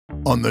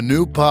On the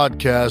new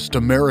podcast,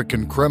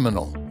 American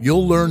Criminal,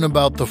 you'll learn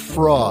about the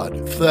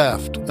fraud,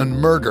 theft, and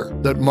murder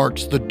that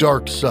marks the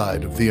dark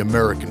side of the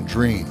American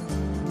dream.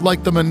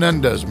 Like the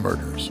Menendez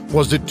murders.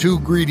 Was it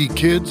two greedy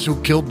kids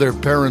who killed their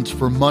parents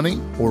for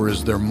money, or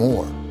is there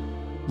more?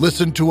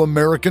 Listen to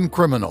American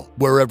Criminal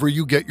wherever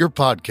you get your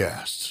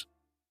podcasts.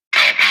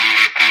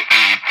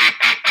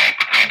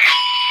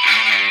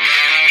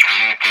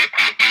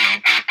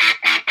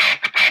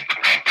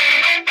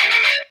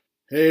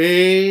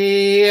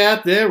 Hey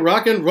out there,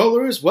 rock and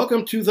rollers.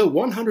 Welcome to the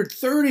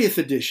 130th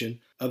edition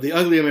of the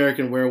Ugly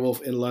American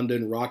Werewolf in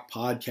London Rock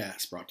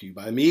Podcast, brought to you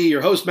by me,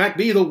 your host, Mac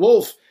B. the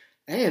Wolf.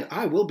 And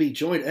I will be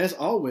joined, as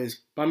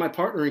always, by my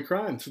partner in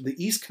crime from the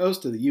East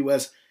Coast of the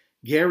U.S.,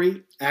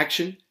 Gary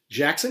Action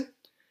Jackson.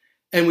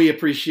 And we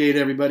appreciate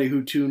everybody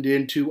who tuned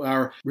in to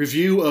our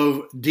review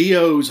of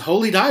Dio's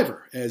Holy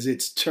Diver as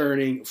it's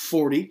turning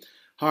 40.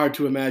 Hard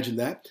to imagine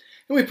that.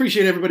 And we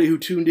appreciate everybody who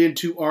tuned in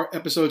to our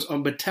episodes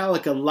on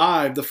Metallica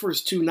Live, the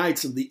first two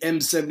nights of the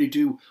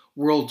M72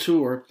 World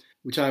Tour,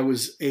 which I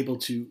was able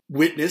to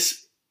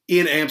witness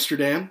in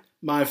Amsterdam,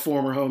 my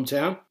former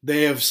hometown.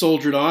 They have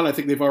soldiered on. I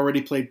think they've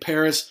already played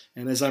Paris,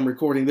 and as I'm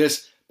recording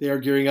this, they are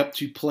gearing up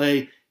to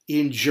play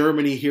in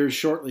Germany here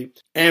shortly.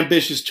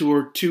 Ambitious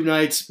tour, 2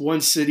 nights, 1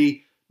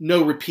 city,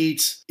 no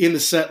repeats in the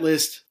set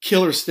list,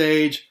 killer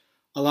stage,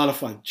 a lot of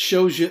fun.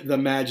 Shows you the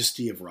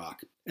majesty of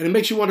rock. And it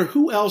makes you wonder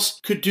who else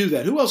could do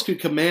that? Who else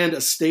could command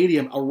a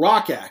stadium, a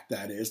rock act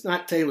that is,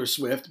 not Taylor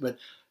Swift, but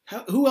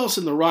who else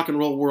in the rock and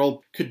roll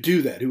world could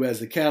do that? Who has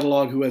the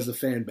catalog, who has the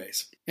fan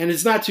base? And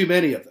it's not too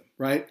many of them,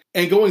 right?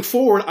 And going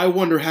forward, I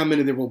wonder how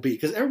many there will be,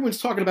 because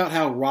everyone's talking about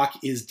how rock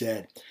is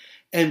dead.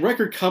 And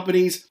record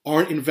companies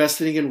aren't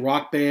investing in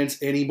rock bands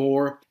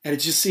anymore. And it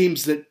just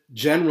seems that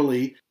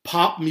generally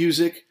pop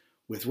music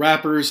with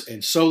rappers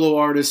and solo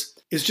artists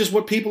is just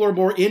what people are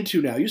more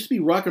into now. It used to be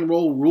rock and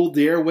roll ruled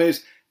the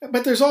airwaves.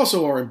 But there's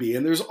also R&B,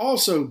 and there's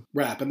also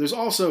rap, and there's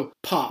also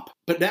pop.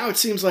 But now it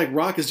seems like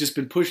rock has just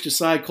been pushed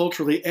aside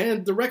culturally,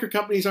 and the record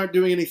companies aren't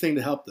doing anything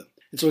to help them.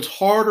 And so it's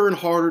harder and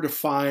harder to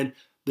find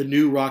the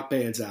new rock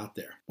bands out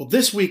there. Well,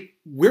 this week,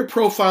 we're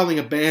profiling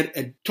a band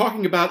and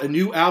talking about a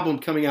new album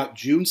coming out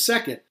June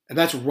 2nd, and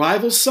that's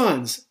Rival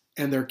Sons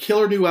and their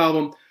killer new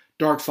album,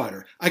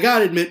 Darkfighter. I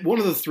gotta admit, one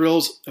of the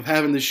thrills of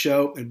having this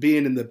show and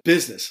being in the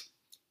business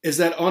is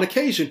that on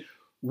occasion,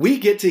 we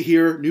get to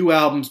hear new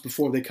albums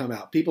before they come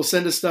out. People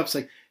send us stuff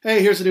saying,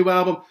 hey, here's a new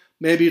album.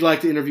 Maybe you'd like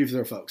to interview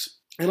their folks.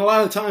 And a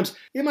lot of the times,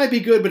 it might be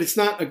good, but it's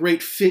not a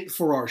great fit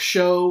for our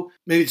show.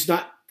 Maybe it's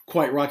not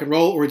quite rock and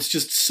roll, or it's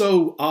just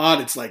so odd.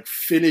 It's like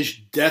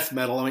Finnish death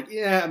metal. I'm like,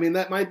 yeah, I mean,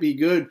 that might be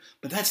good,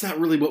 but that's not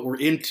really what we're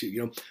into.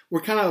 You know,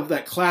 we're kind of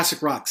that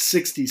classic rock,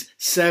 60s,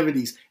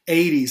 70s,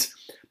 80s.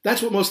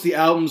 That's what most of the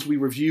albums we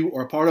review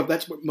are a part of.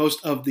 That's what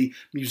most of the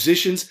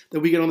musicians that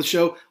we get on the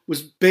show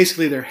was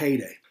basically their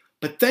heyday.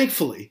 But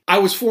thankfully, I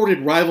was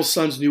forwarded Rival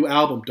Sons' new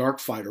album,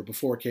 Darkfighter,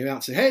 before it came out.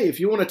 And said, hey, if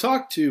you want to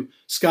talk to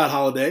Scott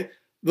Holliday,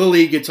 the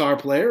lead guitar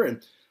player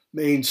and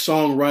main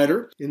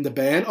songwriter in the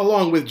band,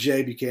 along with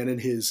Jay Buchanan,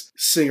 his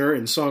singer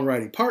and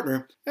songwriting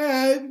partner,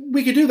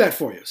 we could do that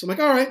for you. So I'm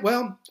like, all right,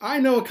 well, I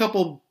know a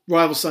couple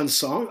Rival Sons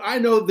songs. I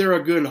know they're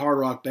a good hard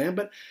rock band,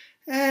 but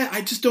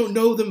I just don't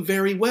know them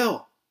very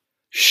well.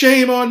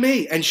 Shame on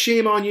me, and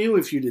shame on you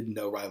if you didn't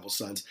know Rival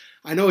Sons.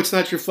 I know it's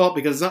not your fault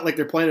because it's not like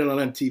they're playing it on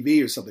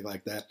MTV or something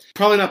like that.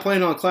 Probably not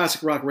playing it on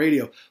classic rock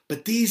radio,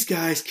 but these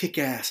guys kick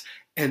ass.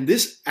 And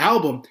this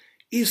album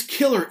is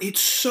killer. It's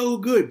so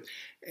good.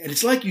 And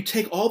it's like you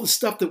take all the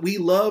stuff that we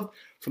loved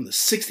from the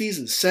 60s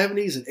and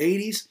 70s and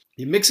 80s,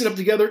 you mix it up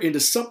together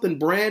into something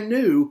brand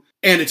new,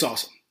 and it's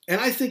awesome. And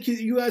I think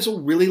you guys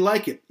will really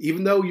like it,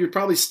 even though you're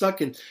probably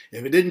stuck in,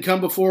 if it didn't come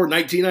before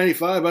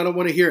 1995, I don't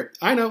want to hear it.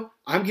 I know.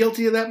 I'm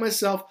guilty of that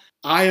myself.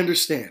 I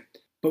understand.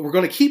 But we're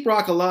going to keep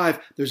rock alive.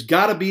 There's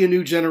got to be a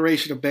new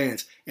generation of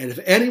bands. And if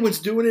anyone's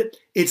doing it,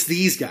 it's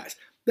these guys.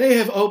 They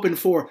have opened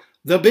for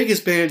the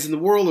biggest bands in the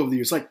world over the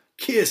years, like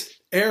Kiss,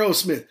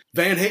 Aerosmith,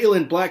 Van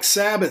Halen, Black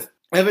Sabbath,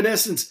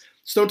 Evanescence,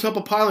 Stone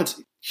Temple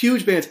Pilots,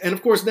 huge bands. And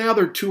of course, now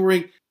they're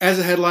touring as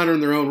a headliner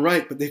in their own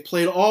right, but they've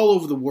played all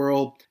over the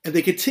world, and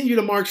they continue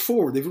to march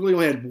forward. They've really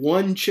only had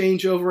one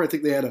changeover. I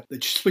think they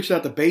switched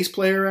out the bass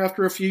player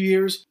after a few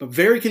years, but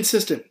very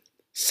consistent.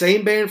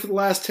 Same band for the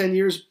last 10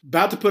 years,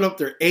 about to put up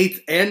their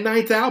 8th and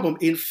 9th album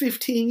in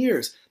 15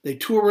 years. They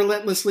tour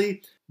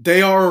relentlessly.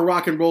 They are a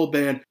rock and roll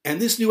band,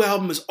 and this new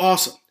album is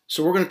awesome.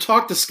 So we're going to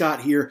talk to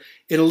Scott here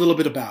in a little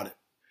bit about it.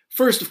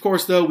 First, of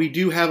course, though, we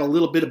do have a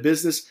little bit of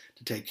business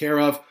to take care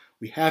of.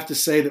 We have to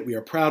say that we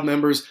are proud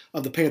members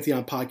of the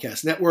Pantheon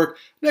Podcast Network,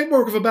 a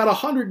network of about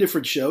 100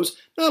 different shows,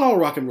 not all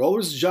rock and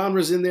rollers,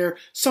 genres in there,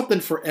 something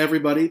for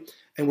everybody,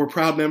 and we're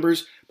proud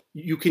members.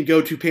 You can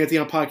go to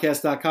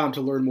pantheonpodcast.com to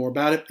learn more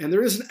about it, and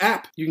there is an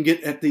app you can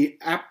get at the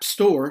App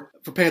Store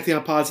for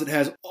Pantheon Pods that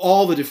has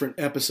all the different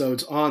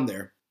episodes on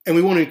there. And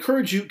we want to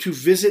encourage you to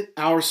visit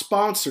our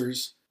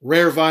sponsors,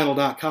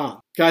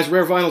 rarevinyl.com. Guys,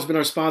 Rare Vinyl's been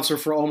our sponsor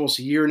for almost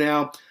a year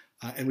now,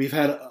 and we've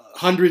had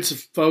hundreds of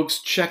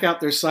folks check out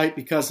their site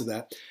because of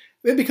that.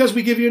 And because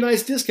we give you a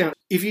nice discount.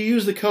 if you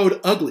use the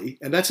code UGLY,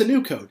 and that's a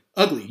new code,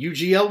 UGLY,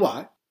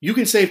 UGLY, you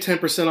can save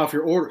 10% off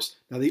your orders.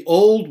 Now, the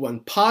old one,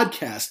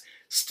 podcast,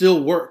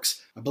 still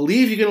works. I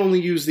believe you can only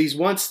use these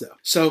once, though.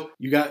 So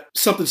you got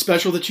something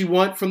special that you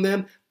want from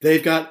them.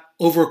 They've got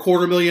over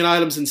 250,000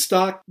 items in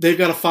stock. They've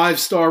got a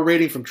 5-star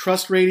rating from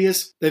Trust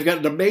Radius. They've got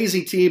an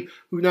amazing team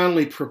who not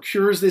only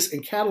procures this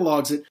and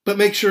catalogs it, but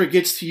make sure it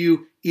gets to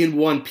you in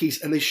one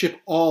piece. And they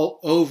ship all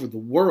over the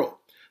world.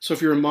 So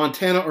if you're in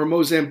Montana or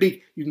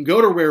Mozambique, you can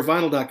go to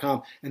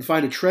rarevinyl.com and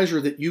find a treasure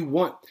that you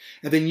want.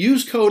 And then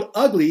use code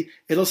UGLY.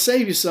 It'll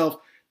save yourself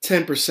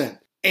 10%.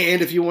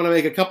 And if you want to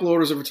make a couple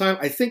orders over time,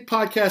 I think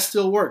podcast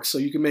still works. So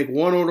you can make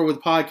one order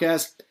with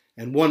podcast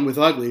and one with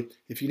UGLY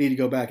if you need to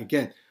go back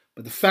again.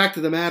 But the fact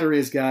of the matter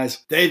is,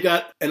 guys, they've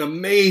got an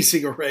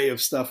amazing array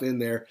of stuff in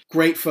there.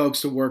 Great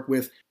folks to work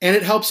with. And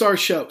it helps our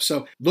show.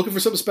 So looking for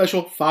something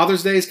special.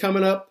 Father's Day is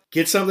coming up.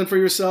 Get something for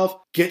yourself.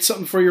 Get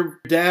something for your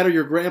dad or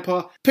your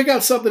grandpa. Pick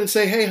out something and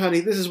say, hey, honey,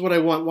 this is what I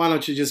want. Why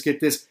don't you just get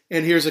this?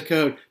 And here's a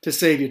code to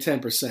save you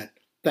 10%.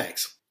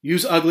 Thanks.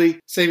 Use UGLY.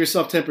 Save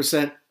yourself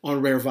 10%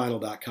 on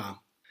rarevinyl.com.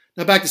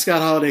 Now back to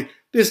Scott Holiday.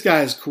 This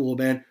guy is cool,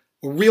 man.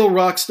 A real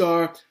rock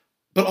star,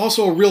 but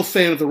also a real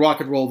fan of the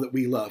rock and roll that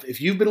we love. If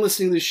you've been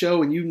listening to the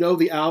show and you know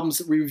the albums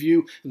that we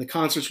review and the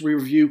concerts we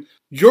review,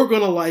 you're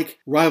going to like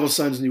Rival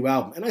Sons' new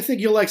album. And I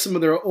think you'll like some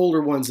of their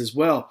older ones as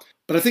well.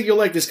 But I think you'll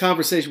like this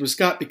conversation with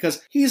Scott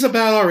because he's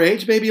about our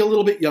age, maybe a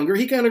little bit younger.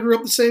 He kind of grew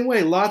up the same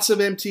way. Lots of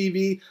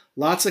MTV,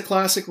 lots of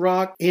classic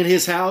rock in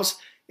his house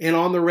and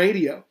on the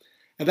radio.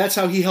 And that's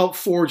how he helped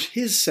forge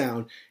his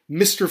sound,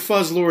 Mr.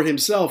 Fuzzlord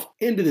himself,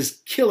 into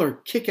this killer,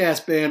 kick-ass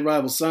band,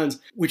 Rival Sons,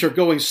 which are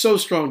going so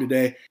strong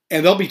today.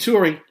 And they'll be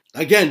touring.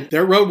 Again,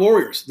 they're road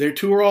warriors. They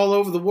tour all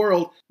over the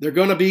world. They're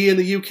going to be in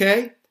the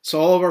UK. So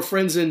all of our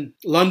friends in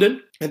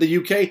London and the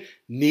UK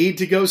need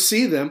to go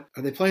see them.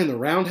 Are they playing the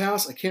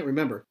Roundhouse? I can't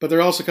remember. But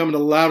they're also coming to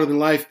Louder Than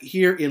Life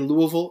here in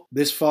Louisville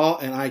this fall,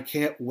 and I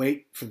can't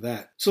wait for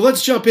that. So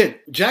let's jump in.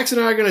 Jackson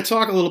and I are going to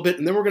talk a little bit,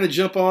 and then we're going to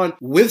jump on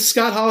with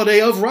Scott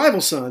Holiday of Rival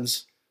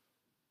Sons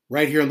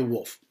right here on The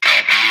Wolf.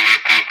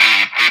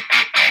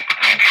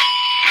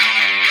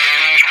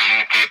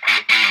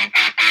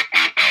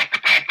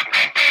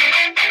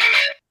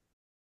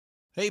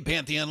 Hey,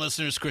 Pantheon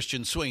listeners,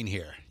 Christian Swain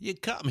here. You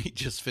caught me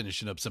just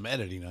finishing up some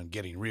editing on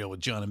Getting Real with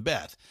John and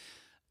Beth.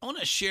 I want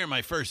to share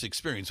my first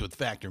experience with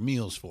Factor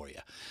Meals for you.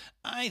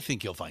 I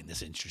think you'll find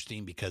this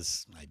interesting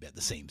because I bet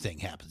the same thing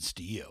happens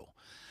to you.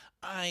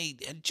 I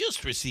had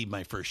just received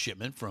my first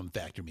shipment from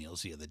Factor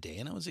Meals the other day,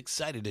 and I was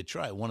excited to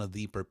try one of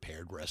the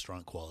prepared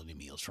restaurant quality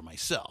meals for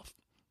myself.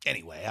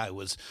 Anyway, I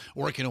was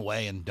working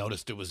away and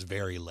noticed it was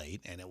very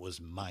late, and it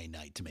was my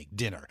night to make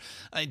dinner.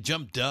 I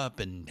jumped up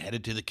and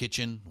headed to the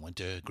kitchen, went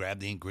to grab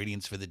the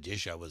ingredients for the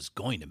dish I was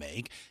going to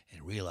make,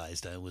 and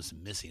realized I was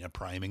missing a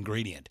prime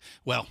ingredient.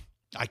 Well,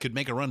 I could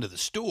make a run to the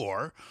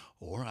store,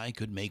 or I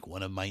could make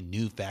one of my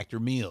new Factor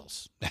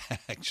meals.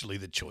 Actually,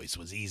 the choice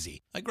was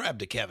easy. I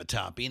grabbed a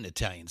cavatappi, an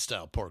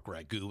Italian-style pork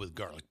ragu with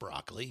garlic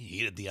broccoli,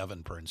 heated the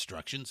oven per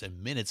instructions,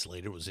 and minutes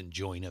later was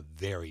enjoying a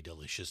very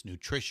delicious,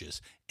 nutritious,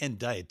 and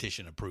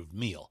dietitian-approved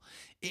meal.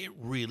 It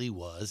really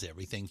was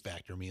everything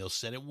Factor Meals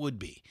said it would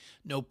be.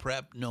 No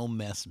prep, no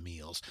mess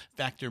meals.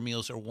 Factor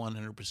Meals are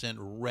 100%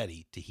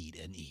 ready to heat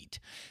and eat.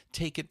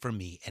 Take it from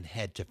me and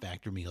head to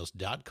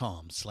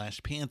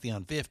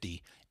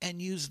factormeals.com/Pantheon50 and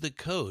use the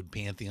code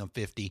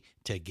Pantheon50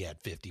 to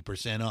get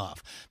 50%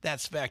 off.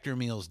 That's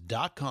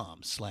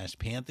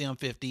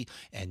factormeals.com/Pantheon50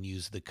 and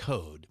use the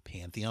code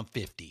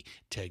Pantheon50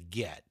 to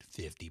get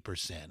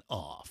 50%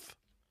 off.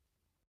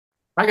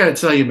 I got to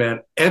tell you, man,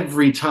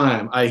 every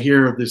time I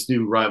hear this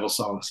new Rival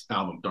Sons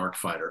album,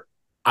 Darkfighter,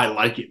 I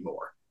like it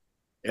more.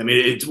 I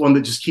mean, it's one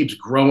that just keeps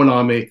growing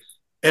on me.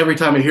 Every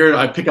time I hear it,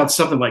 I pick out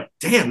something like,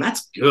 damn,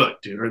 that's good,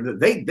 dude. Or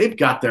they've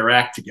got their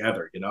act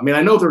together. You know, I mean,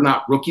 I know they're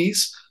not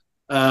rookies,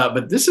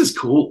 but this is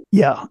cool.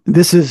 Yeah,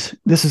 this is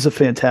a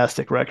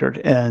fantastic record.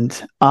 And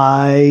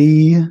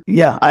I'm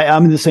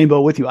in the same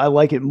boat with you. I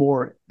like it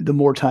more the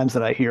more times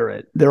that I hear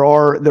it. There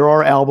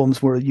are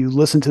albums where you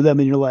listen to them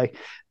and you're like,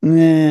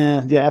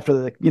 after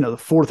the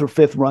fourth or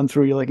fifth run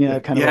through, you're like, I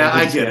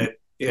get it.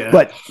 Yeah.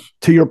 But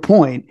to your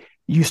point,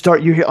 you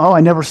hear,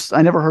 I never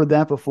heard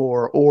that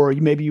before. Or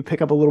maybe you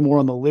pick up a little more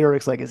on the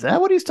lyrics. Like, is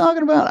that what he's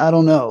talking about? I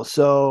don't know.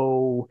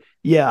 So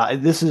yeah,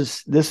 this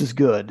is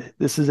good.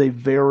 This is a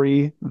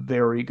very,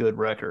 very good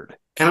record.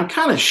 And I'm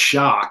kind of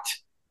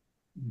shocked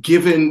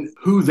given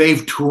who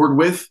they've toured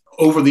with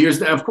over the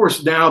years. Now, of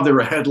course, now they're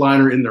a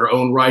headliner in their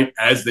own right,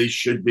 as they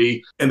should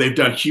be. And they've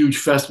done huge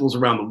festivals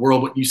around the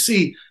world. But you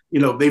see,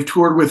 they've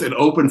toured with and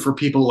opened for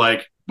people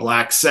like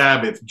Black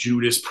Sabbath,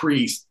 Judas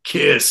Priest,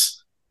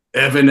 Kiss,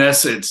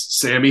 Evanescence,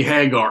 Sammy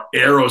Hagar,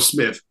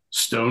 Aerosmith,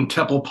 Stone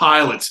Temple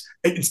Pilots.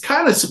 It's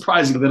kind of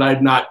surprising that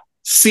I've not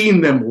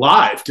seen them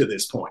live to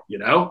this point,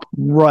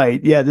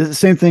 Right. Yeah. This is the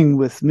same thing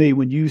with me.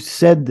 When you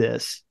said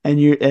this I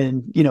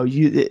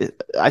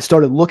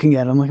started looking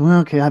at it, I'm like,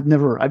 well, okay, I've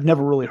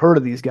never really heard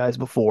of these guys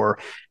before.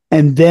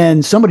 And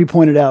then somebody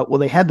pointed out, well,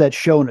 they had that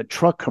show in a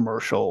truck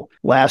commercial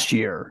last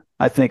year.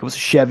 I think it was a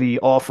Chevy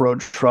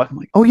off-road truck. I'm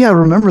like, oh yeah, I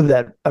remember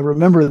that. I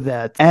remember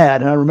that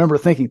ad, and I remember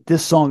thinking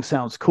this song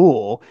sounds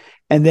cool.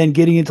 And then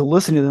getting into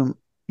listening to them,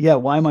 yeah,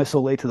 why am I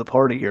so late to the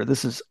party here?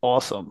 This is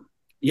awesome.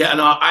 Yeah,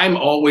 no, I'm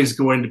always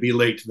going to be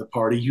late to the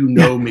party. You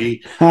know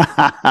me.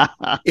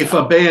 If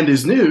a band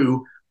is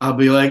new, I'll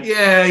be like,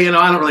 yeah,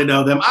 I don't really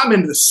know them. I'm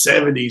into the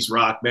 70s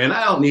rock, man.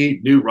 I don't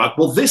need new rock.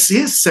 Well, this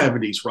is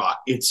 70s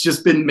rock. It's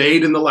just been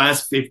made in the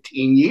last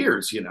 15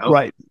 years,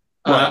 Right.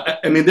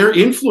 I mean, their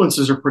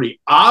influences are pretty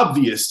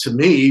obvious to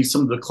me.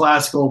 Some of the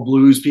classical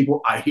blues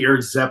people, I hear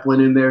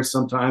Zeppelin in there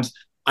sometimes.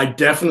 I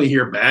definitely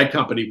hear Bad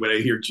Company when I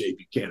hear Jay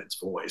Buchanan's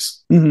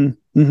voice.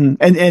 Mm-hmm, mm-hmm.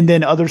 And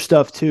then other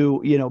stuff too,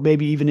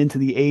 maybe even into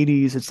the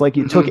 80s. It's like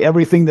you took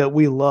everything that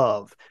we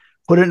love,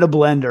 put it in a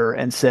blender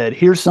and said,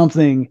 here's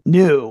something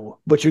new,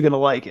 but you're going to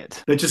like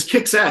it. It just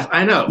kicks ass.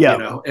 I know,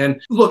 Yeah. And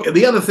look,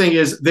 the other thing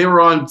is they were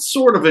on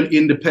sort of an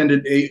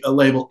independent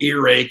label,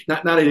 Earache,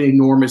 not an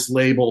enormous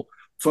label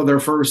for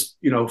their first,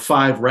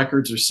 5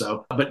 records or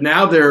so. But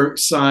now they're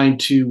signed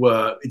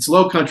to, it's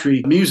Low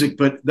Country Music,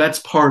 but that's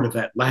part of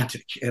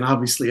Atlantic. And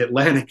obviously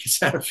Atlantic has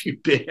had a few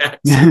big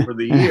acts over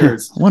the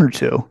years. 1 or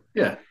 2.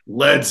 Yeah.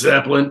 Led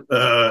Zeppelin,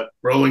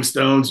 Rolling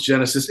Stones,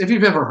 Genesis, if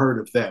you've ever heard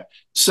of them.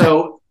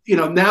 So,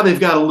 now they've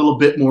got a little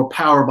bit more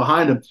power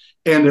behind them.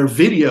 And their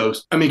videos,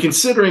 I mean,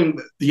 considering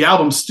the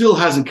album still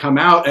hasn't come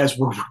out as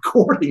we're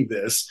recording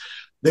this,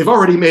 they've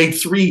already made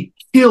 3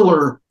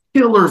 killer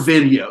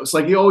videos.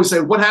 Like you always say,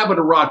 what happened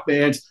to rock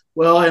bands?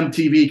 Well,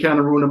 MTV kind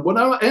of ruined them.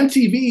 Well,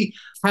 MTV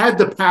had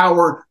the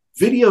power.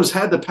 Videos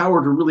had the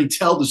power to really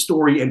tell the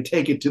story and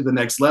take it to the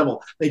next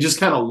level. They just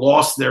kind of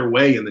lost their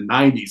way in the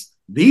 90s.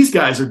 These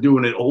guys are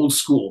doing it old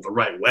school the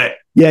right way.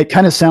 Yeah, it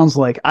kind of sounds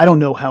like, I don't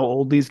know how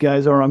old these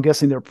guys are. I'm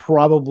guessing they're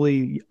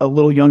probably a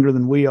little younger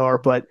than we are,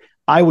 but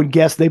I would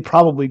guess they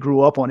probably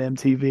grew up on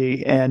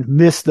MTV and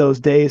missed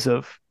those days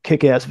of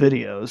kick-ass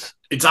videos.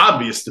 It's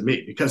obvious to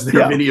me because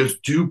their videos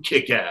do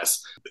kick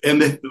ass.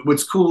 And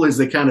what's cool is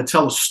they kind of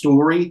tell a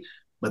story,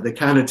 but they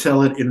kind of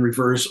tell it in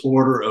reverse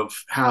order of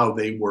how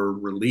they were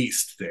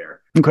released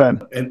there. Okay.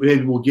 And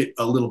maybe we'll get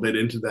a little bit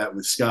into that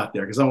with Scott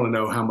there because I want to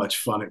know how much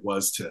fun it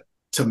was to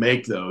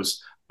make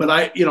those. But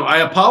I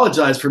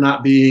apologize for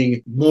not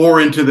being more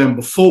into them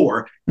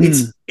before.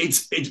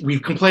 We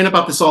complain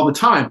about this all the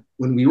time.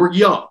 When we were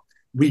young,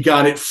 we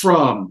got it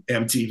from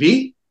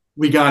MTV.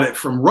 We got it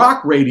from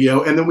rock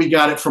radio, and then we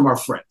got it from our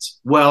friends.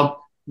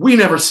 Well, we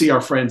never see our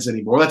friends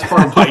anymore. That's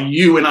part of why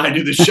you and I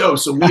do the show,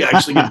 so we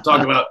actually get to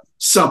talk about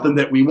something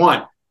that we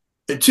want.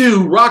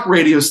 2, rock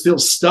radio is still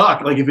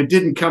stuck. Like if it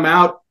didn't come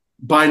out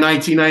by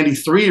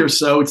 1993 or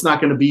so, it's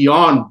not going to be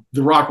on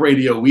the rock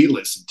radio we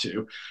listen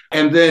to.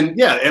 And then,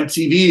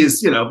 MTV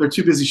is, they're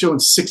too busy showing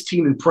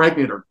 16 and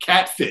Pregnant or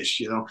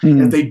Catfish,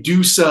 If they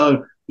do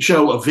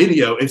show a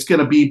video, it's going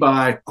to be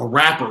by a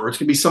rapper or it's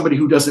going to be somebody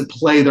who doesn't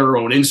play their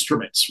own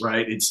instruments,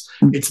 right? It's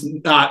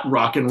not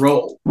rock and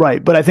roll.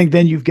 Right. But I think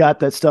then you've got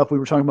that stuff we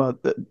were talking about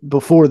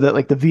before, that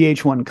like the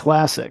VH1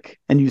 classic,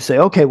 and you say,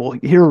 okay, well,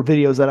 here are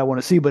videos that I want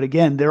to see. But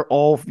again, they're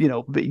all,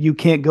 you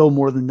can't go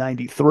more than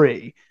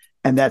 93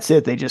 and that's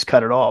it. They just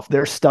cut it off.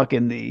 They're stuck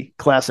in the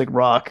classic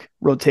rock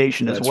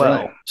rotation as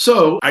well. Right.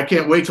 So I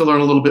can't wait to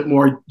learn a little bit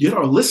more,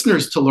 our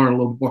listeners to learn a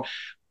little bit more.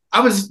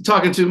 I was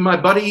talking to my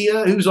buddy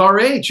who's our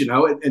age, and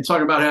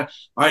talking about how, all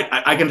right,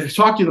 I can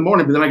talk to you in the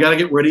morning, but then I got to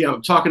get ready.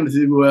 I'm talking to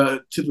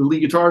the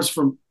lead guitarist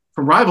from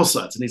Rival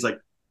Sons. And he's like,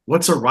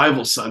 what's a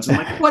Rival Sons? I'm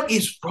like, what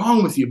is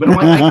wrong with you? But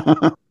I'm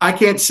like, I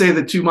can't say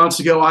that 2 months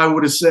ago I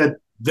would have said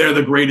they're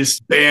the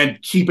greatest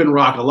band keeping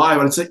rock alive.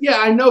 And I'd say, yeah,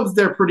 I know that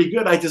they're pretty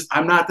good.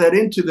 I'm not that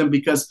into them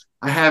because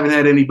I haven't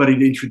had anybody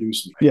to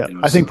introduce me. Yeah,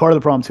 I think part of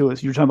the problem too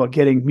is you're talking about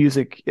getting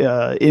music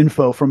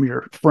info from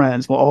your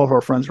friends. Well, all of our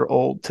friends are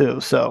old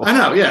too, so I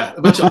know. Yeah,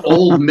 a bunch of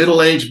old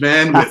middle-aged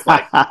men with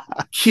like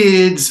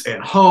kids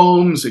and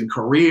homes and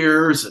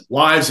careers and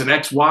wives and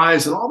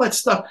ex-wives and all that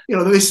stuff.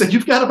 They said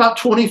you've got about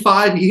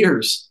 25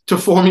 years to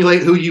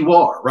formulate who you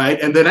are,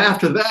 right? And then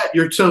after that,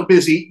 you're so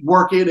busy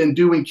working and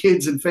doing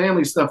kids and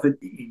family stuff that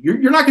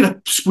you're not going to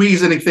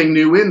squeeze anything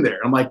new in there.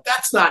 I'm like,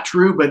 that's not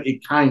true, but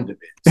it kind of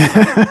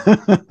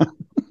is.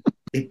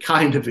 It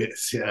kind of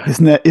is, yeah.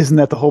 Isn't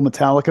that the whole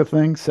Metallica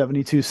thing?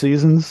 72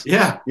 seasons?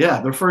 Yeah.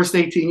 Their first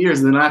 18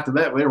 years, and then after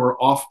that, they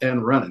were off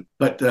and running.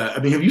 But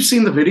have you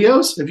seen the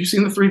videos? Have you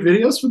seen the 3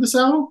 videos for this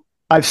album?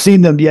 I've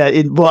seen them, yeah.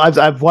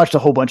 I've watched a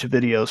whole bunch of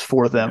videos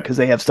for them because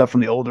they have stuff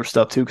from the older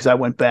stuff too. Because I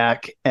went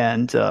back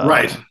and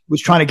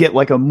was trying to get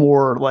like a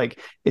more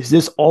like, is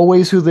this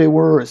always who they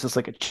were? Is this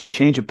like a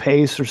change of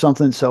pace or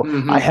something? So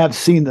I have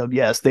seen them,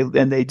 yes. They're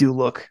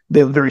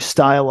very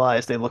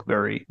stylized. They look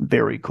very,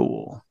 very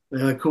cool.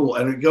 Yeah, cool.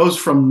 And it goes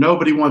from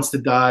Nobody Wants to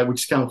Die,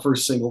 which is kind of the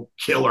first single,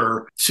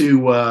 Killer,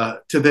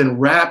 to then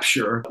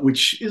Rapture,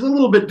 which is a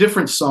little bit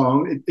different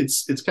song.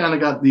 It's kind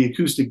of got the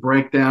acoustic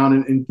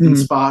breakdown in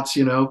spots,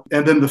 And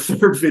then the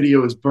third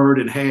video is Bird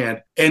in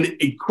Hand. And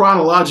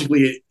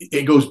chronologically,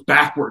 it goes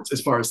backwards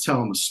as far as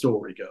telling the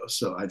story goes.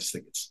 So I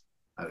think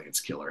it's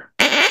killer.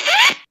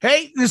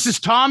 Hey, this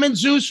is Tom and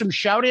Zeus from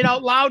Shout It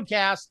Out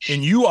Loudcast.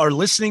 And you are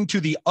listening to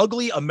the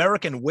Ugly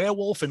American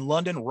Werewolf in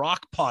London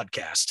Rock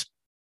Podcast.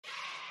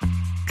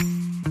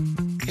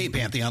 Hey,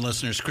 Pantheon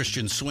listeners,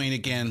 Christian Swain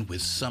again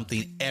with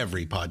something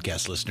every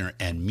podcast listener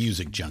and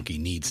music junkie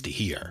needs to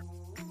hear.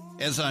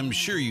 As I'm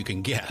sure you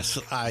can guess,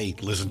 I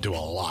listen to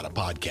a lot of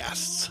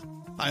podcasts.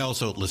 I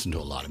also listen to a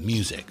lot of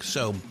music,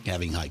 so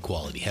having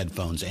high-quality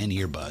headphones and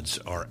earbuds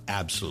are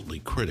absolutely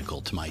critical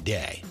to my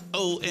day.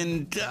 Oh,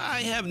 and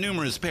I have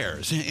numerous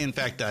pairs. In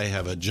fact, I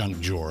have a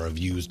junk drawer of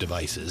used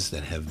devices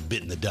that have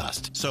bitten the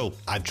dust, so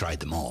I've tried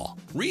them all.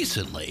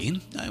 Recently,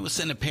 I was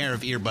sent a pair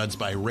of earbuds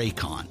by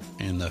Raycon,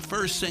 and the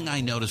first thing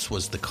I noticed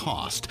was the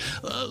cost.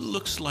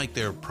 Looks like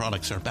their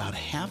products are about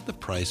half the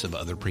price of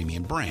other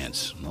premium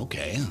brands.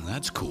 Okay,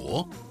 that's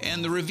cool.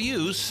 And the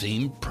reviews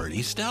seem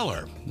pretty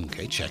stellar.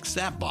 Okay, checks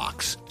that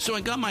box. So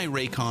I got my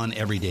Raycon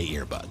everyday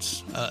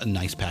earbuds. A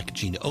nice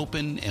packaging to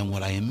open, and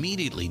what I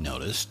immediately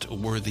noticed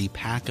were the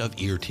pack of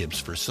ear tips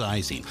for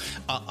sizing.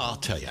 I'll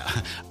tell you,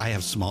 I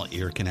have small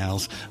ear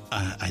canals.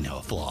 I know,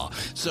 a flaw.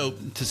 So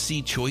to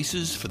see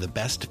choices for the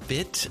best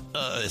fit,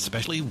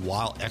 especially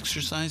while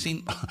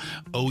exercising,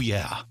 oh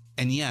yeah.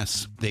 And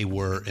yes, they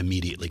were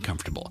immediately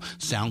comfortable.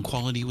 Sound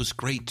quality was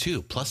great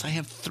too. Plus, I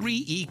have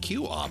 3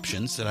 EQ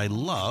options that I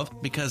love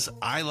because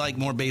I like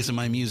more bass in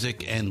my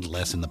music and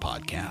less in the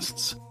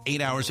podcasts. 8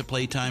 hours of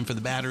playtime for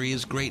the battery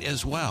is great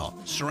as well.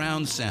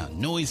 Surround sound,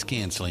 noise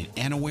canceling,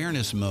 and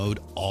awareness mode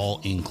all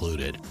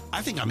included.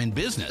 I think I'm in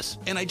business,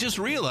 and I just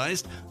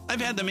realized I've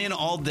had them in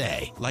all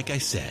day. Like I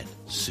said,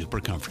 super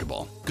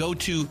comfortable. Go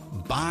to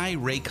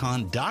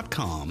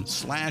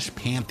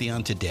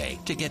buyraycon.com/Pantheon today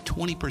to get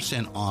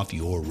 20% off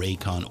your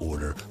Raycon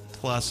order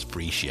plus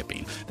free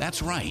shipping.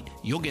 That's right.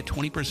 You'll get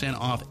 20%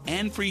 off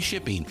and free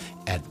shipping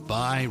at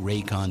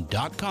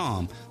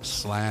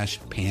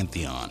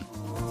buyraycon.com/Pantheon.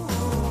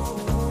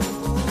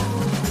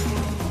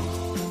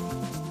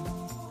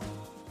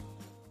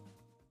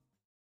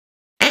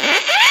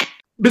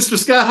 Mr.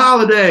 Scott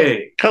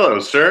Holliday. Hello,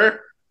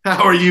 sir.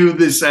 How are you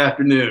this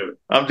afternoon?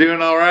 I'm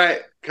doing all right.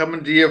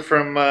 Coming to you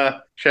from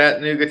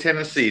Chattanooga,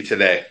 Tennessee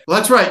today. Well,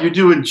 that's right. You're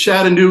doing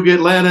Chattanooga,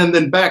 Atlanta, and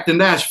then back to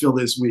Nashville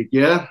this week,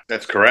 yeah?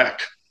 That's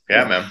correct.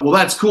 Yeah, man. Well,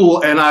 that's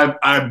cool, and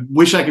I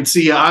wish I could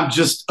see you. I'm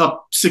just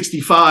up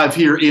 65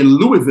 here in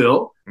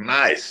Louisville.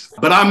 Nice.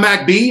 But I'm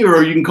Mac B,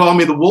 or you can call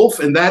me the Wolf,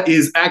 and that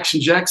is Action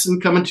Jackson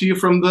coming to you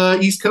from the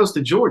East Coast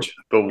of Georgia.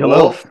 The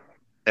Wolf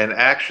and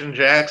Action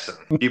Jackson.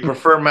 You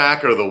prefer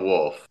Mac or the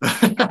Wolf?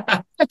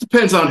 That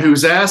depends on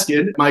who's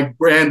asking. My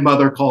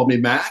grandmother called me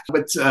Mac,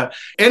 but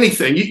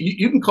anything.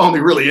 You can call me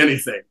really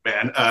anything,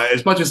 man.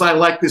 As much as I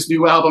like this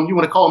new album, you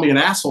want to call me an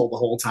asshole the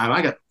whole time,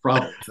 I got no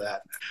problem with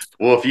that.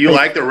 Well, if you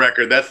like the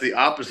record, that's the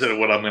opposite of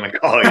what I'm going to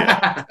call you.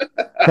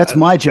 That's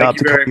my job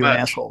to call you much.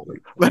 an asshole.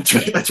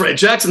 That's right.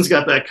 Jackson's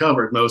got that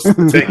covered most.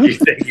 Thank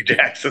you,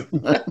 Jackson.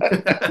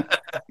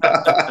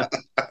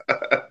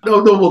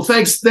 No. Well,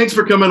 thanks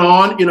for coming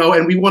on.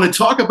 And we want to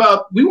talk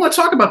about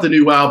the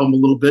new album a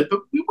little bit,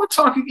 but we want to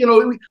talk.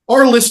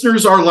 Our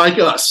listeners are like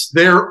us;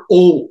 they're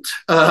old.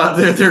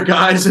 They're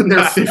guys in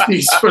their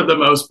 50s for the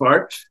most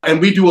part, and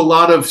we do a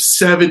lot of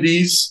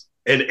 70s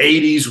and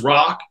 80s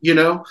rock.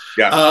 Yeah.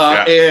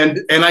 And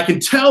I can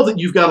tell that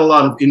you've got a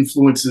lot of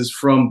influences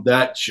from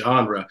that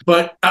genre.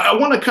 But I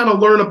want to kind of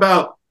learn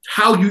about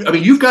how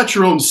you've got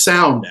your own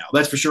sound now,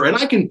 that's for sure. And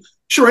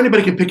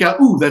anybody can pick out,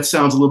 ooh, that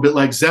sounds a little bit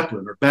like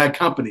Zeppelin or Bad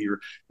Company,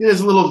 or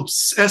there's a little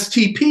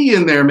STP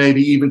in there,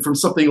 maybe even from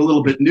something a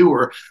little bit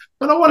newer.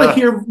 But I want to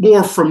hear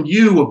more from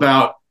you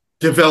about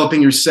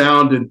developing your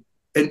sound and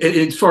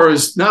as far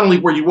as not only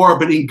where you are,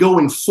 but in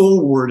going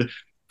forward.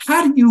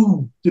 How do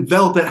you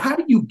develop that? How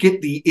do you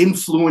get the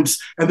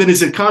influence? And then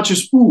is it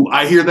conscious? Ooh,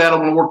 I hear that. I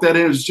want to work that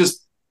in. It's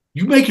just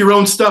you make your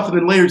own stuff, and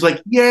then later it's like,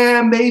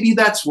 yeah, maybe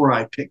that's where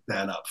I picked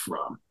that up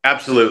from.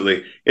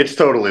 Absolutely. It's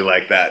totally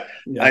like that.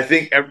 Yeah. I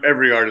think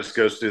every artist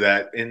goes through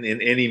that in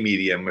any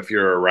medium. If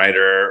you're a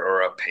writer or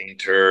a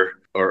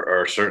painter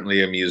or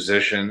certainly a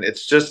musician,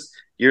 it's just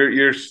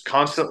you're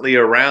constantly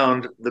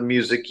around the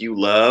music you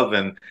love,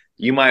 and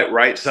you might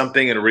write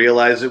something and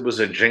realize it was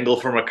a jingle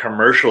from a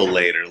commercial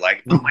later.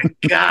 Like, oh my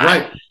God.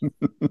 Right.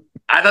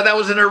 I thought that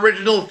was an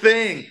original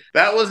thing.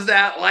 That was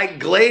that like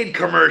Glade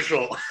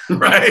commercial.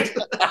 Right.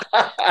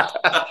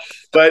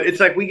 But it's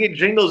like we get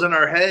jingles in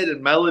our head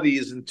and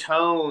melodies and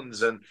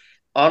tones. And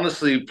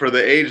honestly, for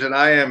the age that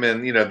I am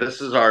in,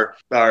 this is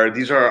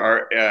these are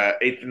our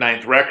 8th and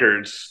 9th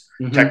records,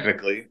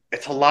 technically.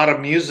 It's a lot of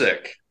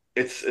music.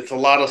 It's a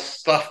lot of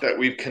stuff that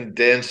we've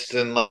condensed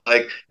and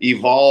like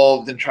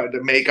evolved and tried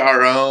to make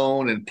our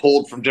own and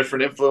pulled from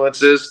different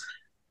influences.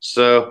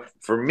 So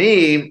for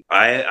me,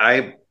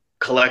 I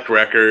collect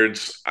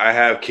records. I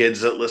have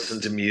kids that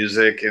listen to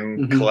music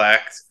and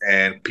collect,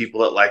 and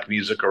people that like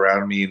music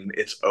around me. And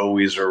it's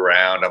always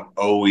around. I'm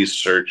always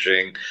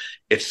searching.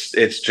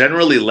 It's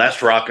generally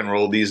less rock and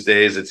roll these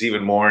days. It's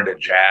even more into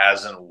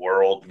jazz and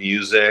world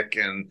music.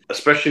 And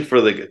especially for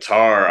the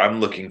guitar, I'm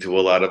looking to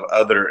a lot of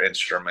other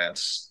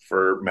instruments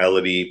for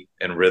melody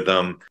and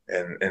rhythm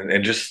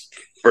and just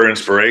for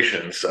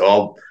inspiration.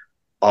 So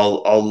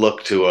I'll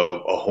look to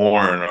a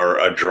horn or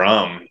a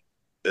drum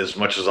as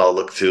much as I'll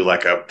look to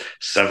like a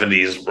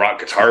 70s rock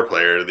guitar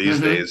player these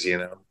days, you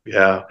know.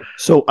 Yeah.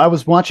 So I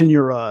was watching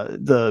your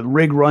the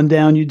rig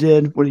rundown you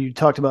did where you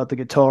talked about the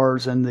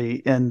guitars and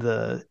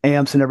the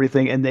amps and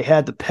everything, and they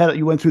had the pedal.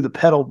 You went through the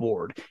pedal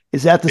board.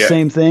 Is that the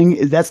same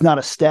thing? That's not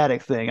a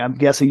static thing. I'm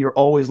guessing you're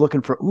always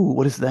looking for, ooh,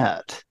 what is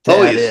that?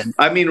 Always.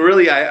 I mean,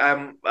 really,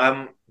 I'm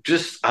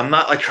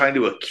not like trying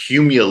to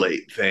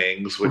accumulate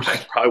things, which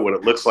is probably what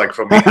it looks like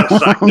from the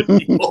outside to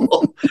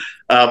people.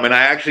 And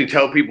I actually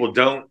tell people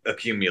don't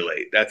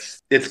accumulate.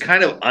 It's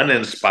kind of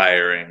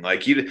uninspiring.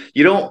 Like you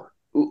don't.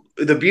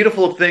 The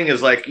beautiful thing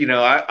is like, you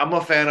know, I'm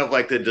a fan of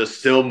like the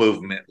distill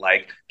movement.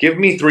 Like, give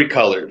me 3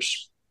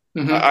 colors.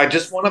 I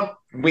just want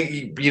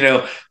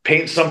to,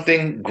 paint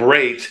something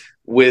great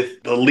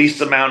with the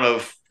least amount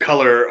of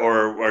color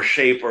or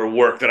shape or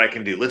work that I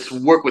can do. Let's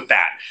work with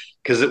that.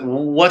 Because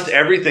once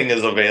everything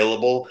is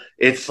available,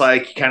 it's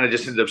like you kind of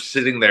just end up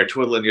sitting there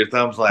twiddling your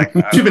thumbs like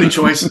too many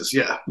choices.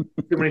 Yeah.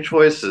 Too many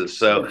choices.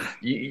 So,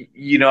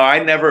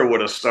 I never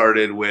would have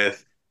started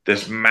with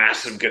this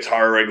massive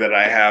guitar rig that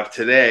I have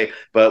today.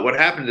 But what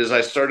happened is I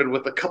started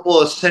with a couple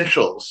of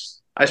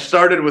essentials. I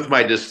started with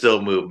my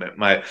distill movement,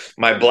 my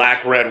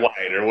black, red,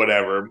 white, or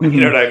whatever.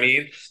 You know what I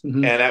mean?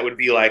 And that would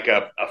be like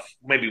a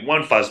maybe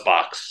one fuzz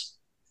box,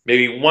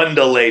 maybe one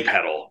delay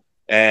pedal,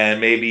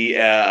 and maybe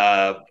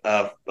a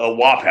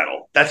wah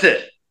pedal. That's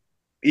it.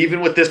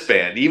 Even with this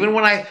band, even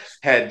when I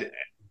had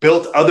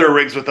built other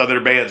rigs with other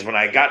bands, when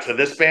I got to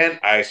this band,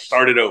 I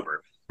started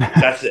over.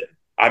 That's it.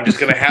 I'm just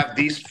going to have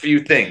these few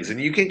things. And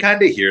you can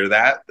kind of hear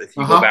that if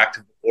you go back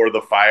to Before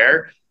the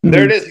Fire.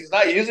 There it is. He's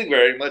not using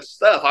very much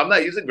stuff. I'm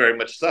not using very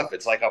much stuff.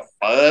 It's like a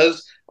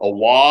fuzz, a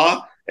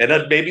wah,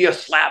 and maybe a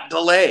slap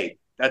delay.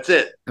 That's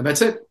it. And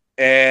that's it.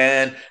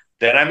 And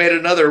then I made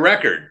another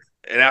record.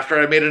 And after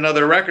I made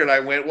another record,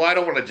 I went, well, I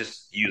don't want to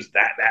just use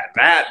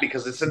that,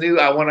 because it's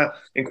I want to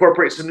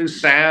incorporate some new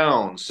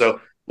sounds. So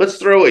let's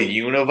throw a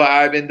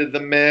Univibe into the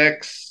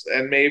mix,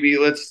 and maybe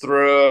let's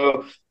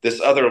throw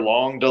this other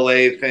long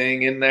delay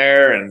thing in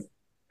there,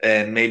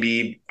 and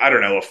maybe, I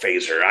don't know, a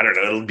phaser. I don't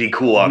know. It'll be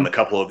cool on a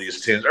couple of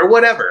these tunes or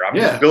whatever. I'm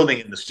just building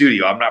in the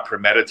studio. I'm not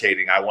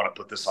premeditating. I want to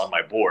put this on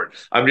my board.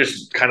 I'm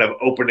just kind of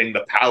opening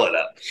the palette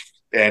up.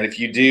 And if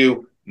you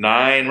do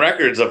 9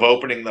 records of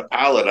opening the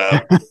palette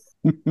up,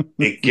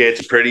 it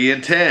gets pretty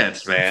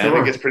intense, man.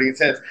 Sure. It gets pretty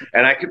intense.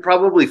 And I could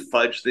probably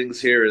fudge things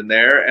here and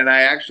there, and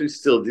I actually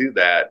still do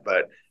that.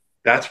 But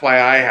that's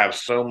why I have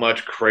so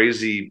much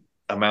crazy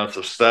amounts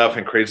of stuff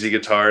and crazy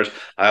guitars.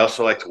 I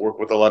also like to work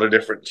with a lot of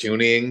different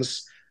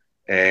tunings.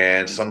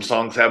 And some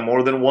songs have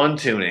more than one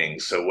tuning.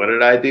 So what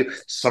did I do?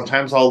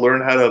 Sometimes I'll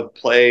learn how to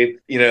play,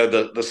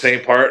 the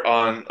same part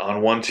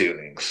on one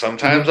tuning.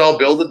 Sometimes I'll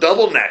build a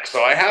double neck,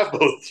 so I have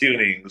both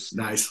tunings.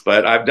 Nice.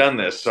 But I've done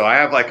this. So I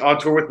have, like, on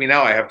tour with me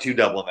now, I have 2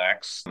 double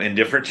necks in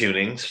different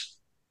tunings.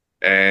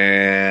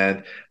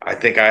 And I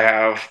think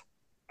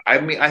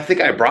I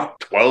think I brought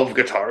 12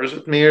 guitars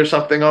with me or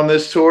something on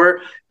this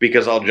tour,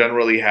 because I'll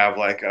generally have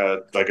like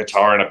a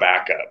guitar and a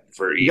backup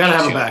for each. You gotta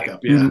have tuning. a backup,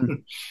 yeah.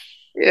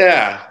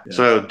 Yeah.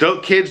 So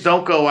don't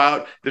go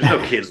out. There's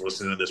no kids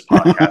listening to this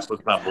podcast.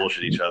 Let's not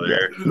bullshit each other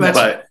here.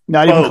 But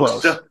not even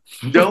close.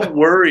 Don't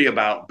worry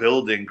about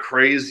building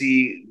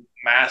crazy,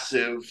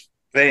 massive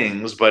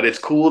things. But it's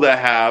cool to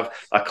have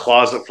a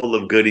closet full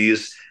of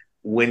goodies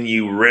when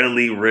you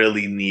really,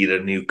 really need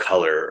a new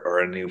color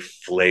or a new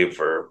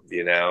flavor.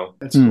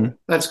 That's cool.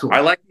 That's cool. I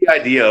like the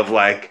idea of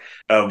like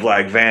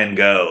Van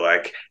Gogh.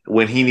 Like,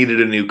 when he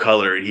needed a new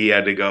color, he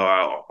had to go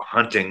out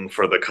hunting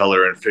for the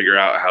color and figure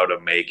out how to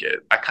make it.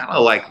 I kind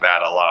of like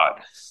that a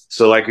lot.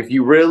 So, like, if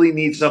you really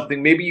need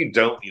something, maybe you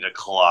don't need a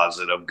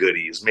closet of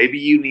goodies. Maybe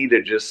you need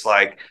to just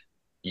like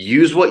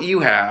use what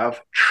you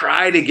have,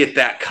 try to get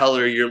that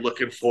color you're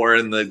looking for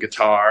in the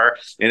guitar.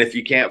 And if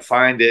you can't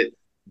find it,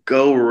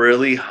 go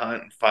really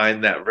hunt and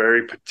find that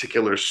very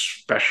particular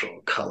special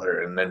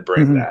color, and then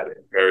bring that in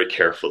very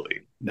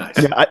carefully.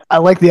 Nice. Yeah, I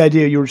like the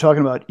idea you were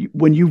talking about.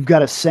 When you've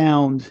got a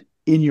sound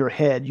in your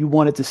head, you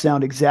want it to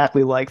sound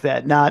exactly like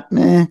that, not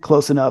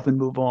close enough and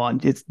move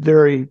on. It's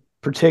very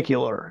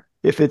particular.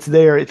 If it's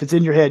there, if it's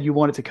in your head, you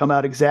want it to come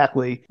out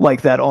exactly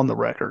like that on the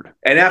record.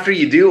 And after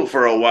you do it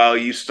for a while,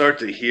 you start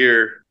to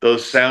hear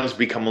those sounds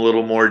become a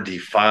little more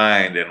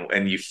defined,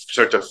 and you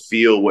start to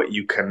feel what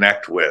you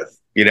connect with.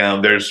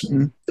 There's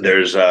a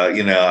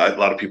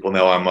lot of people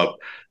know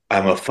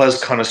I'm a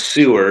fuzz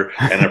connoisseur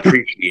and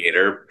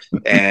appreciator,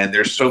 and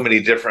there's so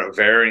many different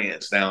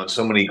variants now and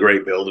so many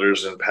great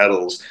builders and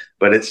pedals.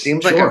 But it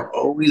seems like I'm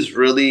always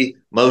really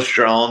most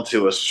drawn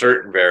to a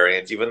certain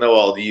variant, even though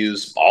I'll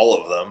use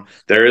all of them.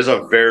 There is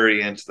a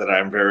variant that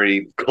I'm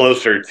very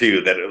closer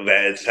to that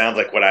it sounds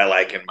like what I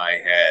like in my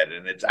head.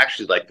 And it's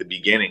actually like the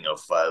beginning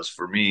of fuzz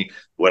for me.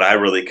 What I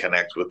really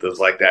connect with is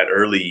like that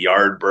early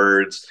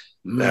Yardbirds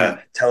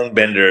tone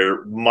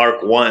bender,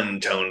 Mark I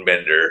tone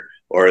bender,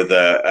 or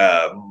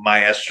the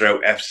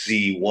Maestro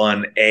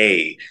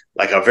FC1A,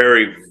 like a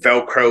very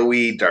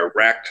Velcro-y,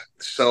 direct,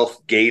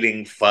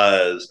 self-gating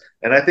fuzz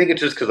And I think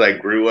it's just because I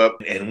grew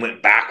up and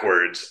went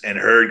backwards and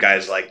heard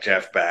guys like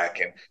Jeff Beck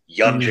and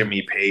young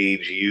Jimmy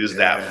Page use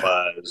that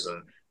fuzz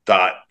and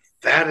thought,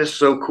 that is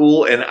so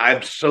cool. And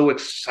I'm so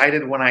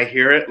excited when I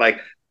hear it. Like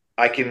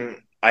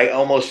I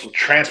almost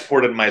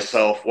transported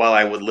myself while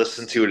I would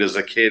listen to it as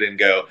a kid and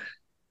go,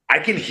 I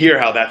can hear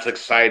how that's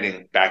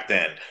exciting back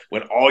then.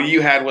 When all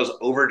you had was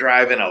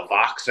overdrive and a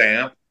Vox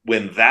amp,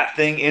 when that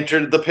thing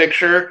entered the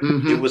picture,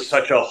 it was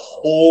such a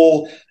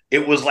whole,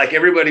 it was like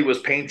everybody was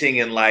painting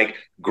in like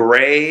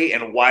gray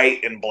and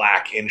white and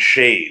black in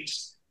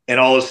shades. And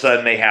all of a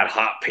sudden they had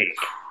hot pink.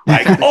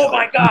 Like, oh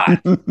my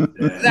God,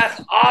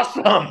 that's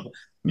awesome.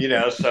 You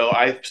know, so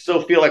I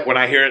still feel like when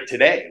I hear it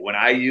today, when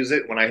I use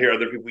it, when I hear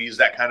other people use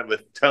that kind of a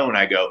tone,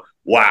 I go,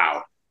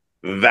 wow,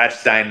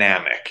 that's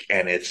dynamic.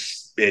 And it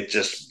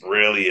just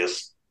really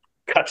is,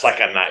 cuts like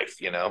a knife,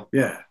 you know?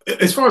 Yeah.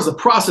 As far as the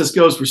process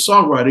goes for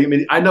songwriting, I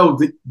mean, I know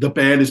the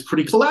band is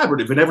pretty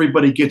collaborative and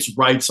everybody gets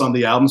rights on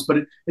the albums, but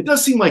it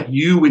does seem like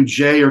you and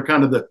Jay are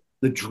kind of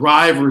the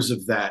drivers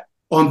of that.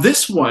 On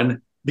this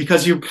one,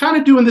 because you're kind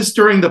of doing this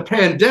during the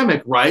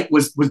pandemic, right?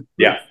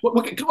 Yeah.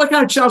 What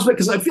kind of challenge?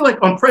 Because I feel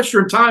like on Pressure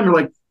of Time, you're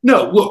like,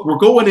 no, look, we're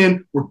going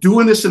in, we're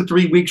doing this in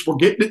 3 weeks, we're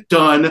getting it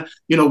done,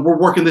 you know, we're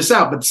working this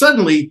out. But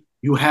suddenly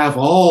you have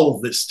all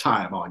this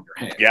time on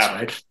your hands,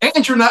 right?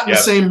 And you're not in the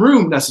same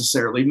room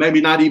necessarily, maybe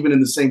not even in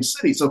the same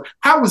city. So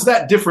how was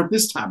that different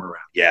this time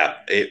around? Yeah,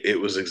 it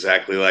was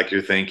exactly like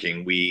you're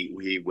thinking.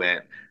 We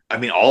went, I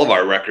mean, all of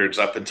our records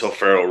up until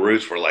Feral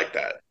Roots were like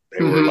that.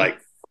 They were like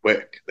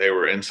quick. They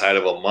were inside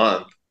of a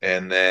month.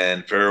 And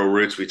then Feral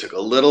Roots, we took a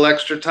little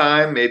extra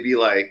time, maybe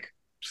like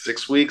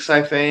 6 weeks,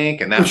 I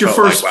think. And that was your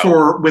first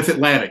for with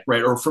Atlantic,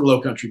 right? Or for Low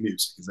Country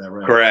Music, is that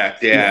right?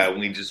 Correct. Yeah.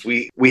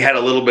 We had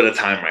a little bit of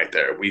time right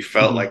there. We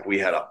felt like we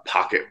had a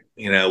pocket.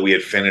 You know, we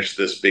had finished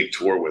this big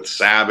tour with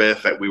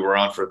Sabbath that we were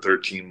on for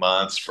 13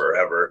 months,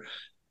 forever.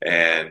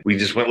 And we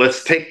just went,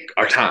 let's take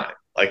our time.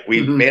 Like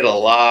we made a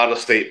lot of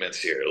statements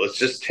here. Let's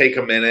just take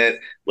a minute.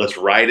 Let's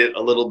write it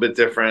a little bit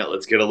different.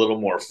 Let's get a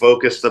little more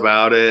focused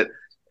about it.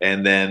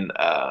 And then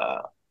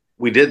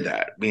we did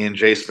that. Me and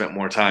Jay spent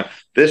more time.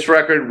 This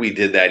record, we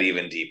did that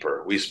even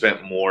deeper. We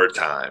spent more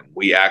time.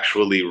 We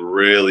actually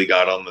really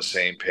got on the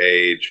same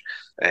page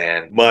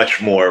and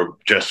much more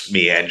just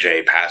me and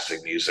Jay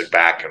passing music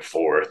back and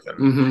forth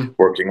and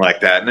working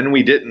like that. And then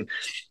we didn't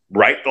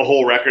write the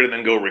whole record and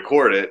then go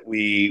record it.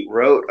 We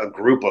wrote a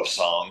group of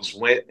songs,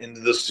 went into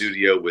the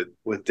studio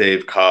with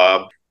Dave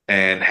Cobb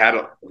and had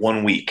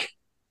 1 week.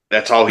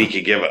 That's all he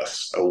could give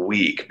us, a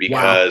week,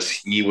 because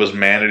he was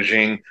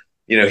managing,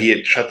 you know, he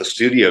had shut the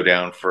studio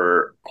down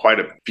for quite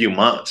a few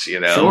months, you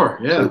know. Sure,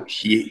 yeah. So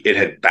it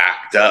had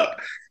backed up.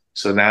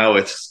 So now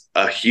it's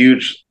a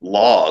huge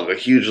log, a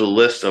huge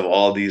list of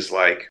all these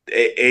like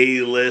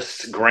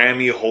A-list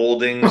Grammy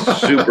holding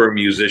super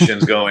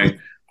musicians going,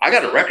 I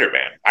got a record,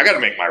 man. I got to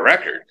make my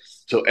record.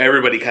 So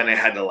everybody kind of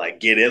had to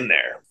like get in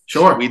there.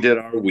 Sure. So we did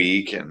our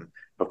week, and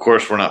of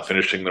course, we're not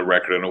finishing the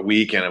record in a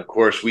week. And of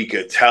course, we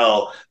could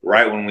tell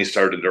right when we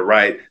started to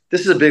write,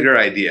 this is a bigger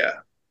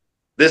idea.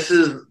 This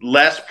is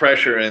less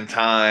pressure in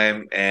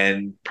time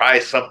and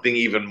probably something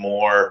even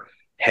more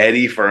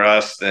heady for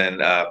us than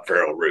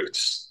Feral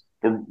Roots.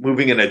 We're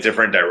moving in a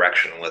different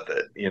direction with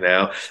it, you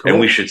know, and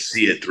we should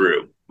see it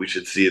through. We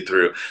should see it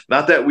through.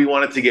 Not that we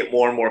want it to get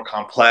more and more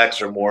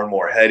complex or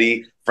more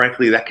heady.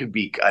 Frankly, that could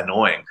be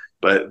annoying.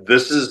 But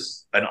this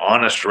is an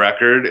honest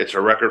record. It's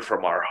a record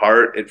from our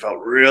heart. It felt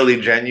really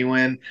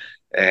genuine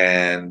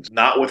and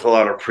not with a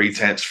lot of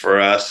pretense for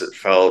us. It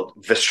felt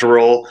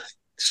visceral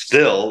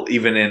still,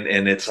 even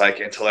in its like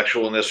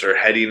intellectualness or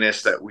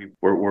headiness that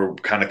we're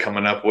kind of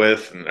coming up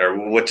with,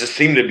 or what just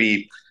seemed to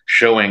be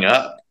showing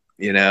up,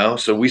 you know?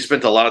 So we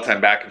spent a lot of time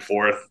back and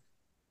forth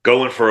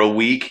going for a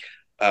week,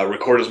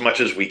 record as much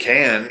as we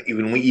can.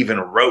 We even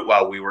wrote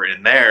while we were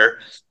in there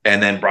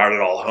and then brought it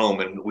all home.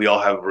 And we all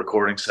have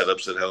recording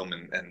setups at home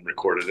and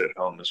recorded at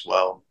home as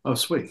well. Oh,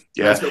 sweet.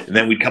 Yeah. And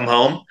then we'd come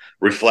home,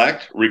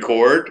 reflect,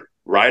 record,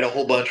 write a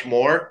whole bunch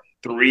more.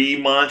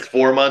 3 months,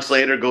 4 months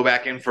later, go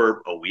back in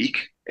for a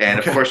week. And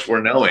of course,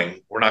 we're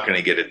knowing we're not going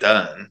to get it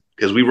done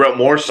because we wrote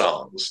more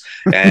songs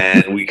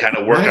and we kind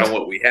of worked on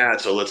what we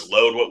had. So let's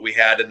load what we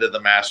had into the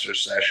master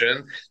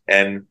session.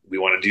 And we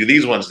want to do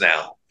these ones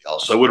now.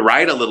 Also would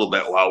write a little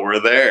bit while we're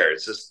there.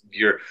 It's just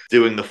you're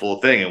doing the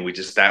full thing. And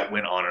that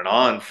went on and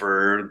on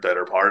for the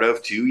better part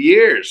of 2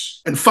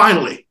 years. And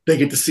finally, they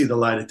get to see the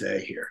light of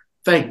day here.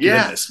 Thank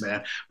goodness,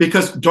 man.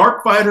 Because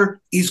Darkfighter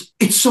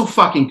it's so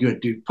fucking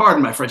good, dude.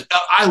 Pardon my French.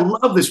 I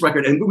love this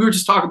record. And we were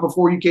just talking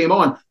before you came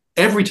on.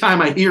 Every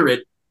time I hear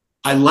it,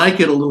 I like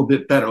it a little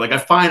bit better. Like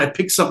I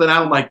pick something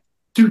out, I'm like,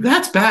 dude,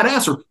 that's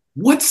badass. Or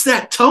what's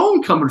that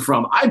tone coming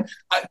from?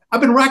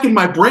 I've been racking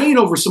my brain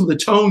over some of the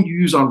tone you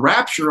use on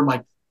Rapture. I'm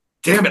like,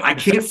 damn it, I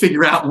can't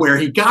figure out where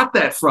he got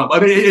that from. I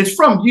mean, it's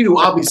from you,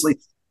 obviously,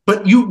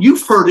 but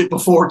you've heard it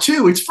before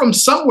too. It's from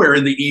somewhere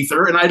in the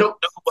ether, and I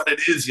don't know what it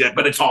is yet,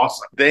 but it's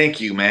awesome. Thank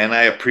you, man.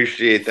 I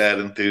appreciate that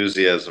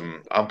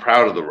enthusiasm. I'm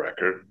proud of the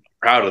record.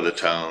 Proud of the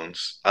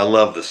tones. I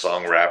love the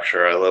song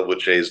Rapture. I love what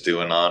Jay's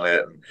doing on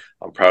it. And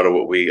I'm proud of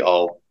what we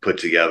all put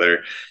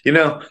together. You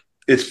know,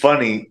 it's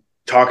funny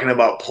talking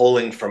about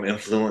pulling from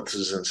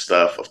influences and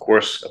stuff. Of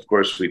course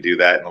we do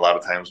that, and a lot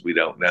of times we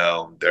don't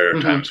know. There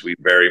are times we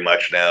very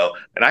much know,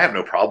 and I have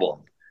no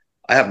problem.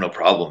 I have no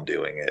problem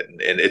doing it,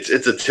 and it's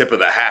a tip of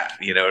the hat.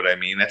 You know what I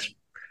mean?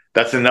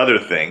 That's another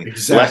thing.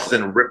 Exactly. Less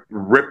than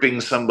ripping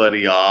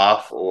somebody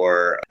off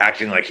or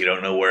acting like you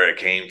don't know where it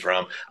came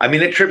from. I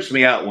mean, it trips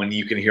me out when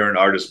you can hear an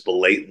artist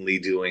blatantly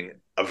doing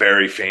a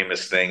very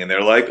famous thing and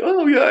they're like,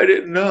 "Oh yeah, I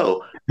didn't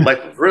know."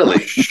 Like, really?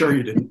 Sure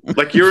you didn't.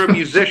 Like, you're a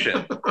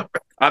musician.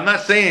 I'm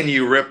not saying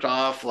you ripped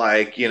off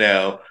like, you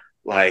know,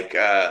 like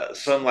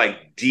some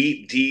like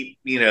deep,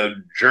 you know,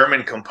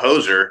 German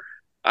composer.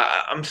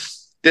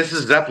 This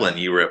is Zeppelin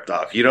you ripped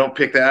off. You don't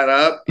pick that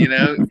up, you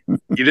know.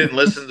 You didn't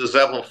listen to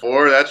Zeppelin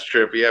 4? That's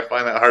trippy. I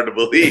find that hard to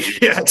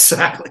believe. Yeah,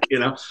 exactly. You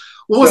know,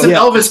 what was it?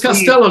 Elvis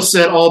Costello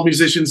said all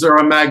musicians are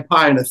a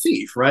magpie and a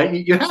thief, right?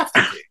 You have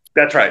to be.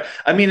 That's right.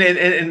 I mean,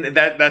 and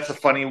that's a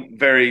funny,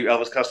 very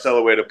Elvis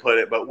Costello way to put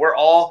it. But we're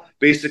all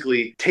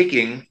basically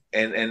taking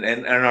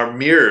and are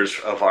mirrors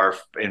of our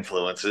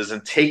influences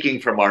and taking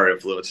from our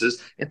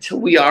influences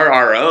until we are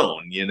our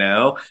own, you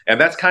know?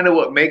 And that's kind of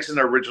what makes an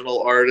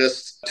original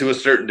artist to a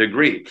certain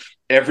degree.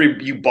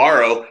 You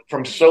borrow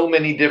from so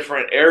many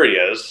different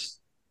areas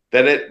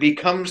that it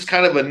becomes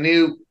kind of a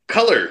new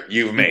color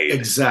you've made.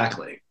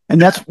 Exactly.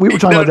 And we were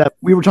talking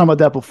about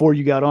that before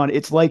you got on.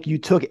 It's like you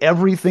took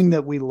everything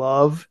that we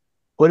love,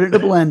 put it in a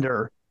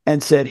blender,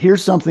 and said,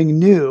 here's something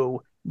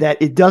new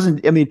that it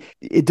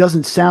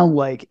doesn't sound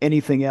like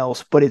anything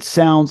else, but it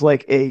sounds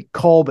like a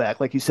callback,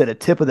 like you said, a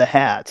tip of the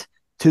hat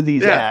to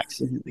these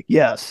acts.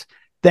 Yes.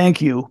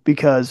 Thank you,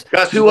 because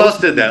guys, who else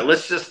did that?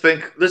 Let's just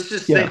think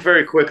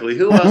very quickly.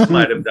 Who else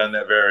might have done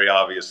that very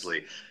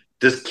obviously?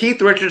 Does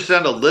Keith Richards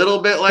sound a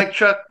little bit like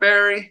Chuck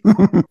Berry?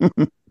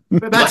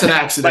 That's an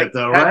accident,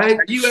 though, right?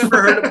 Have you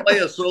ever heard him play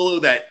a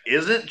solo that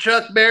isn't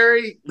Chuck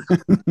Berry?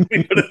 Let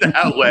me put it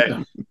that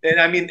way. And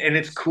I mean, and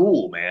it's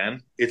cool,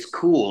 man. It's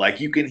cool.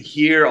 Like, you can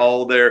hear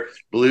all their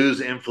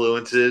blues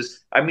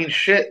influences. I mean,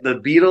 shit, the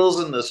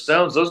Beatles and the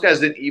Stones, those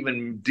guys didn't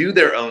even do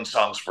their own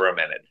songs for a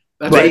minute.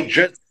 They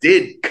just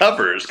did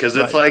covers because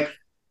it's like,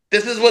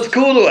 this is what's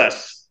cool to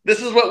us.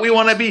 This is what we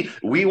want to be.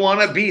 We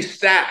want to be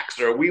Stax,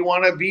 or we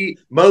want to be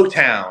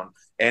Motown.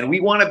 And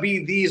we want to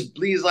be these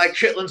like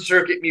Chitlin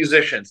Circuit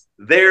musicians.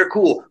 They're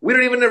cool. We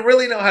don't even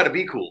really know how to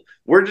be cool.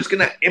 We're just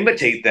going to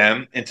imitate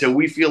them until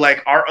we feel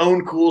like our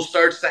own cool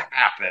starts to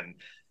happen,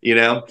 you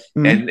know?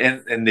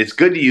 Mm-hmm. And it's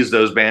good to use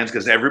those bands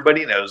because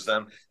everybody knows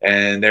them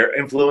and their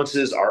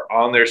influences are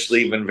on their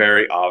sleeve and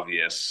very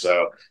obvious.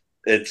 So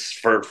it's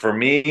for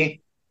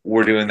me,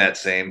 we're doing that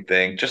same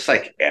thing, just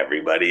like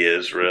everybody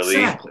is, really.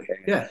 Exactly.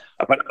 Yeah.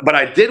 But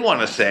I did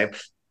want to say,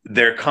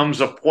 there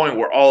comes a point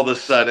where all of a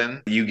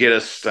sudden you get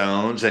a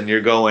Stones and you're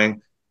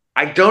going,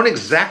 I don't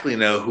exactly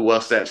know who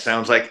else that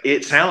sounds like.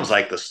 It sounds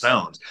like the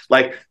Stones.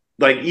 Like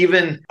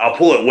even, I'll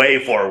pull it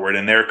way forward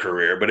in their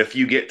career, but if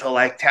you get to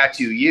like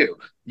Tattoo You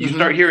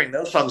start hearing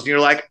those songs and you're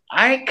like,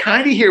 I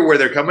kind of hear where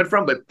they're coming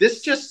from, but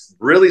this just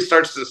really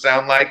starts to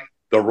sound like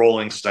the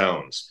Rolling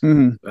Stones.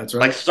 Mm-hmm. That's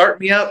right. Like, Start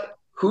Me Up.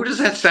 Who does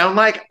that sound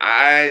like?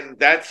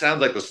 That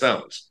sounds like the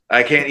Stones.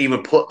 I can't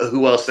even put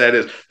who else that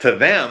is. To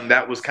them,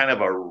 that was kind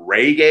of a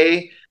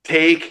reggae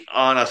take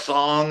on a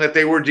song that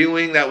they were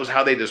doing. That was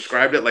how they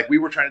described it. Like, we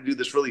were trying to do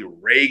this really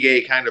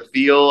reggae kind of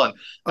feel. And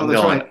I'm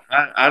going,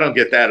 I don't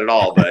get that at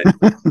all. But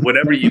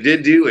whatever you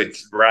did do,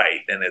 it's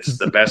right. And it's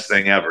the best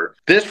thing ever.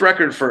 This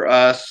record for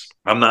us,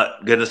 I'm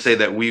not going to say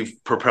that we've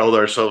propelled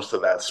ourselves to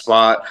that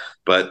spot,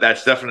 but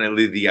that's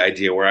definitely the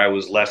idea, where I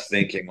was less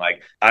thinking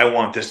like, I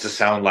want this to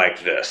sound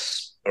like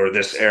this, or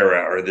this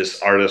era, or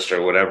this artist,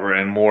 or whatever,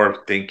 and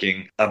more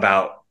thinking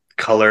about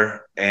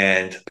color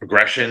and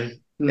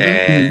progression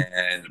and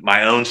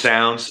my own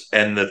sounds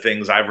and the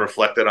things I've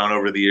reflected on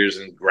over the years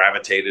and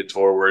gravitated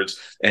towards,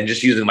 and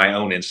just using my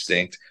own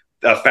instinct,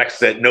 effects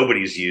that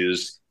nobody's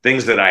used,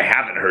 things that I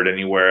haven't heard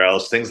anywhere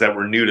else, things that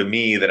were new to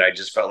me that I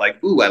just felt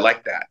like, ooh, I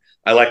like that.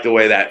 I like the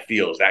way that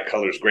feels. That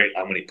color's great.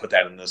 I'm going to put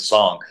that in this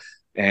song.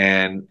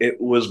 And it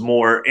was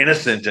more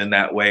innocent in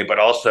that way, but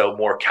also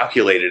more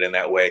calculated in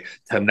that way,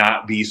 to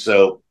not be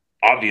so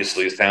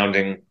obviously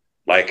sounding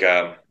like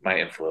my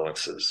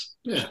influences.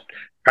 Yeah.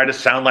 Try to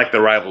sound like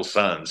the Rival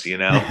Sons, you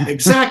know?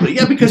 Exactly.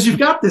 Yeah, because you've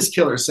got this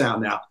killer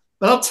sound now.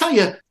 But I'll tell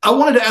you, I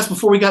wanted to ask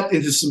before we got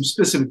into some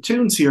specific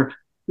tunes here,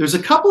 there's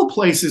a couple of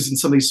places in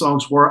some of these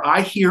songs where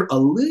I hear a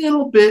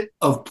little bit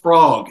of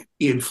prog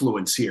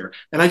influence here.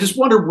 And I just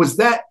wondered, was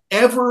that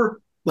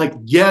ever like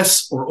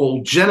Yes or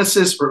old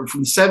Genesis or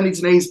from the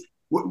 70s and 80s?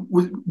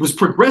 Was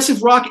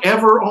progressive rock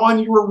ever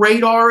on your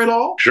radar at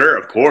all? Sure,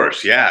 of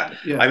course, yeah.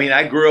 I mean,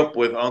 I grew up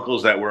with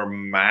uncles that were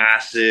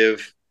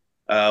massive.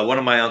 One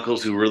of my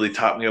uncles who really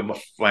taught me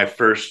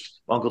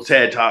Uncle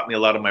Ted taught me a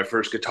lot of my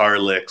first guitar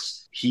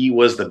licks. He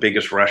was the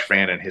biggest Rush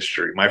fan in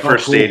history. My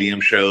first stadium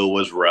show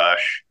was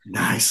Rush.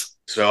 Nice.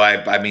 So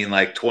I mean,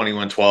 like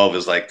 2112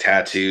 is like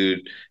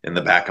tattooed in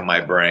the back of my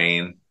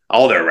brain.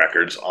 All their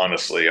records,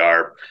 honestly,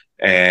 are.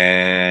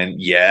 And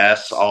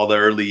Yes, all the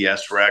early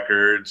Yes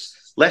records.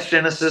 Less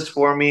Genesis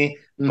for me,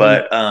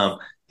 But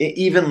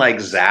even like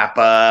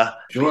Zappa,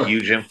 Sure.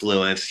 huge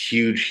influence,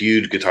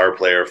 huge guitar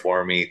player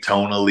for me,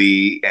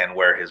 tonally, and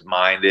where his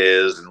mind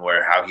is and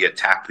how he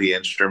attacked the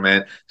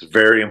instrument. It's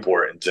very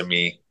important to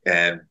me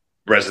and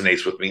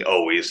resonates with me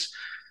always.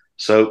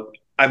 So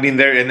I mean,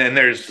 and then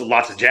there's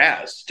lots of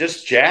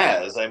just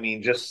jazz. I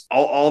mean, just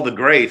all the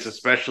greats,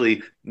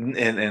 especially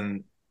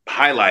and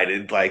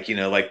highlighted, like,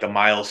 like the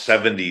Miles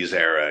 70s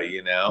era,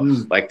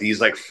 like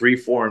these like free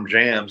form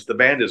jams. The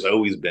band has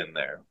always been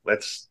there.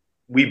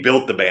 We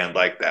built the band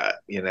like that.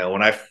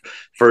 When I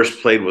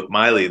first played with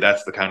Miley,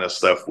 that's the kind of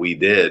stuff we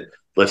did.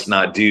 Let's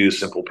not do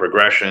simple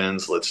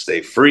progressions. Let's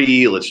stay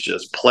free. Let's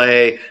just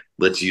play.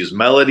 Let's use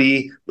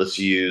melody. Let's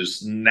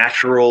use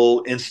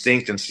natural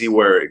instinct and see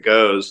where it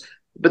goes.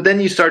 But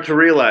then you start to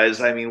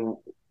realize, I mean,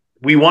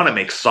 we want to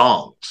make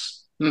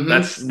songs.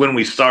 That's when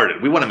we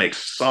started. We want to make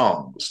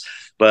songs.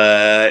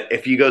 But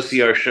if you go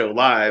see our show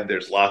live,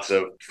 there's lots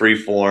of free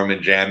form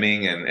and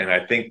jamming. And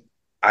I think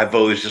I've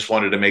always just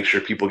wanted to make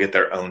sure people get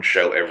their own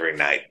show every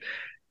night.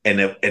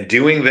 And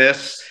doing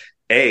this,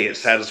 it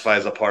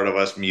satisfies a part of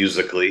us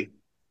musically,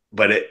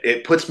 but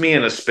it puts me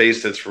in a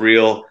space that's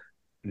real,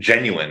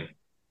 genuine,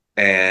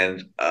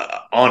 and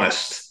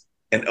honest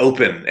and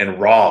open and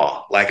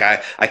raw. Like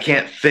I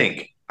can't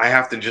think. I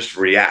have to just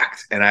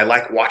react. And I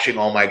like watching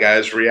all my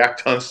guys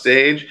react on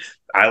stage.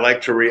 I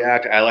like to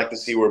react. I like to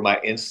see where my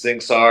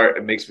instincts are.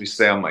 It makes me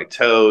stay on my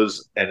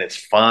toes, and it's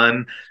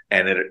fun.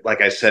 And it,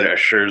 like I said, it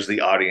assures the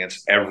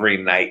audience every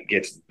night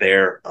gets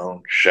their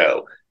own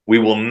show. We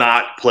will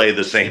not play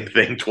the same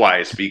thing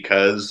twice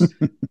because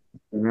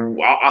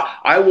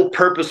I will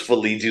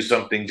purposefully do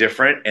something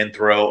different and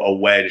throw a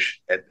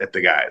wedge at the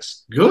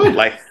guys. Good.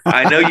 Like,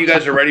 I know you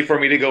guys are ready for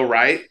me to go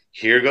right.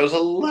 Here goes a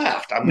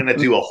left. I'm going to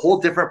do a whole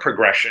different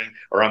progression,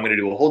 or I'm going to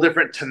do a whole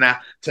different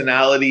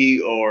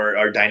tonality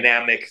or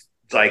dynamic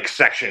like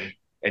section,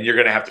 and you're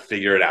going to have to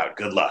figure it out.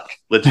 Good luck.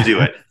 Let's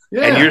do it.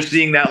 Yeah. And you're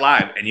seeing that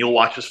live, and you'll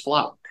watch us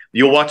flop.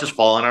 You'll watch us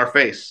fall on our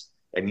face.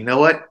 And you know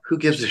what? Who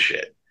gives a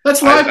shit?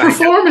 That's live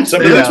performance,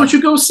 man. That's what you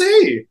go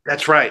see.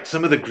 That's right.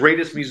 Some of the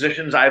greatest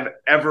musicians I've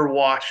ever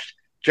watched,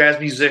 jazz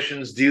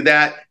musicians, do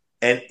that.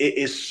 And it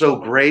is so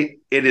great.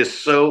 It is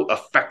so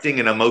affecting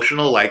and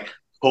emotional. Like,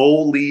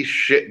 holy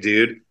shit,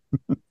 dude.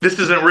 This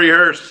isn't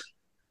rehearsed.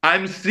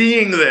 I'm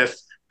seeing this.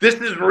 This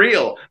is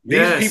real.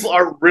 These people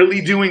are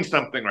really doing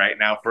something right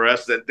now for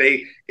us that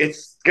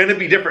it's going to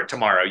be different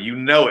tomorrow. You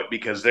know it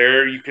because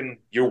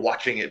you're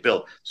watching it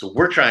build. So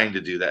we're trying to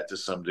do that to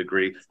some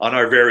degree on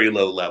our very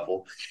low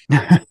level.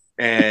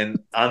 And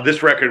on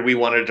this record, we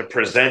wanted to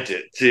present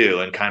it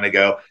too and kind of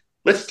go,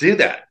 let's do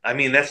that. I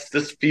mean,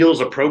 this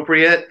feels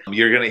appropriate.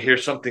 You're going to hear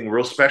something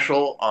real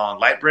special on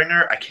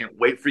Lightbringer. I can't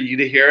wait for you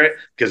to hear it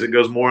because it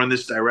goes more in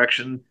this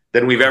direction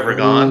than we've ever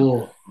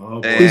gone.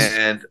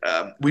 And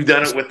we've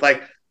done it with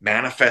like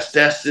Manifest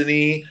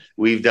Destiny.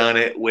 We've done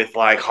it with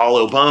like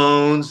Hollow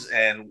Bones,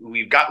 and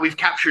we've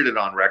captured it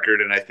on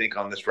record. And I think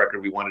on this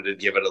record, we wanted to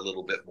give it a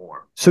little bit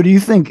more. So do you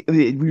think,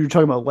 we were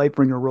talking about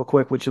Lightbringer real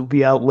quick, which will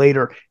be out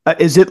later.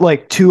 Is it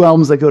like two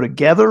albums that go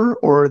together,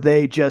 or are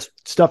they just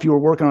stuff you were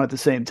working on at the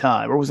same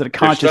time? Or was it a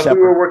conscious effort?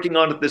 We were working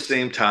on at the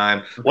same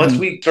time. Once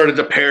we started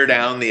to pare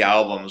down the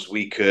albums,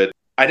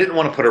 I didn't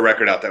want to put a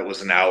record out that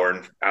was an hour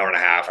and a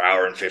half,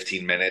 hour and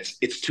 15 minutes.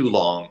 It's too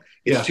long.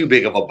 It's too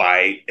big of a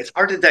bite. It's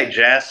hard to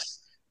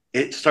digest.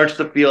 It starts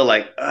to feel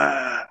like,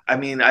 I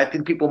mean, I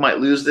think people might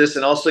lose this.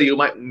 And also you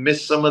might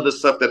miss some of the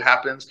stuff that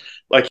happens.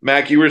 Like,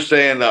 Mac, you were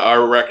saying that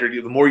our record,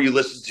 the more you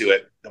listen to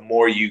it, the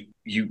more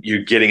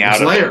you're getting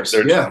out of layers.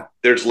 it.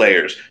 There's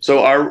layers.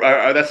 So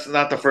our that's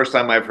not the first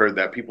time I've heard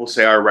that. People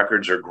say our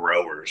records are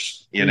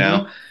growers, you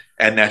know?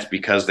 And that's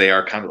because they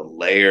are kind of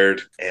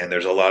layered, and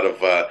there's a lot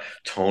of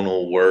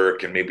tonal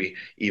work, and maybe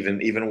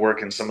even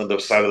work in some of the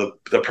side of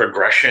the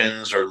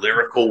progressions or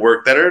lyrical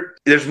work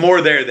there's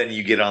more there than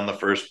you get on the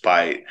first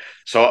bite.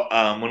 So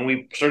when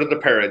we started to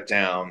pare it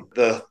down,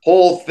 the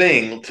whole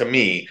thing to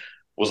me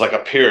was like a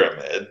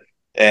pyramid,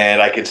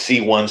 and I could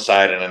see one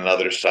side and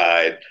another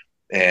side,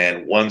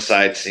 and one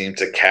side seemed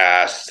to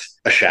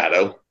cast a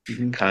shadow.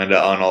 Kind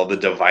of on all the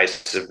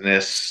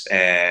divisiveness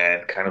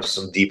and kind of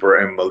some deeper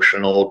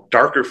emotional,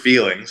 darker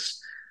feelings.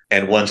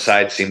 And one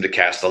side seemed to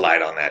cast a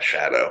light on that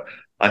shadow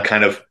on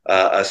kind of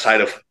a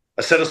set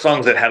of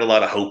songs that had a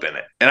lot of hope in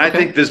it. And I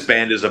think this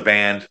band is a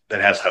band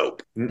that has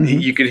hope.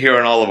 You can hear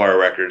on all of our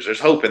records, there's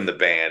hope in the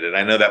band. And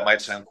I know that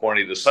might sound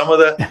corny to some of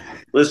the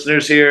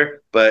listeners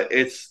here, but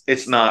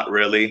it's not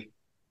really.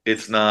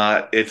 It's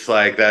not. It's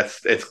like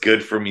it's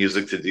good for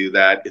music to do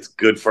that. It's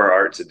good for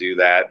art to do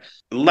that.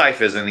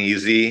 Life isn't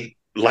easy.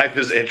 Life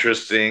is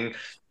interesting.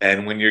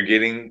 And when you're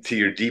getting to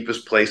your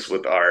deepest place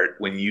with art,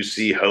 when you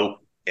see hope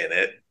in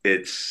it,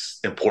 it's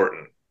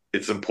important.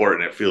 It's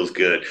important. It feels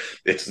good.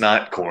 It's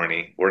not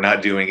corny. We're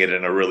not doing it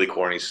in a really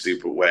corny,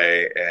 stupid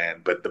way.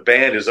 But the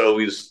band has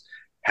always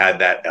had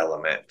that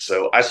element.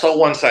 So I saw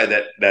one side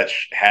that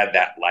had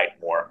that light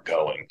more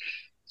going.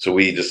 So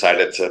we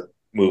decided to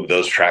move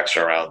those tracks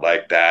around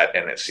like that,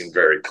 and it seemed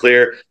very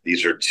clear.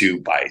 These are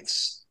two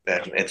bites.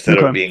 And instead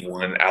of being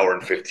 1 hour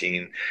and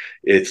 15,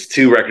 it's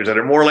two records that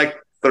are more like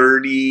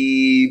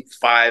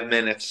 35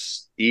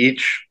 minutes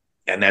each,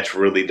 and that's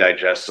really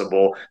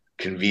digestible.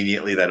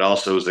 Conveniently, that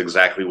also is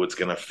exactly what's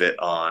going to fit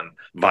on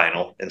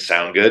vinyl and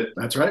sound good.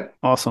 That's right.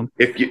 Awesome.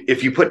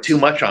 If you put too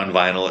much on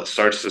vinyl, it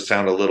starts to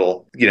sound a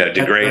little,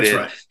 degraded. That's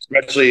right.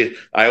 Especially,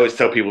 I always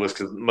tell people this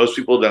because most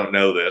people don't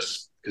know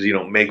this because you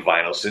don't make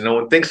vinyl, so no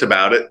one thinks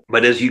about it.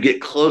 But as you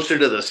get closer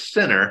to the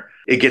center,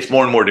 it gets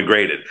more and more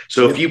degraded.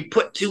 So if you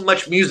put too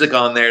much music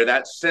on there,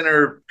 that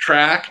center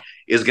track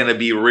is going to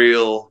be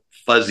real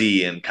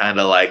fuzzy and kind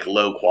of like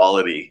low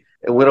quality,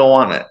 and we don't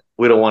want it.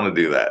 We don't want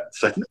to do that.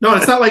 So. No,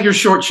 it's not like you're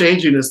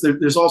shortchanging us.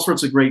 There's all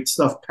sorts of great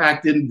stuff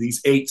packed into these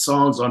 8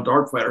 songs on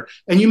Darkfighter.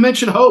 And you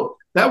mentioned Hope.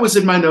 That was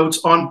in my notes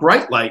on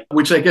Bright Light,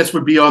 which I guess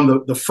would be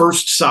on the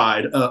first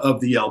side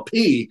of the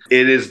LP.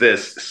 It is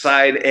this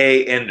side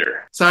A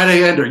ender. Side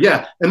A ender,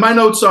 yeah. And my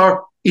notes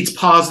are, it's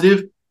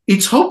positive,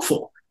 it's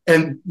hopeful.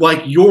 And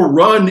like your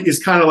run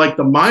is kind of like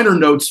the minor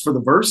notes for the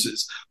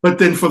verses. But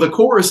then for the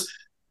chorus,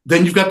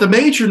 then you've got the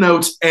major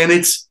notes, and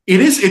it's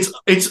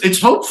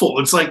hopeful.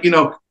 It's like,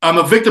 I'm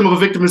a victim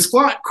of a victimless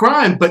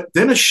crime, but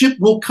then a ship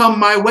will come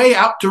my way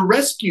out to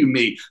rescue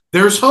me.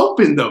 There's hope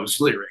in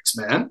those lyrics,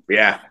 man.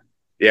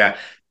 Yeah.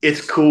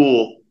 It's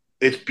cool.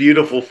 It's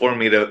beautiful for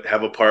me to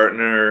have a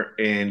partner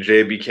in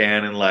Jay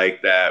Buchanan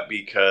like that,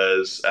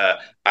 because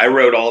I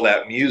wrote all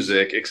that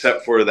music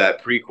except for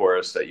that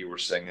pre-chorus that you were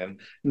singing.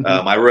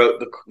 Mm-hmm. I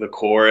wrote the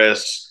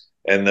chorus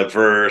and the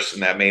verse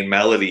and that main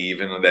melody,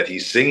 even that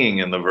he's singing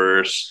in the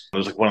verse. It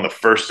was like one of the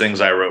first things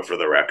I wrote for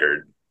the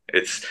record.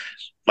 It's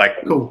like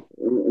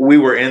we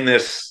were in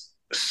this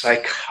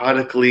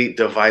psychotically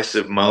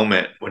divisive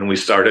moment when we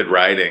started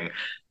writing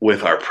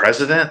with our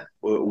president,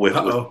 with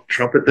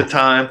Trump at the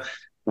time.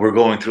 We're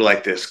going through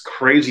like this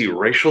crazy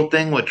racial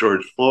thing with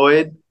George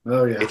Floyd.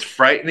 Oh, yeah. It's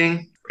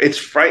frightening. It's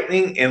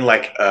frightening in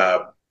like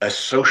a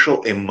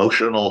social,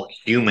 emotional,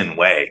 human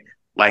way.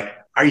 Like,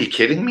 are you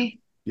kidding me?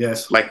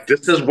 Yes. Like,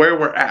 this is where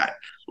we're at.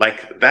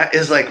 Like, that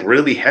is like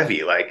really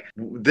heavy. Like,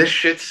 this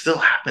shit still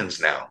happens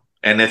now.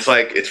 And it's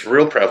like, it's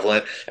real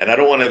prevalent. And I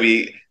don't want to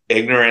be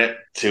ignorant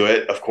to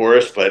it, of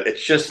course, but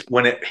it's just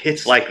when it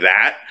hits like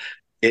that,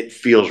 it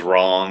feels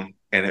wrong.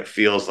 And it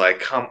feels like,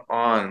 come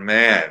on,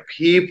 man,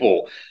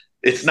 people,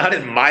 it's not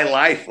in my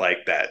life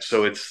like that.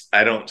 So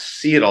I don't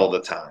see it all the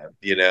time.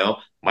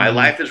 My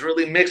life is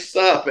really mixed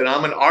up, and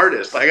I'm an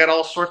artist. I got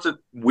all sorts of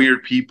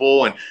weird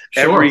people, and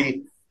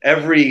every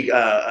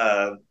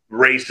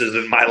race is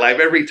in my life.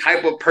 Every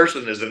type of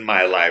person is in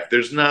my life.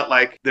 There's not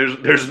like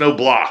there's no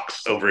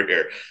blocks over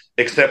here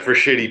except for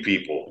shitty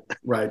people.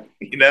 Right.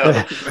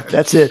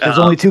 That's it. There's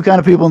only 2 kind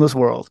of people in this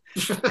world: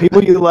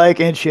 people you like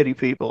and shitty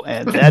people,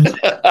 and that's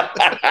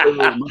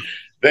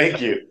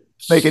Thank you.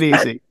 Make it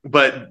easy.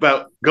 But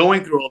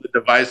going through all the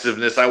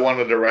divisiveness, I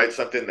wanted to write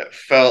something that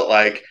felt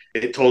like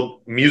it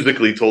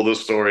musically told the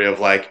story of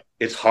like,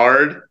 it's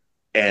hard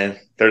and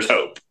there's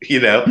hope,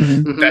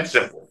 Mm-hmm. That's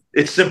simple.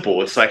 It's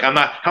simple. It's like,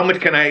 how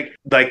much can I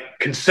like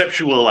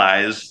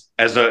conceptualize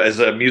as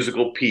a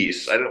musical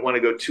piece? I didn't want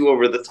to go too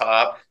over the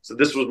top. So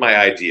this was my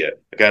idea.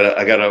 I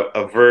got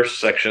a verse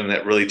section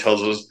that really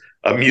tells us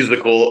a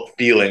musical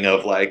feeling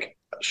of like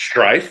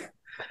strife.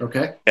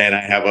 Okay. And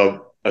I have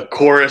a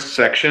chorus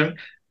section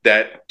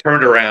that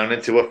turned around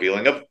into a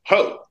feeling of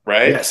hope,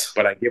 right? Yes.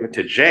 But I give it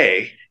to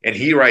Jay, and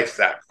he writes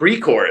that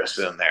pre-chorus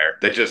in there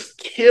that just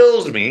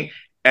kills me.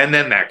 And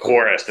then that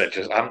chorus that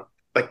I'm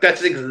like,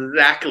 that's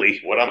exactly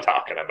what I'm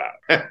talking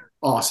about.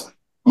 Awesome.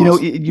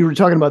 You were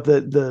talking about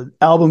the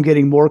album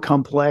getting more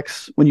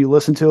complex when you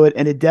listen to it,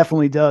 and it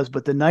definitely does.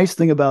 But the nice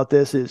thing about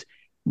this is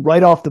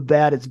right off the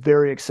bat, it's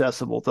very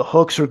accessible. The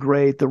hooks are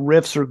great. The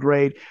riffs are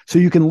great. So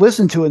you can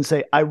listen to it and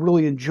say, I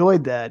really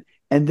enjoyed that.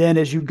 And then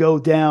as you go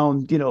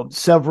down,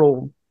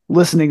 several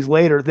listenings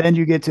later, then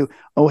you get to,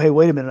 oh, hey,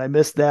 wait a minute, I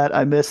missed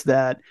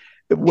that.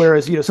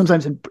 Whereas,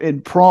 sometimes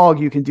in prog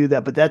you can do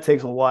that, but that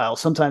takes a while.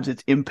 Sometimes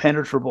it's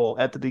impenetrable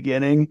at the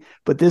beginning,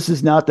 but this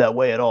is not that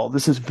way at all.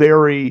 This is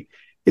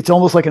it's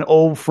almost like an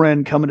old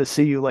friend coming to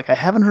see you. Like, I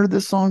haven't heard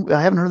this song.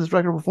 I haven't heard this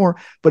record before,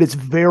 but it's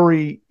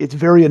very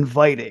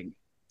inviting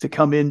to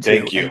come into.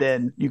 Thank you. And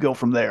then you go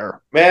from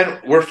there. Man,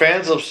 we're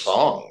fans of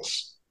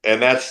songs. And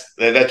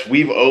that's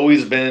we've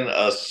always been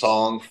a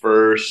song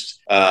first.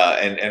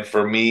 And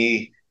for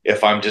me,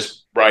 if I'm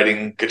just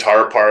writing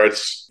guitar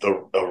parts,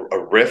 a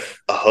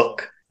riff, a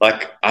hook,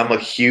 like I'm a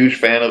huge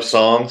fan of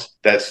songs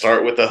that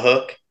start with a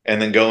hook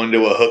and then go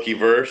into a hooky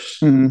verse,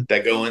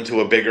 that go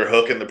into a bigger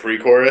hook in the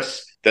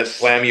pre-chorus, that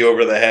slam you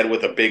over the head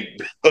with a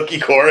big hooky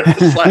chorus.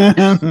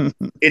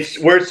 It's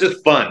where it's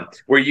just fun,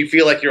 where you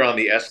feel like you're on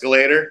the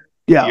escalator.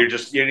 Yeah,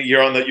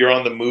 you're on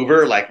the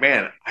mover. Like,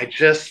 man, I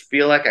just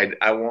feel like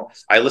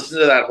I listened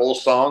to that whole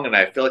song and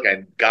I feel like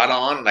I got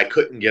on and I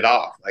couldn't get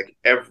off. Like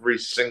every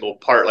single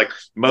part, like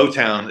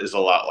Motown is a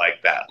lot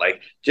like that.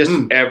 Like just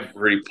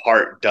every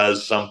part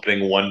does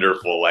something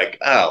wonderful. Like,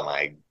 oh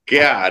my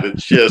God,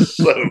 it's just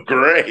so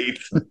great.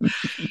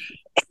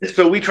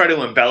 So we try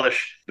to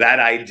embellish that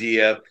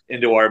idea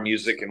into our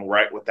music and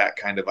write with that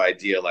kind of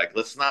idea. Like,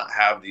 let's not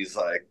have these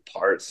like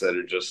parts that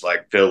are just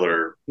like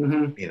filler,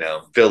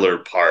 filler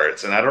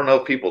parts. And I don't know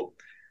if people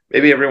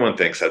Maybe everyone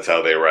thinks that's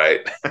how they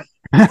write.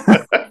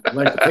 I'd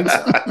like to think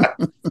so.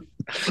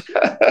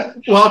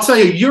 Well, I'll tell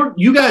you,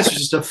 you guys are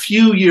just a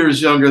few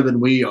years younger than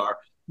we are.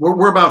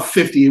 We're about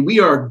 50, and we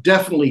are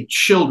definitely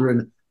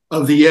children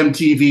of the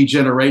MTV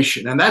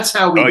generation. And that's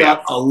how we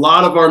got a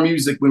lot of our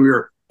music when we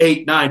were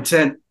 8, 9,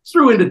 10,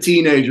 through into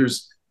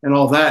teenagers and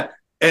all that.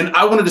 And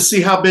I wanted to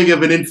see how big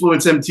of an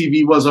influence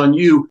MTV was on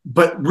you,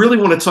 but really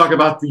want to talk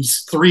about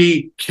these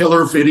 3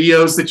 killer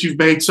videos that you've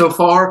made so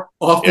far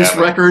off this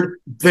record.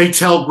 They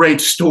tell great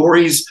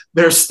stories.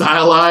 They're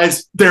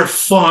stylized. They're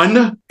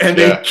fun, and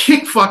they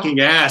kick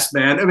fucking ass,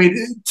 man. I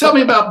mean, tell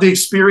me about the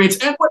experience,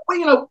 and what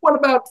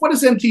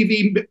is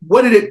MTV?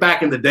 What did it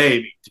back in the day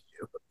mean to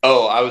you?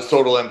 Oh, I was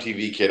total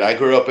MTV kid. I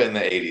grew up in the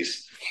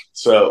 80s.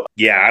 So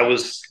yeah, I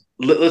was,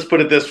 let's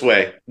put it this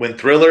way. When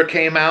Thriller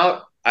came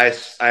out, I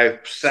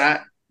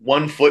sat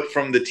 1 foot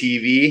from the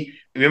TV.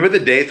 Remember the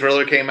day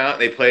Thriller came out?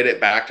 They played it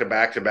back to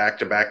back to back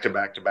to back to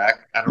back to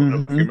back. I don't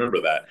know if you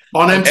remember that.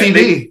 On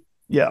MTV?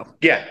 Yeah.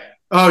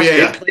 Oh,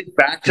 yeah. They played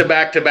back to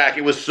back to back.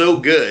 It was so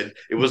good.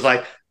 It was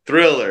like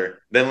Thriller.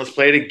 Then let's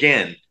play it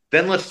again.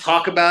 Then let's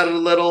talk about it a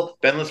little.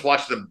 Then let's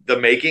watch the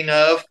making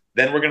of.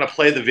 Then we're going to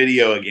play the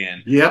video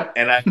again. Yep.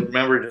 And I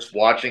remember just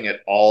watching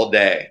it all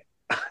day.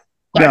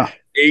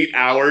 8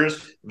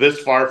 hours this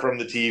far from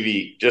the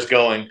TV, just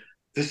going,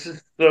 this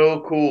is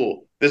so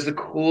cool. This is the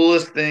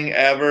coolest thing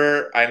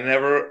ever. I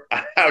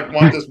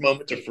want this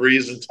moment to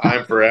freeze in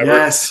time forever.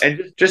 Yes.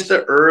 And just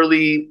the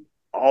early,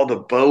 all the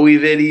Bowie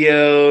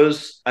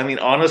videos. I mean,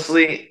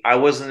 honestly, I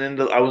wasn't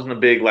a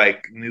big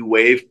like new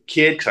wave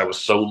kid because I was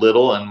so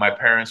little, and my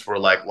parents were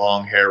like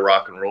long hair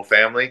rock and roll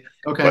family.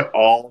 Okay. But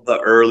all the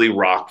early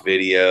rock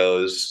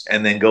videos,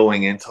 and then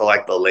going into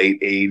like the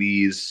late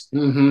 80s,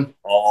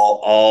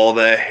 all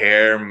the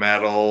hair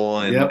metal,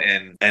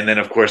 and then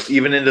of course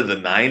even into the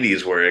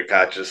 90s where it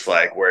got just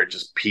like where it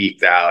just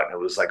peaked out, and it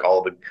was like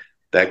all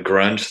that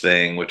grunge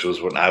thing, which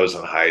was when I was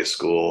in high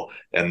school,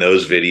 and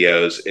those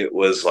videos, it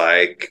was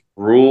like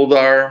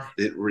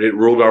it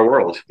ruled our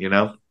world, you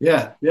know?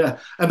 Yeah.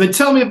 And then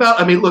tell me about,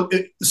 I mean, look,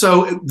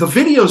 so the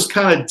videos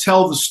kind of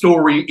tell the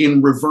story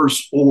in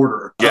reverse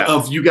order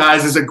of you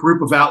guys as a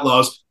group of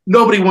outlaws.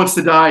 Nobody Wants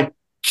to Die,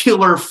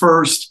 killer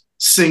first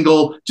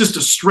single, just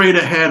a straight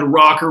ahead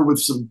rocker with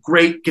some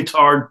great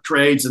guitar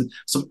trades and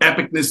some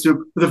epicness to it.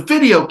 The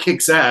video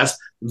kicks ass.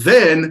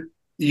 Then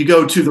you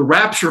go to the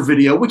Rapture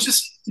video, which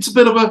is, it's a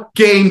bit of a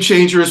game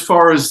changer as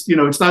far as,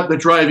 it's not the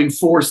driving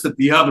force that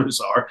the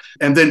others are.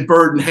 And then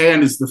Bird in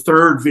Hand is the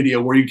third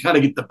video where you kind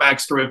of get the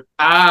backstory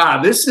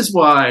of, this is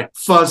why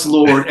Fuzz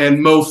Lord and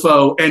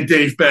Mofo and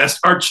Dave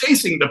Best are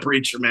chasing the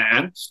Preacher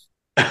Man.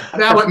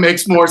 Now it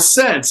makes more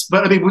sense.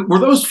 But I mean, were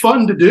those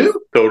fun to do?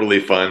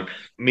 Totally fun.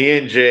 Me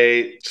and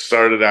Jay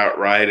started out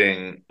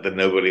writing the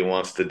Nobody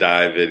Wants to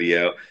Die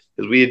video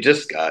because we had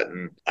just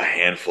gotten a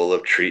handful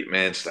of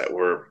treatments that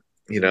were,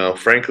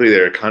 frankly, they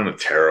were kind of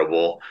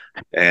terrible.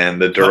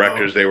 And the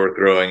directors they were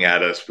throwing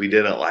at us, we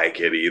didn't like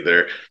it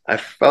either. I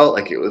felt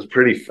like it was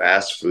pretty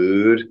fast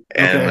food.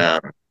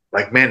 And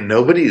like, man,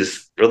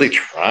 nobody's really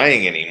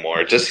trying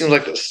anymore. It just seems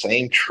like the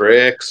same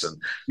tricks.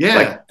 And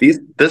like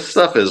this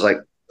stuff is like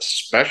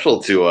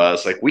special to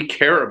us. Like, we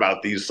care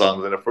about these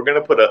songs. And if we're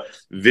going to put a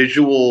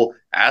visual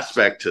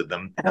aspect to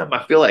them,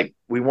 I feel like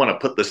we want to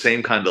put the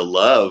same kind of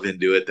love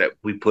into it that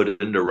we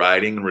put into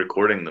writing and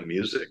recording the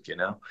music,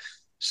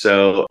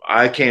 So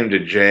I came to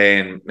Jay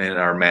and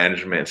our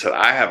management and said,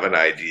 I have an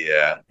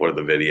idea for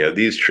the video.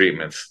 These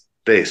treatments,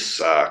 they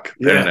suck.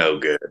 They're no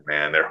good,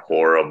 man. They're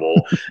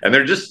horrible. And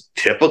they're just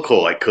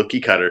typical, like cookie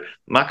cutter.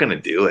 I'm not going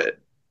to do it.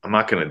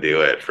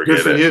 Forget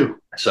Good for it.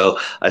 you. So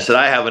I said,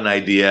 I have an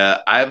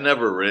idea. I've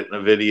never written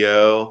a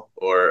video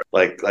or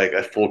like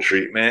a full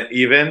treatment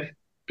even.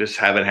 Just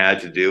haven't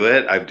had to do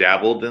it. I've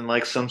dabbled in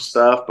like some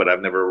stuff, but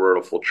I've never wrote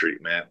a full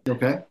treatment.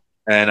 Okay.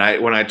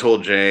 And when I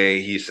told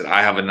Jay, he said,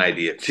 I have an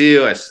idea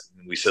too.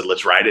 We said,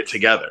 let's write it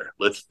together.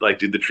 Let's like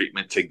do the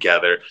treatment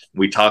together.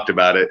 We talked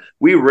about it.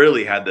 We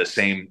really had the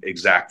same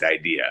exact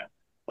idea.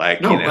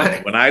 Like,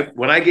 when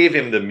I gave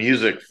him the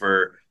music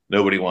for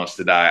Nobody Wants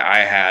to Die, I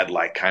had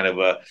like kind of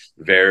a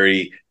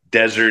very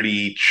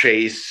deserty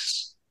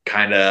chase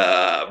kind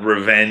of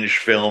revenge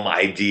film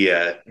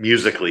idea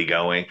musically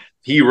going.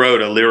 He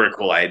wrote a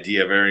lyrical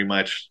idea very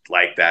much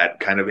like that,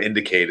 kind of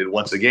indicated.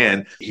 Once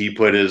again, he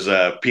put his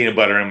peanut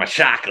butter in my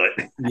chocolate.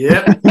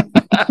 Yep.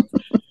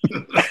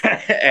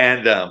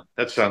 And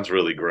that sounds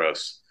really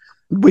gross.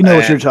 We know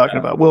what you're talking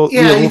about. We'll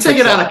you take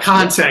it out of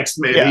context,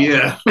 maybe.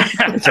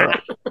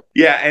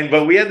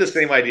 But we had the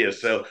same idea.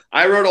 So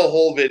I wrote a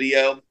whole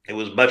video. It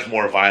was much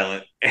more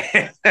violent,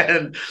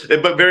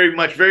 but very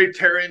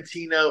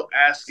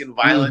Tarantino-esque and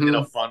violent in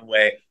a fun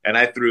way. And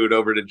I threw it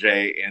over to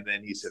Jay, and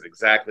then he said,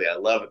 "Exactly, I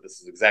love it.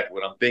 This is exactly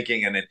what I'm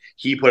thinking." And then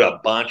he put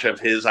a bunch of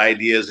his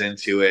ideas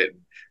into it,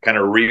 kind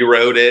of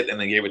rewrote it, and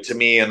then gave it to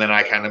me. And then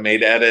I kind of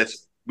made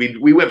edits.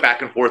 We went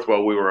back and forth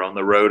while we were on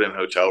the road in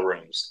hotel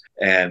rooms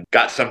and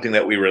got something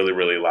that we really,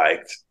 really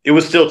liked. It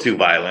was still too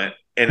violent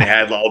and it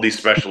had all these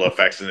special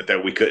effects in it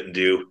that we couldn't do. And it was, it was very much Tarantino-esque. And then he said, "Exactly, I love it. This is exactly what I'm thinking." And then he put a bunch of his ideas into it, kind of rewrote it, and then gave it to me. And then I kind of made edits. We went back and forth while we were on the road in hotel rooms and got something that we really, really liked. It was still too violent and it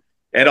had all these special effects in it that we couldn't do.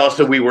 And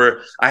also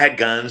I had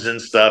guns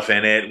and stuff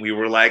in it. We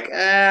were like,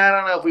 I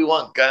don't know if we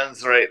want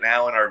guns right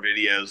now in our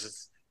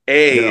videos.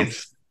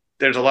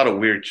 There's a lot of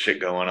weird shit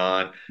going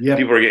on. Yep.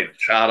 People are getting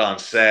shot on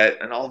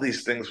set and all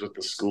these things with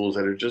the schools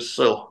that are just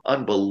so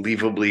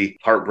unbelievably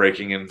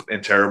heartbreaking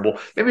and terrible.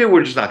 Maybe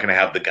we're just not going to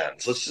have the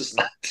guns. Let's just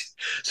not.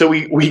 So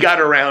we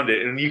got around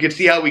it, and you can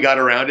see how we got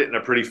around it in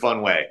a pretty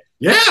fun way.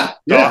 Yeah,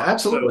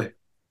 absolutely.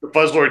 The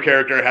Fuzzlord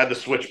character had the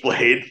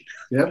switchblade.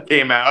 Yep.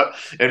 Came out,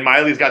 and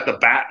Miley's got the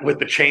bat with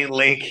the chain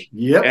link.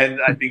 Yep. And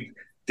I think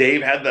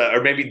Dave had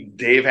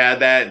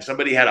that, and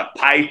somebody had a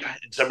pipe,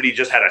 and somebody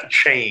just had a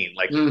chain.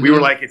 Like we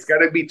were like, it's got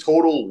to be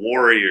total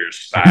warrior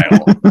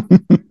style.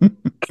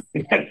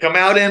 Come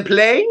out and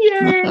play,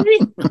 yay! Nobody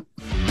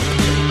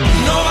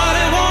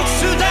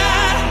wants to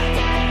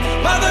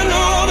die, but they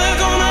know they're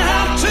gonna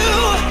have to.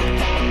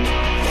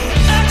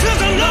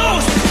 X's and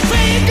O's,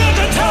 fingers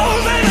and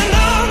toes, and they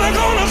know they're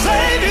gonna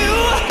save you.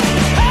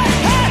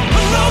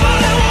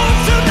 Nobody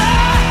wants to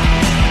die,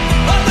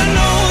 but they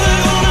know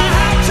they're gonna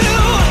have to.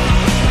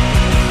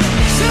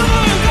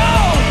 Silver and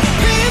gold,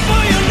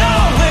 people you know,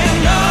 ain't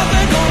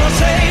nothing gonna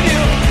save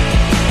you.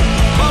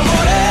 But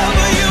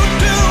whatever you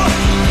do,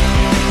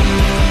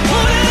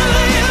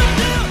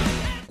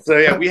 So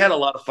yeah, we had a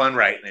lot of fun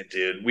writing it,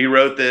 dude. We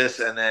wrote this,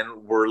 and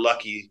then we're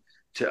lucky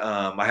to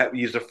I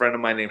used a friend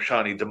of mine named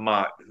Shawnee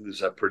DeMott,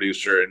 who's a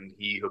producer, and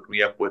he hooked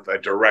me up with a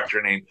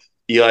director named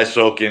Eli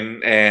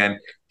Sokin, and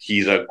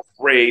he's a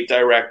great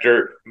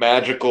director,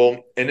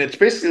 magical, and it's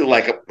basically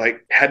like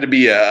had to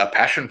be a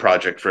passion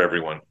project for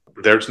everyone.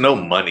 There's no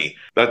money.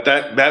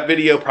 That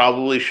video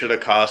probably should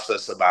have cost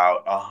us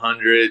about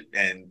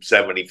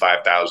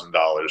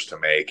 $175,000 to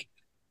make,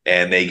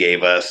 and they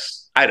gave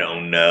us, I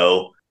don't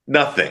know,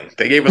 nothing.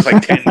 They gave us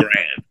like 10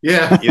 grand.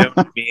 Yeah. You know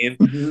what I mean?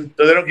 Mm-hmm.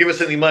 So they don't give us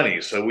any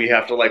money. So we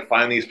have to like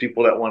find these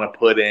people that want to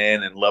put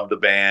in and love the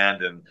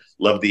band and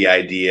love the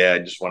idea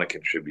and just want to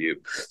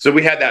contribute. So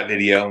we had that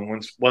video.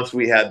 And once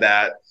we had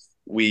that,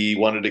 we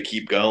wanted to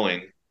keep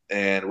going.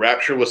 And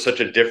Rapture was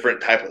such a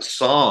different type of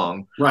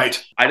song.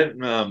 Right. I didn't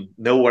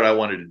know what I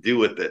wanted to do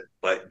with it.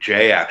 But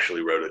Jay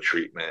actually wrote a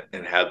treatment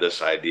and had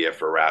this idea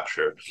for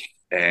Rapture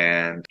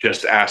and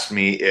just asked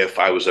me if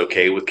I was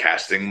okay with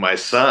casting my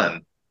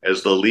son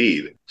as the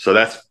lead. So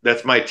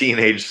that's my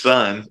teenage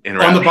son in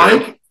Rapture. On the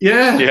bike?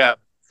 Yeah.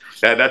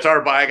 That's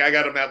our bike. I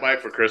got him that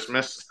bike for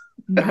Christmas.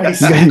 Nice.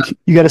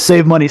 You got to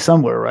save money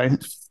somewhere, right?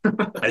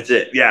 That's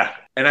it. Yeah.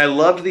 And I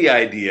loved the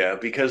idea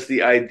because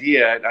the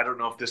idea, I don't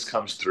know if this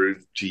comes through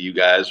to you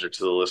guys or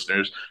to the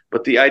listeners,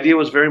 but the idea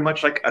was very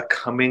much like a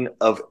coming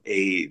of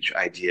age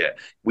idea.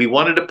 We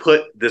wanted to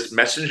put this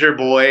messenger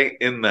boy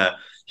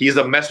he's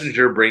a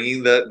messenger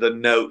bringing the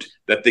note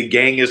that the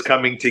gang is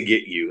coming to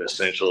get you,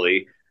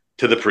 essentially,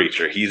 to the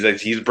preacher.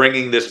 He's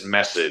bringing this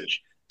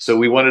message. So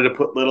we wanted to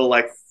put little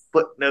like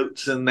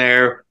footnotes in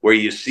there where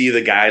you see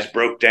the guys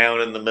broke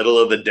down in the middle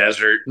of the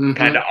desert,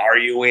 kind of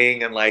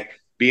arguing and like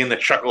being the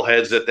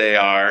chuckleheads that they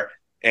are.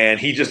 And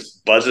he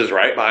just buzzes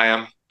right by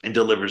them and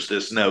delivers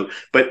this note.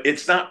 But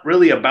it's not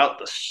really about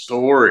the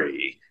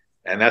story.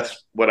 And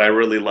that's what I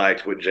really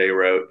liked what Jay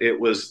wrote. It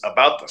was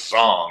about the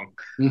song.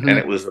 And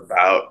it was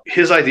about,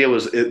 his idea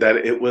was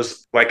that it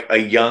was like a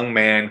young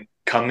man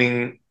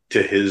coming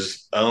to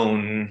his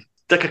own,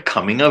 like a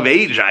coming of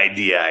age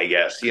idea, I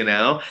guess, you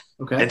know?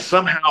 Okay. And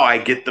somehow I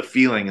get the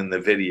feeling in the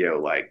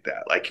video like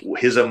that, like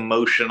his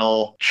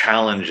emotional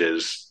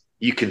challenges,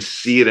 you can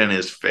see it in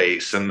his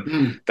face.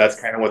 And that's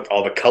kind of what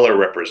all the color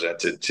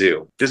represented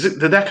too. Did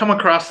that come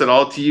across at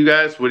all to you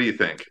guys? What do you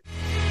think?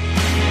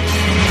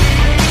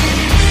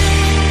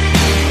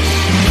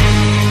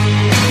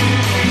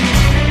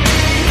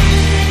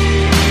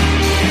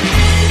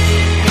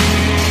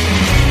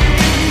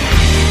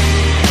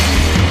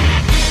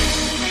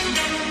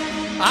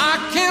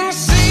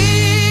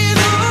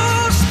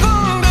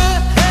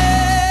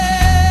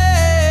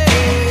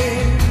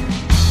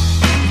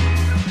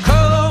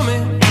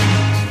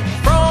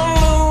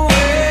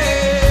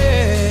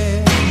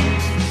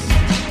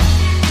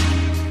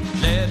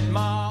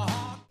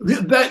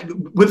 That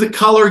with the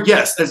color,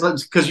 yes,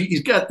 because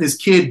he's got this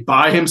kid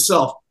by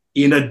himself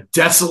in a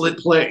desolate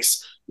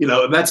place, you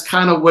know, and that's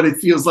kind of what it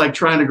feels like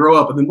trying to grow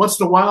up. And then once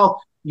in a while,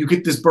 you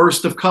get this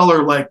burst of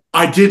color, like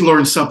I did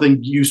learn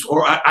something useful,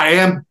 or I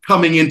am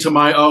coming into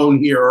my own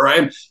here, or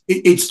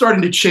it's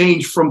starting to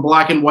change from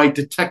black and white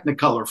to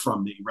Technicolor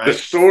from me, right? The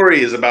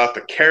story is about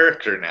the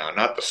character now,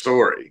 not the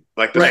story.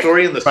 Like the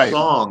story in the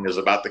song is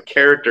about the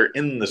character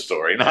in the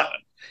story, not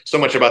so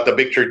much about the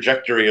big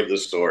trajectory of the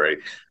story,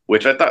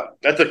 which I thought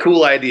that's a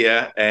cool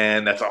idea.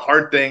 And that's a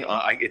hard thing.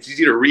 It's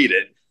easy to read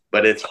it,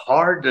 but it's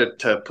hard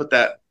to put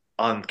that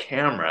on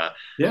camera.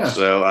 Yeah.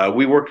 So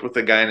we worked with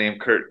a guy named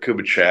Kurt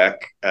Kubitschek,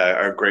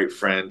 our great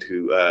friend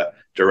who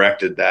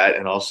directed that,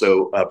 and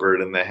also A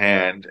Bird in the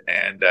Hand.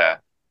 And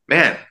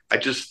man,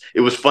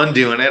 it was fun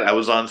doing it. I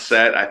was on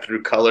set. I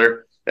threw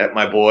color at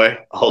my boy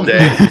all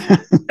day.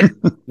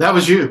 That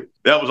was you.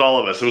 That was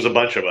all of us. It was a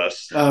bunch of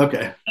us. Oh,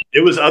 okay. It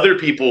was other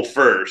people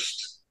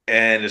first.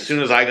 And as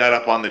soon as I got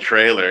up on the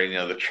trailer, you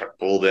know, the truck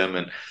pulled him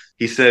and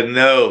He said,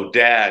 "No,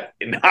 Dad,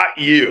 not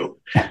you.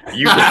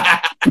 You."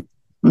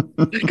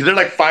 Because they're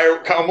like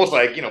almost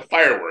like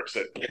fireworks.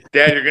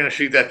 Dad, you're gonna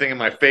shoot that thing in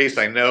my face.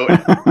 I know.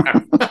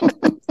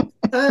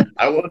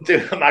 I won't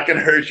do. I'm not gonna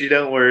hurt you.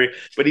 Don't worry.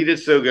 But he did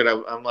so good.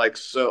 I'm like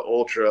so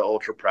ultra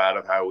proud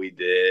of how we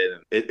did.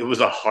 And it was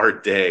a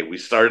hard day. We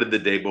started the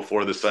day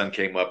before the sun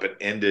came up and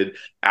ended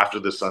after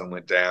the sun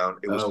went down.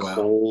 It was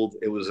cold.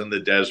 It was in the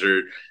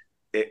desert.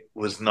 It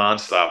was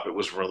nonstop. It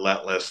was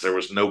relentless. There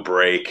was no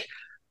break.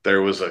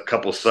 There was a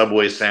couple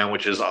Subway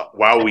sandwiches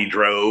while we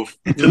drove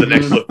to the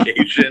next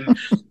location.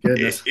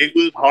 It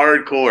was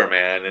hardcore,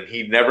 man. And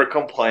he never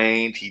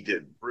complained. He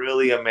did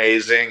really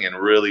amazing. And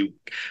really,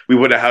 we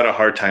would have had a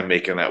hard time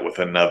making that with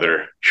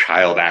another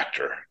child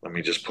actor. Let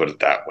me just put it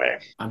that way.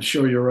 I'm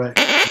sure you're right.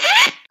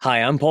 Hi,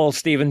 I'm Paul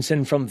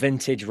Stevenson from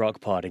Vintage Rock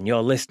Pod, and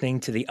you're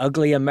listening to The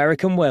Ugly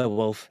American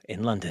Werewolf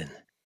in London.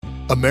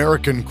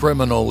 American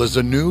Criminal is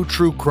a new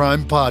true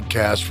crime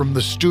podcast from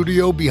the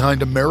studio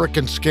behind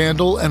American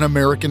Scandal and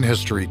American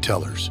History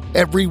Tellers.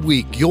 Every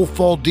week, you'll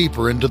fall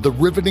deeper into the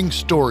riveting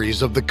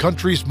stories of the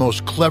country's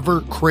most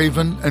clever,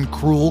 craven, and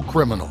cruel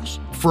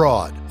criminals.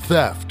 Fraud,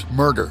 theft,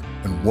 murder,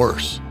 and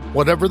worse.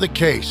 Whatever the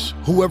case,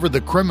 whoever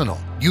the criminal,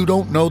 you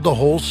don't know the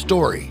whole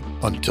story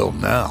until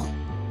now.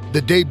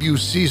 The debut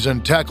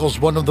season tackles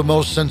one of the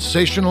most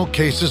sensational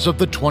cases of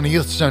the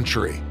 20th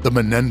century, the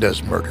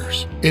Menendez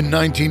murders. In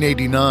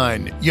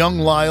 1989, young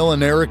Lyle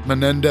and Eric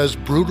Menendez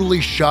brutally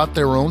shot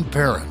their own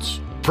parents.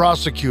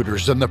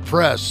 Prosecutors and the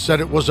press said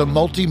it was a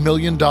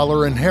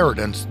multi-million-dollar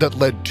inheritance that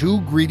led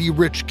two greedy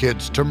rich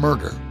kids to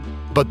murder.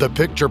 But the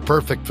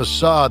picture-perfect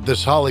facade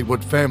this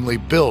Hollywood family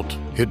built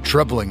hid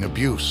troubling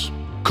abuse.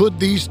 Could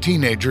these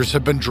teenagers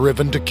have been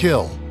driven to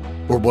kill?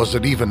 Or was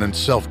it even in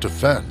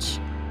self-defense?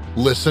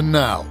 Listen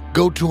now.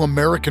 Go to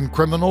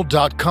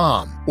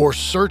AmericanCriminal.com or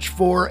search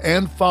for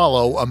and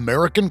follow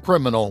American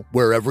Criminal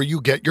wherever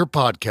you get your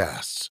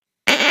podcasts.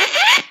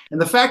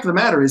 And the fact of the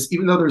matter is,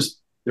 even though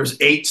there's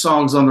 8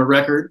 songs on the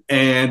record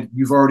and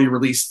you've already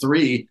released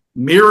 3,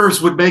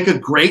 Mirrors would make a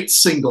great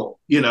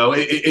single.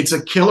 It's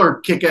a killer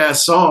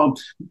kick-ass song.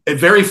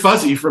 Very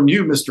fuzzy from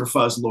you, Mr.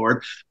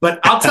 Fuzzlord. But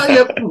I'll tell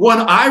you one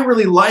I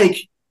really like.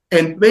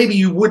 And maybe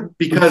you wouldn't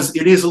because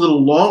it is a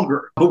little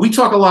longer. But we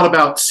talk a lot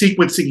about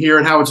sequencing here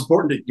and how it's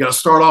important to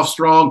start off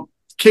strong,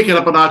 kick it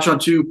up a notch on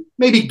 2,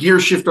 maybe gear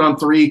shift on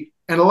 3.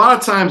 And a lot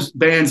of times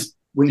bands,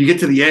 when you get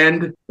to the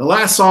end, the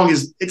last song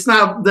it's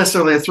not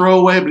necessarily a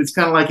throwaway, but it's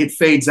kind of like it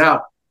fades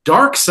out.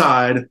 Dark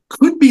Side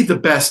could be the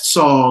best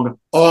song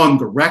on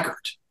the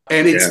record.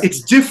 And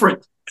it's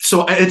different.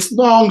 So it's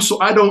long,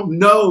 so I don't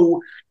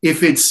know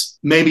if it's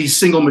maybe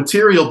single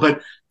material,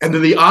 and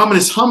then the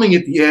ominous humming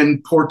at the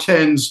end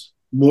portends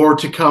more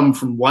to come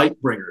from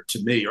Lightbringer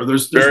to me, or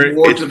there's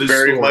more to this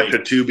very story. Much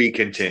a to be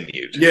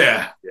continued.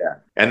 Yeah.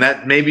 And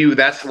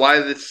that's why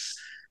it's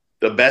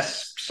the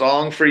best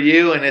song for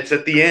you, and it's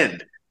at the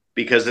end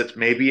because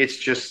it's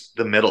just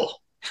the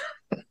middle.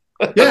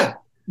 Yeah.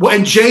 Well,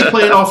 and Jay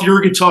playing off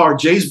your guitar,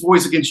 Jay's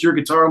voice against your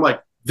guitar. I'm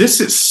like, this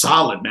is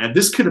solid, man.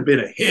 This could have been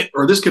a hit,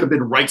 or this could have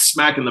been right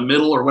smack in the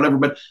middle, or whatever.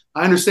 But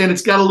I understand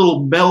it's got a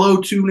little mellow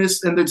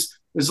tuneness, and there's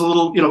a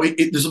little,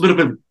 there's a bit of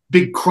a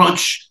big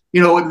crunch.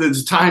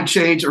 There's a time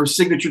change or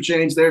signature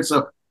change there.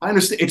 So I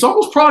understand. It's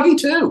almost proggy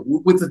too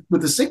with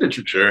the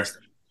signature.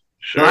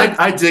 Sure.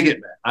 I dig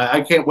it, man. I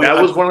can't wait. That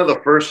was one of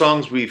the first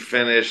songs we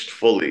finished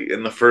fully.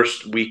 In the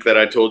first week that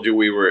I told you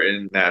we were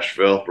in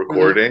Nashville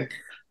recording,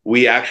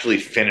 we actually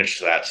finished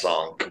that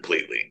song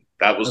completely.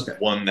 That was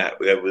one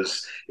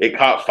it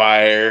caught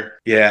fire.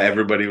 Yeah,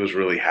 everybody was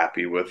really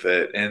happy with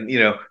it. And,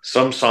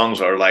 some songs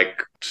are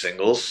like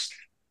singles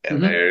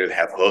and they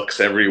have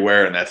hooks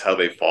everywhere and that's how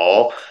they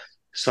fall.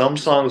 Some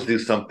songs do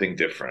something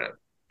different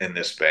in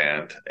this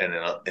band and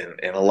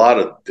in a lot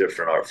of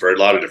different art for a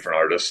lot of different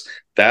artists.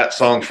 That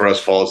song for us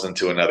falls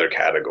into another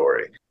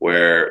category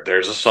where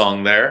there's a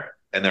song there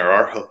and there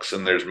are hooks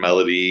and there's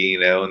melody,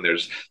 and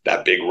there's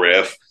that big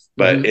riff,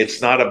 but it's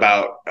not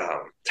about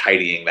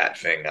tidying that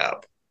thing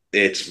up.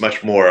 It's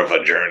much more of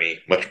a journey,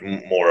 much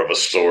more of a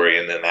story.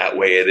 And then that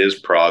way it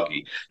is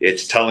proggy.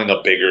 It's telling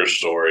a bigger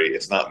story.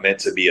 It's not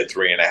meant to be a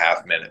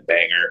 3.5 minute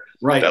banger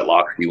that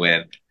locks you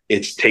in.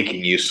 It's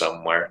taking you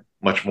somewhere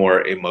much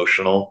more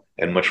emotional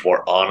and much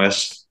more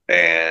honest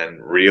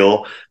and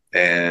real.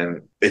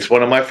 And it's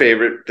one of my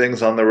favorite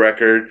things on the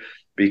record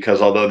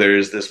because although there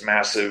is this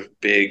massive,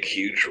 big,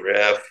 huge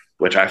riff,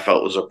 which I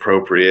felt was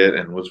appropriate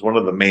and was one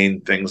of the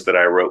main things that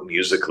I wrote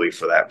musically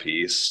for that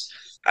piece,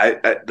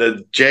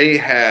 the Jay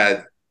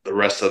had the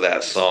rest of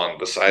that song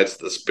besides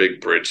this big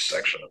bridge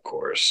section, of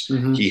course.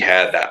 He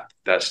had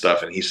that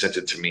stuff and he sent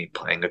it to me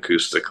playing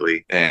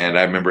acoustically. And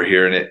I remember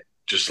hearing it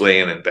just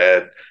laying in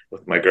bed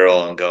with my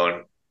girl and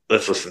going,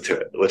 let's listen to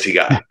it. What's he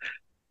got?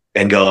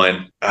 And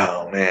going,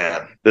 oh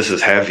man, this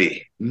is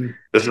heavy.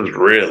 This is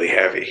really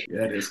heavy.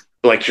 Yeah, it is.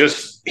 Like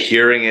just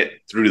hearing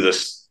it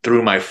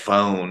through my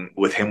phone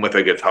with him with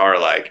a guitar,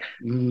 like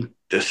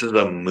this is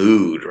a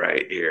mood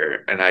right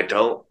here. And I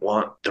don't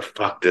want to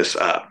fuck this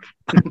up.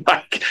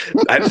 Like,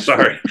 I'm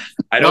sorry.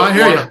 I don't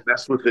want to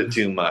mess with it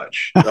too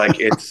much.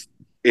 Like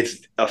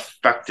it's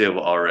effective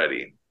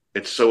already.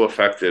 It's so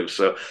effective.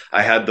 So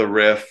I had the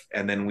riff,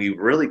 and then we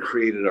really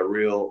created a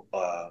real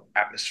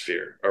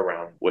atmosphere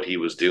around what he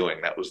was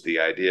doing. That was the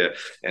idea.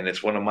 And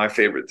it's one of my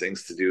favorite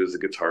things to do as a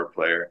guitar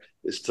player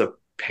is to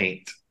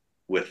paint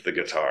with the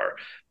guitar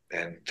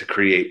and to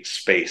create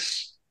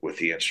space with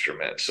the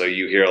instrument. So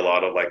you hear a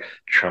lot of like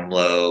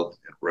tremolo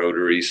and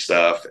rotary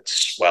stuff and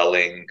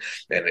swelling,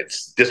 and it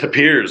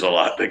disappears a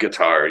lot, the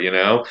guitar,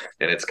 and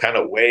it's kind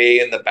of way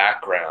in the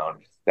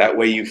background. That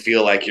way you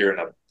feel like you're in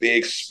a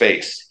big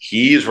space.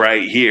 He's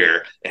right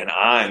here and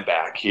I'm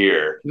back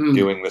here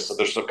doing this. So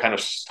there's some kind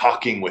of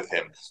talking with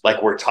him,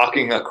 like we're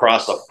talking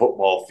across a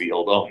football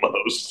field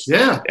almost.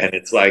 Yeah. And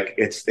it's like,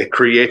 it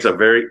creates a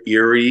very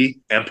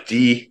eerie,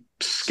 empty,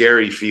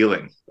 scary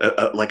feeling.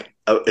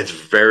 It's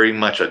very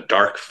much a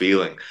dark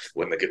feeling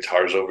when the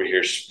guitar's over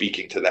here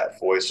speaking to that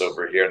voice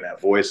over here, and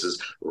that voice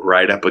is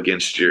right up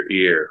against your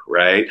ear,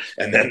 right?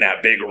 And then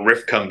that big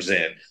riff comes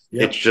in.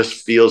 Yep. It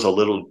just feels a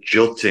little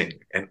jilting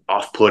and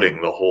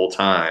off-putting the whole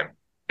time,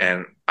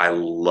 and I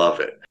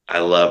love it. I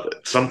love it.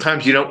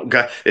 Sometimes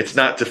it's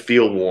not to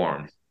feel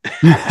warm,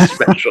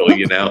 special,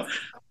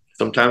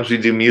 Sometimes we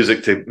do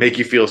music to make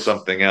you feel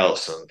something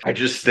else. And I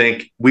just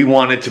think we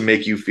wanted to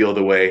make you feel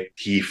the way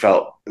he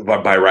felt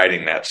by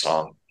writing that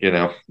song,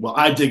 Well,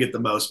 I dig it the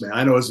most, man.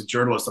 I know as a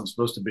journalist, it's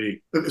supposed to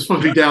be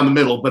down the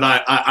middle, but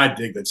I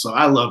dig it. So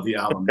I love the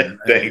album, man.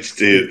 Thanks,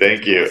 dude.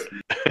 Thank you.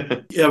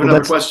 You have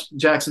another question,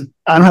 Jackson?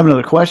 I don't have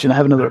another question. I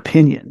have another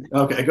opinion.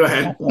 Okay, go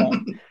ahead.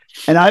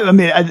 And I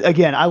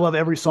love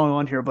every song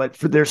on here, but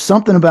there's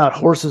something about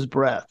Horse's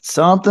Breath,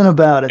 something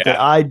about it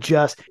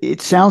that it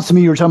sounds to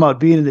me, you were talking about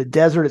being in the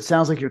desert. It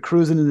sounds like you're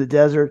cruising in the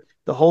desert.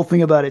 The whole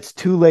thing about it's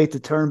too late to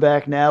turn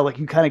back now. Like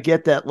you kind of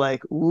get that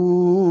like,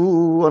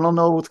 ooh, I don't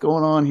know what's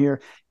going on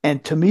here.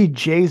 And to me,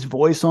 Jay's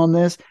voice on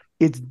this,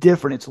 it's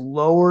different. It's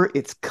lower.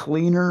 It's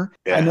cleaner.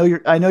 Yeah.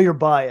 I know you're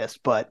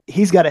biased, but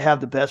he's got to have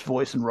the best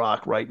voice in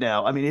rock right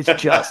now. I mean,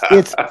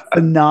 it's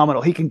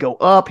phenomenal. He can go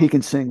up. He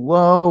can sing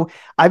low.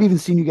 I've even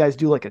seen you guys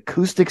do like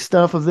acoustic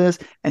stuff of this,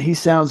 and he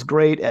sounds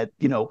great at,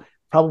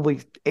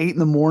 probably 8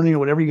 a.m. or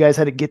whatever you guys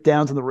had to get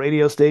down to the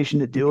radio station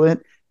to do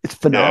it. It's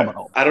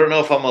phenomenal. Yeah. I don't know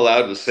if I'm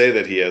allowed to say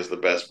that he has the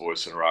best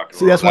voice in rock and roll.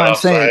 See, that's what I'm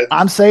saying.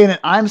 I'm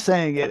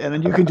saying it, and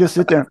then you can just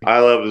sit there. I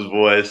love his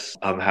voice.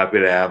 I'm happy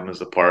to have him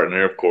as a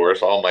partner, of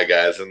course. All my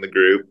guys in the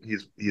group.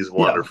 He's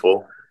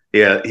wonderful.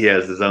 Yeah, he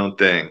has his own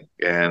thing.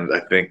 And I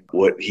think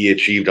what he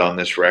achieved on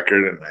this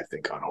record, and I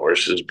think on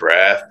Horse's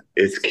Breath,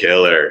 it's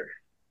killer.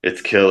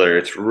 It's killer.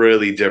 It's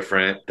really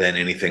different than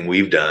anything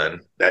we've done.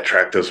 That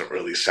track doesn't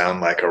really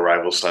sound like a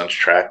Rival Sons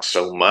track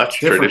so much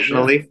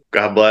traditionally. Yeah.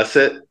 God bless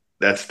it.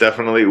 That's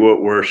definitely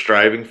what we're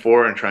striving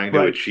for and trying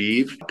to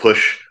achieve.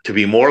 Push to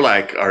be more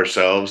like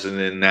ourselves, and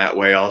in that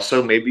way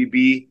also maybe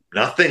be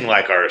nothing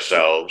like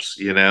ourselves,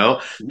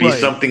 be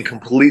something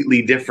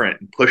completely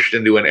different and pushed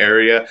into an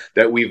area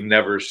that we've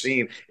never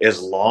seen,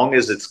 as long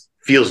as it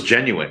feels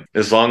genuine,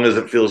 as long as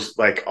it feels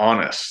like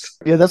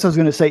honest. Yeah, that's what I was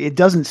going to say. It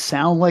doesn't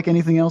sound like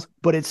anything else,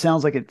 but it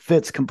sounds like it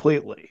fits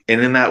completely.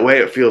 And in that way,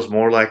 it feels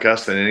more like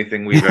us than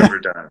anything we've ever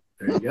done.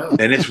 There you go.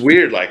 And it's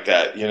weird like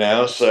that,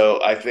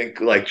 So I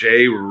think like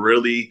Jay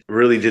really,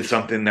 really did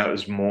something that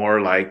was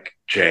more like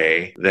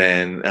Jay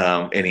than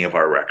any of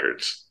our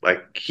records.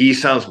 Like he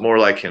sounds more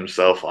like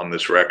himself on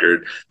this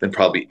record than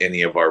probably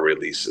any of our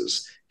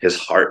releases. His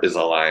heart is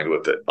aligned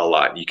with it a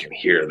lot. You can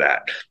hear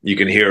that. You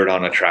can hear it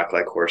on a track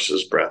like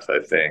Horse's Breath, I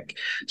think.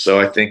 So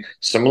I think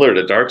similar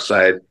to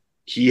Darkseid,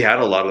 he had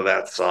a lot of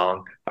that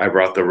song. I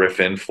brought the riff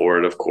in for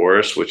it, of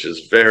course, which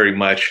is very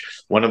much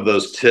one of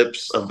those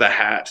tips of the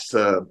hat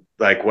to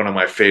like one of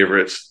my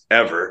favorites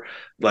ever.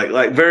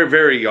 Like very,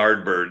 very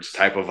Yardbirds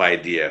type of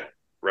idea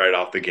right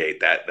off the gate.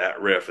 That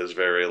riff is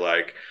very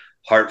like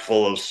heart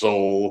full of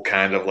soul,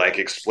 kind of like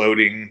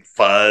exploding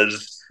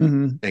fuzz,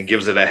 and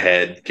gives it a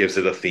head, gives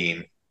it a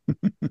theme.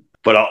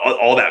 But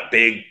all that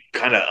big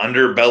kind of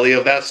underbelly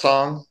of that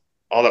song,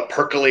 all that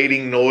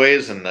percolating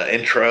noise and the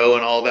intro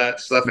and all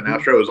that stuff and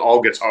outro is all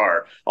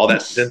guitar. All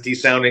that synthy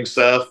sounding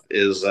stuff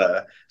is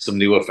some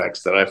new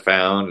effects that I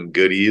found and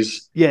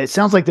goodies. Yeah, it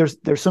sounds like there's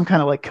some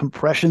kind of like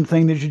compression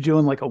thing that you're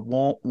doing, like a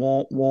won't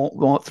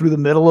going through the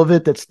middle of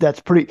it.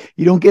 That's pretty.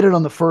 You don't get it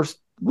on the first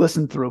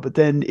listen through, but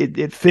then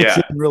it fits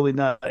in really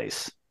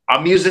nice.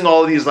 I'm using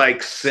all these like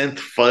synth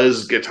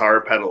fuzz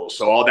guitar pedals.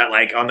 So all that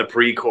like on the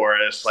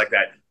pre-chorus, like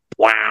that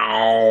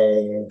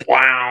wow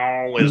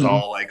is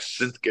all like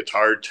synth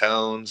guitar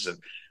tones. And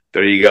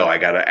there you go. I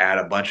got to add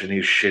a bunch of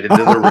new shit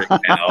into the rig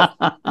now.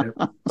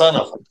 Son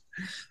of them.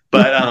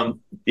 But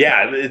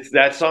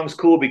that song's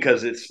cool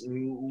because it's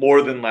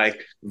more than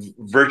like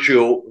virtuosic.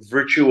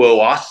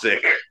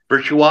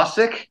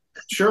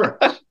 Sure.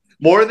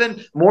 more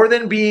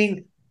than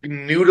being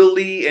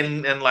noodly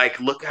and like,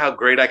 look how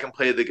great I can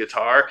play the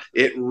guitar.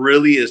 It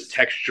really is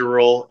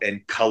textural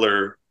and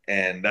color.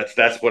 And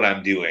that's what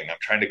I'm doing. I'm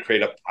trying to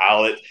create a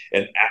palette,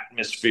 an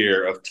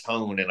atmosphere of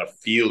tone and a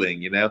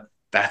feeling,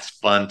 That's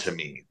fun to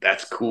me.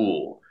 That's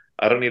cool.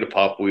 I don't need to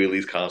pop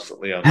wheelies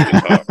constantly on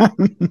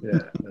the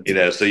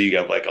guitar. So you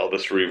got like all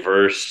this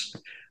reverse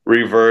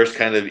reverse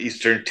kind of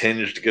Eastern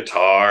tinged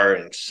guitar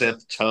and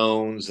synth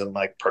tones and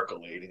like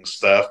percolating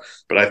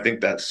stuff. But I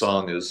think that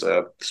song is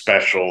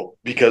special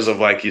because of,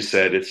 like you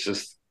said,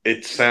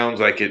 it sounds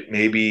like it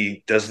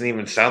maybe doesn't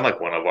even sound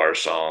like one of our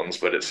songs,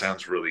 but it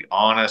sounds really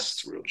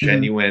honest, real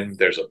genuine.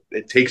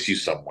 It takes you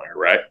somewhere,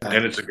 right?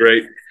 And it's a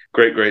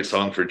great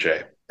song for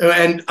Jay.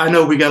 And I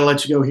know we got to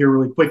let you go here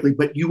really quickly,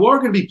 but you are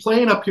going to be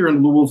playing up here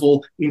in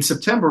Louisville in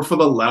September for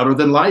the Louder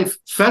Than Life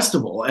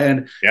Festival.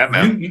 And yeah,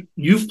 man.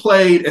 You've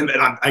played, and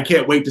I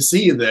can't wait to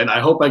see you then.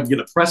 I hope I can get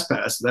a press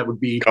pass. That would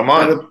be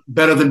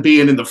better than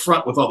being in the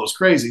front with all those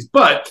crazies.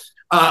 But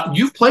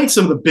you've played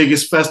some of the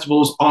biggest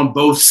festivals on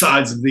both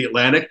sides of the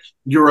Atlantic.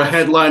 You're a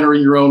headliner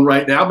in your own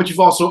right now, but you've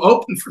also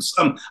opened for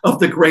some of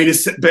the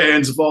greatest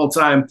bands of all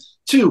time,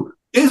 too.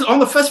 On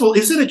the festival,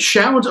 is it a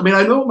challenge? I mean,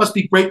 I know it must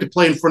be great to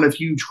play in front of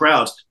huge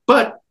crowds,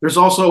 but there's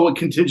also a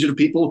contingent of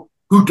people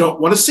who don't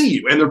want to see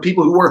you. And there are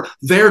people who are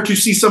there to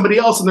see somebody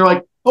else. And they're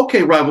like,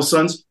 okay, Rival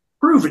Sons,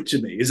 prove it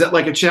to me. Is that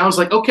like a challenge?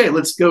 Like, okay,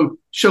 let's go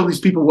show these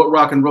people what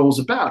rock and roll is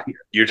about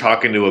here. You're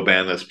talking to a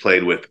band that's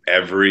played with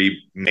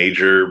every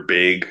major,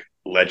 big,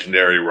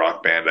 legendary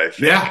rock band, I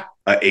think. Yeah.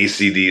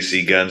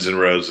 AC/DC, Guns N'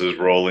 Roses,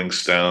 Rolling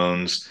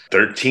Stones,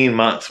 13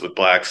 months with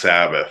Black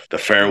Sabbath, the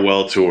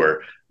farewell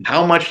tour.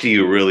 How much do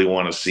you really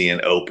want to see an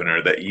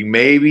opener that you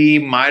maybe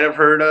might have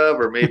heard of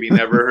or maybe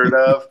never heard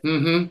of?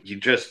 You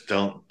just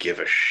don't give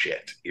a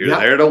shit. You're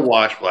there to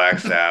watch Black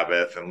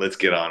Sabbath, and let's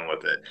get on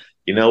with it.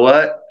 You know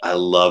what? I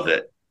love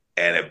it.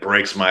 And it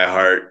breaks my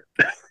heart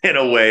in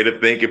a way to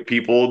think if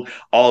people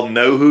all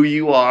know who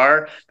you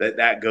are,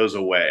 that goes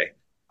away.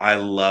 I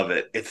love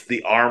it. It's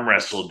the arm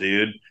wrestle,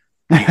 dude.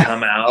 You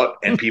come out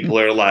and people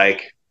are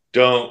like,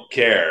 don't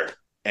care.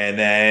 And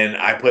then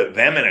I put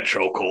them in a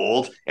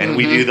chokehold and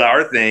we do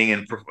our thing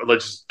and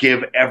let's just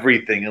give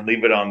everything and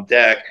leave it on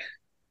deck.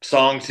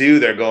 Song 2,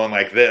 they're going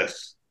like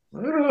this.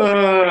 All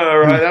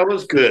right, that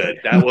was good.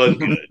 That was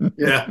good.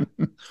 Yeah.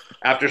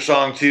 After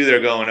song 2,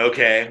 they're going,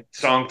 okay.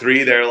 Song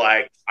 3, they're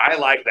like, I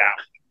like that.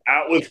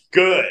 That was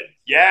good.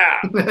 Yeah.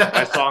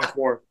 By song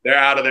 4, they're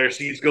out of their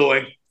seats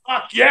going,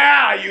 fuck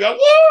yeah. You go,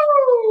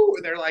 woo.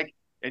 And they're like,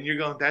 and you're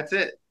going, that's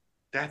it.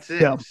 That's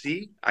it. Yeah.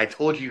 See, I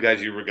told you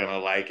guys you were going to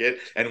like it.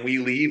 And we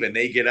leave and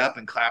they get up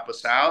and clap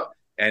us out.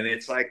 And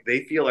it's like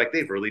they feel like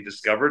they've really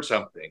discovered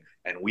something.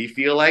 And we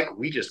feel like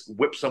we just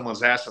whipped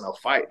someone's ass in a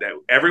fight that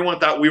everyone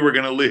thought we were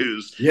going to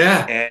lose.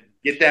 Yeah. And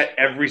get that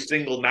every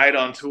single night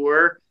on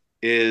tour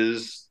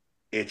it's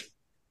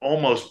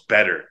almost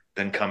better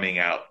than coming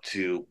out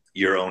to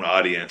your own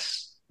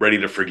audience ready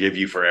to forgive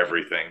you for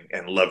everything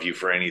and love you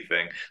for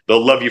anything.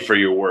 They'll love you for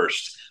your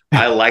worst.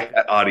 I like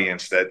that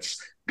audience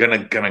that's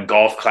gonna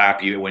golf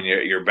clap you when you're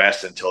at your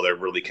best until they're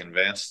really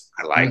convinced.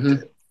 I liked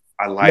it.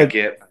 I like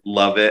it. I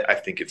love it. I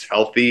think it's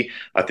healthy.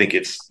 I think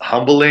it's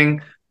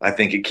humbling. I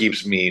think it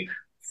keeps me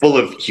full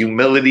of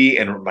humility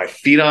and my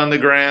feet on the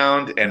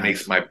ground and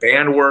makes my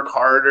band work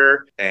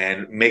harder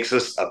and makes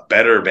us a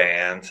better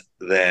band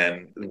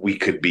than we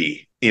could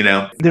be. You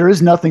know, there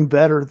is nothing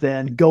better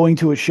than going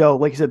to a show.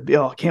 Like you said,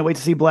 I can't wait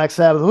to see Black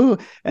Sabbath. Ooh.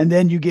 And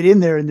then you get in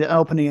there and the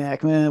opening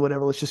act,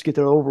 whatever, let's just get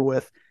there over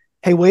with.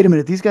 Hey, wait a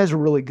minute, these guys are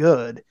really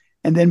good.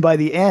 And then by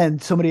the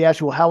end, somebody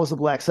asks you, well, how was the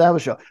Black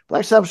Sabbath show?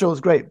 Black Sabbath show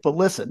was great. But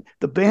listen,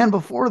 the band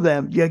before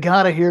them, you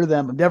got to hear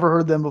them. I've never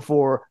heard them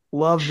before.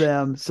 Love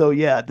them. So,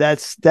 yeah,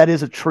 that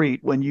is a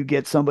treat when you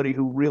get somebody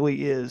who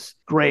really is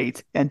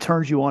great and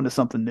turns you on to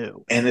something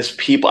new. And as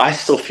people, I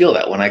still feel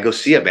that when I go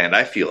see a band,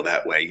 I feel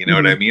that way. You know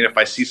what I mean? If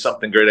I see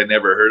something great I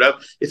never heard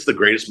of, it's the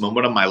greatest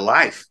moment of my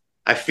life.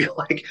 I feel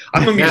like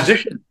I'm a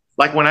musician.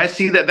 Like when I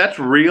see that, that's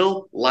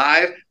real,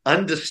 live,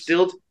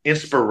 undistilled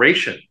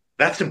inspiration.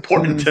 That's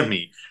important to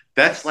me.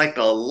 That's like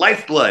the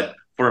lifeblood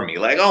for me.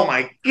 Like, oh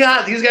my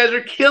God, these guys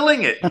are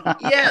killing it.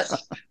 Yes.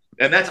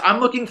 And I'm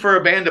looking for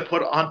a band to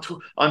put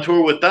on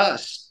tour with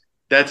us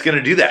that's going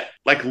to do that.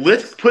 Like,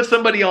 let's put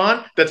somebody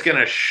on that's going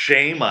to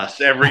shame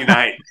us every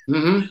night.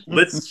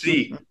 Let's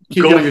see.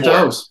 Keep you on your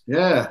toes.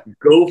 Yeah.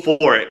 Go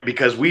for it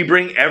because we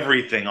bring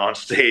everything on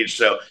stage.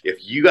 So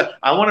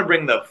I want to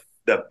bring the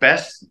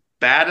best,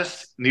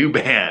 baddest new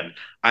band.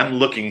 I'm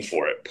looking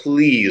for it.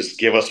 Please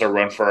give us a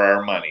run for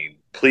our money.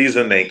 Please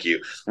and thank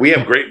you. We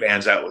have great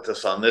bands out with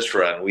us on this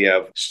run. We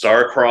have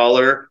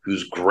Starcrawler,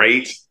 who's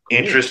great,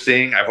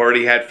 interesting. I've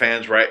already had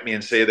fans write me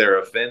and say they're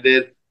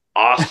offended.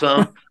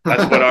 Awesome.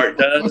 That's what art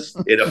does.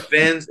 It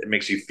offends. It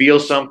makes you feel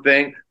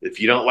something.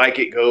 If you don't like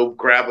it, go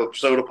grab a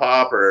soda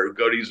pop or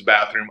go to use the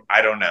bathroom.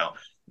 I don't know.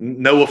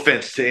 No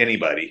offense to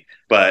anybody.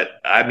 But,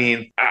 I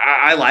mean,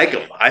 I like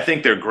them. I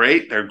think they're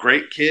great. They're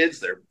great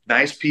kids. They're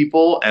nice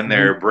people, and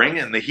they're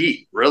bringing the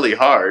heat really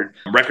hard.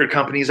 Record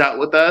company's out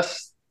with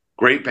us.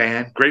 Great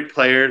band, great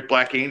players.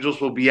 Black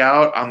Angels will be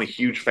out. I'm a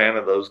huge fan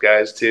of those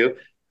guys, too.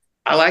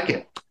 I like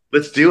it.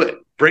 Let's do it.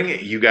 Bring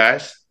it, you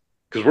guys,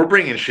 because we're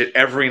bringing shit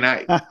every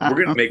night. We're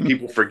going to make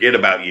people forget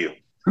about you.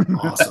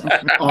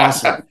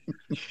 Awesome.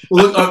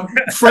 Well, look,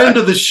 friend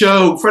of the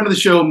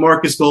show,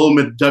 Marcus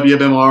Goldman at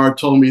WMMR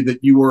told me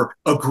that you were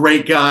a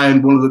great guy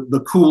and one of the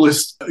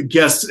coolest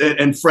guests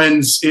and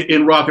friends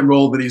in rock and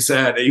roll that he's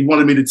had. He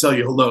wanted me to tell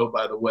you hello,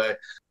 by the way.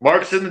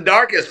 Mark's in the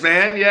darkest,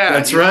 man. Yeah,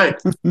 that's right.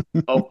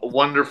 A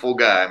wonderful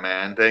guy,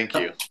 man. Thank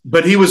you.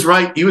 But he was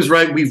right.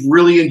 We've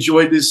really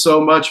enjoyed this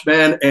so much,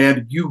 man.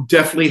 And you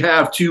definitely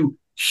have two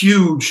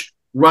huge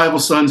Rival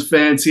Sons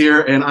fans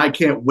here, and I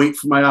can't wait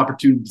for my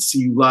opportunity to see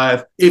you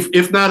live.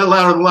 If not at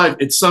Louder Than Life,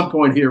 at some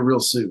point here real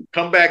soon.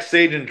 Come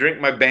backstage and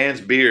drink my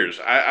band's beers.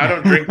 I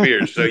don't drink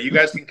beers, so you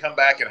guys can come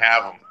back and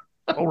have them.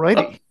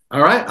 Alrighty. All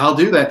right, I'll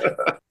do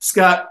that.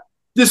 Scott,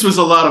 this was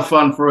a lot of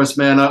fun for us,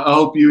 man. I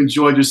hope you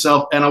enjoyed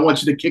yourself, and I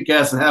want you to kick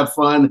ass and have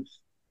fun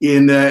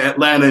in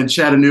Atlanta and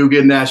Chattanooga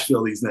and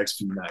Nashville these next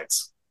few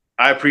nights.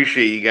 I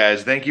appreciate you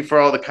guys. Thank you for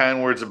all the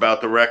kind words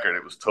about the record.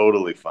 It was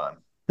totally fun.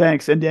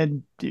 Thanks. And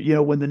then,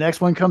 when the next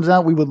one comes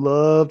out, we would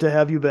love to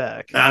have you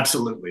back.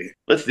 Absolutely.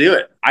 Let's do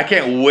it. I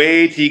can't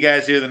wait till you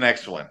guys hear the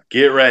next one.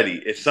 Get ready.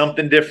 It's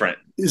something different.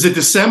 Is it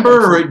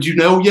December, or do you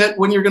know yet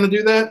when you're going to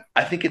do that?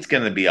 I think it's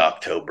going to be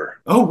October.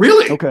 Oh,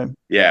 really? Okay.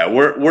 Yeah,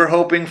 we're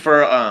hoping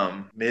for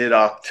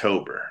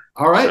mid-October.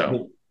 All right.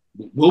 So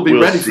we'll be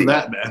ready for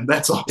that, man.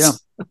 That's awesome.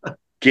 Yeah.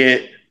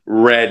 Get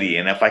ready.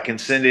 And if I can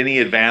send any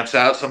advance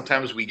out,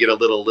 sometimes we get a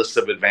little list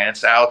of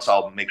advance outs.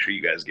 I'll make sure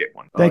you guys get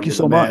one. Thank you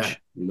so much.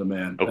 You're the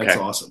man. Okay. That's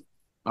awesome.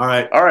 All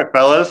right,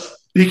 fellas.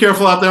 Be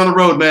careful out there on the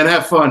road, man.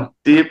 Have fun.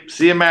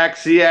 See you,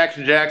 Max. See you,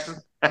 Action Jackson.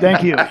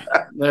 Thank you.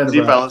 See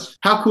you, fellas.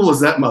 How cool is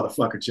that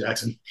motherfucker,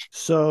 Jackson?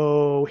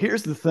 So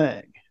here's the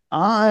thing.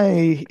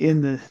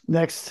 In the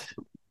next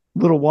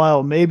little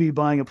while, maybe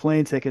buying a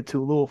plane ticket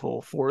to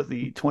Louisville for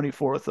the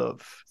 24th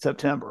of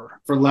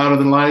September. For Louder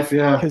Than Life,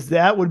 yeah. Because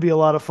that would be a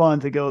lot of fun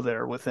to go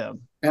there with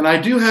him. And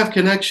I do have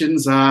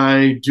connections.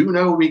 I do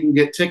know we can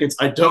get tickets.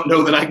 I don't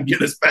know that I can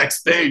get us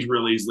backstage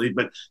real easily,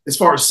 but as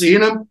far as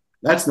seeing him,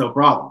 that's no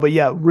problem. But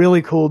yeah,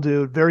 really cool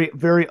dude. Very,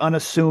 very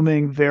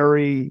unassuming.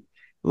 Very,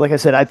 like I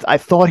said, I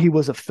thought he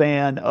was a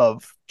fan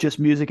of just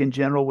music in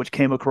general, which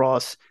came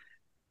across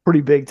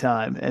pretty big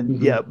time.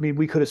 And yeah, I mean,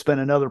 we could have spent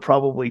another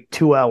probably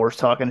 2 hours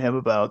talking to him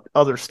about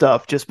other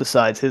stuff just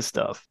besides his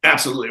stuff.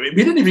 Absolutely.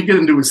 We didn't even get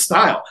into his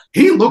style.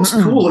 He looks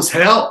cool as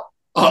hell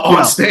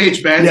on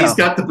stage, man. Yeah. He's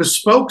got the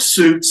bespoke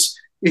suits.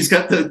 He's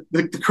got the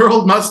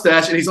curled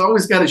mustache, and he's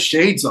always got his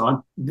shades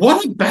on.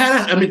 What a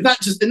badass. I mean, not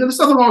just, and there's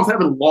nothing wrong with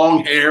having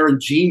long hair and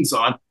jeans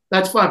on.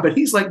 That's fine. But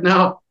he's like,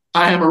 no,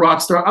 I am a rock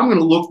star. I'm going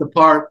to look the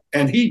part.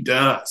 And he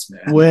does,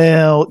 man.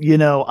 Well,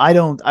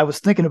 I was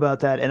thinking about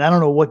that, and I don't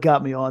know what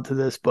got me onto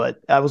this, but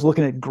I was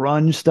looking at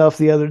grunge stuff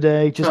the other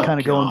day, just kind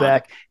of going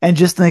back and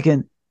just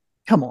thinking,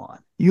 come on.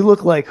 You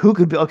look like who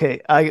could be okay.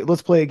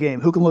 Let's play a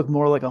game. Who can look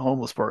more like a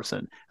homeless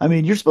person? I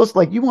mean, you're supposed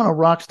to you want a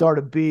rock star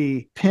to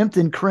be pimped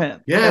and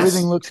crimped. Yes.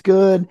 Everything looks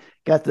good.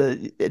 Got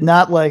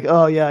not like,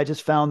 oh yeah, I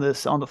just found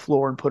this on the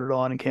floor and put it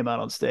on and came out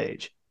on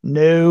stage.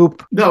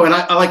 Nope. No, and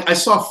I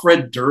saw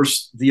Fred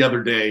Durst the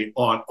other day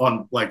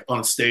on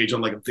a stage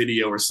on like a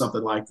video or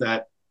something like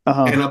that,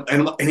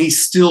 and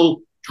he's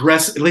still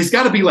dressed. He's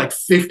got to be like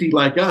 50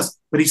 like us,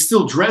 but he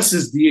still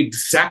dresses the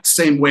exact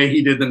same way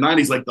he did in the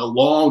 90s, like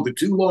the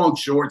too long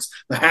shorts,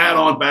 the hat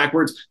on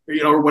backwards,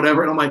 or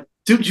whatever. And I'm like,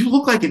 dude, you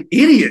look like an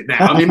idiot now.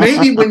 I mean,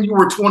 maybe when you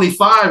were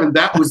 25 and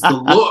that was the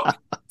look,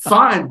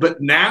 fine, but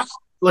now.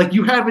 Like,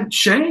 you haven't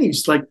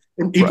changed. Like,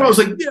 and he probably was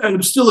like, yeah,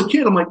 I'm still a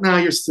kid. I'm like, nah,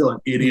 you're still an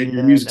idiot.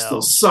 Your music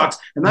still sucks.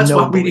 And that's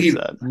why we need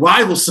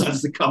Rival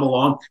Sons to come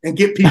along and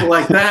get people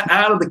like that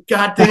out of the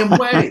goddamn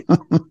way.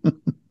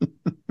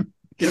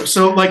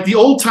 So like the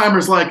old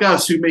timers like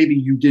us who maybe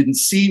you didn't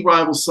see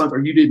Rival Sons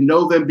or you didn't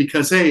know them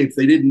because, hey, if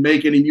they didn't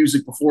make any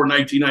music before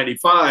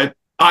 1995,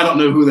 I don't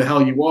know who the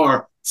hell you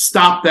are.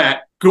 Stop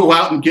that. Go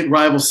out and get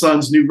Rival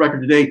Sons' new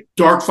record today.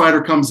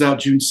 Darkfighter comes out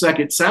June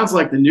 2nd. Sounds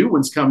like the new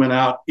one's coming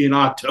out in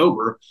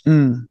October.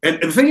 And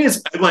the thing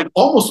is, like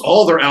almost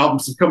all their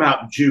albums have come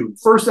out in June.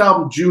 First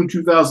album, June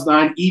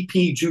 2009.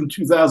 EP, June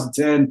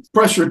 2010.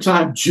 Pressure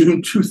Time,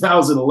 June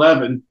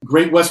 2011.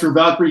 Great Western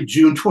Valkyrie,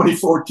 June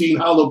 2014.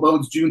 Hollow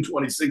Bones, June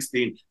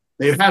 2016.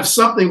 They have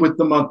something with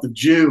the month of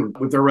June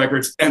with their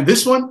records. And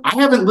this one, I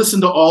haven't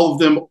listened to all of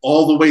them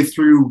all the way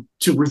through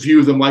to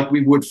review them like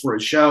we would for a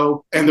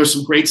show. And there's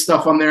some great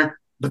stuff on there.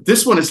 But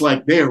this one is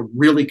like, they are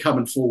really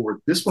coming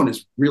forward. This one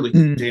is really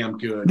damn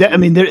good. I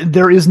mean,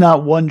 there is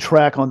not one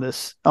track on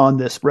this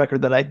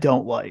record that I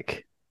don't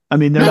like. I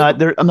mean, I'm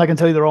not going to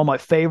tell you they're all my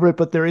favorite,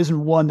 but there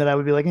isn't one that I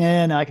would be like,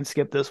 no, I can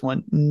skip this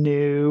one.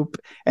 Nope.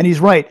 And he's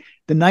right.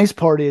 The nice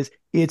part is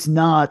it's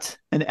not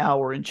an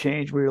hour and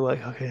change where you're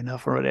like, okay,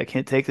 enough already. I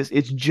can't take this.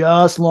 It's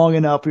just long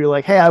enough where you're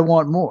like, hey, I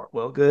want more.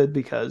 Well, good,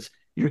 because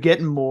you're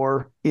getting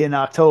more in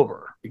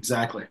October.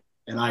 Exactly.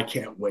 And I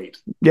can't wait.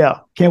 Yeah.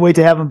 Can't wait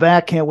to have him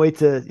back. Can't wait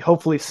to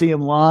hopefully see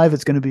him live.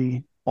 It's going to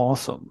be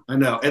awesome. I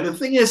know. And the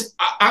thing is,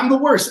 I'm the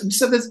worst. You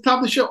said this at the top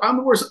of the show. I'm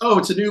the worst. Oh,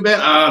 it's a new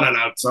band. Oh,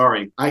 no.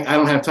 Sorry. I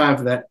don't have time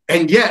for that.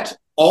 And yet,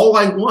 all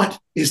I want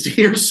is to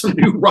hear some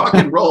new rock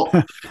and roll,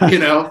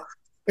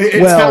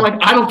 It's kind of like,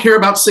 I don't care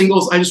about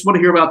singles. I just want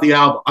to hear about the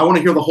album. I want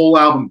to hear the whole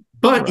album.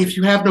 But if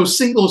you have no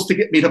singles to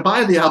get me to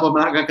buy the album,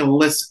 I'm not going to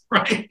listen,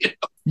 right?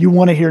 You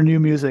want to hear new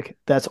music.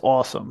 That's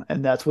awesome.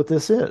 And that's what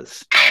this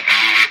is.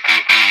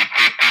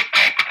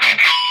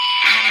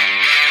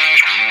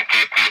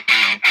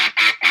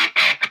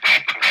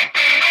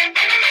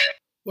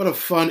 What a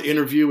fun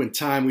interview and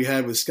time we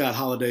had with Scott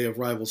Holiday of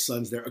Rival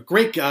Sons there. A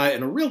great guy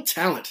and a real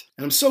talent.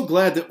 And I'm so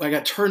glad that I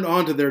got turned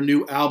on to their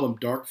new album,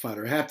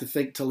 Darkfighter. I have to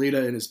thank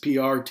Toledo and his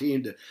PR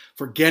team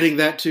for getting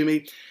that to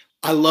me.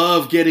 I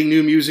love getting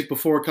new music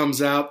before it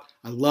comes out.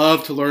 I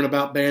love to learn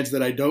about bands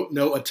that I don't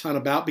know a ton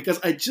about because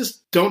I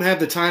just don't have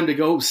the time to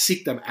go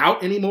seek them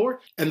out anymore.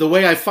 And the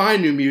way I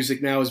find new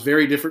music now is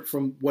very different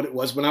from what it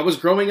was when I was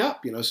growing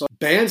up. So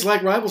bands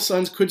like Rival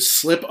Sons could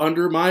slip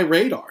under my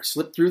radar,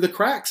 slip through the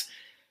cracks.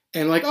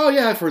 And like, oh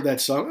yeah, I've heard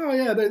that song. Oh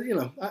yeah,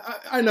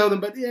 I know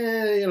them, but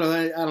yeah,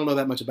 I don't know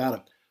that much about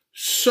them.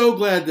 So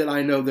glad that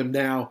I know them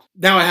now.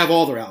 Now I have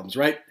all their albums,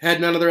 right?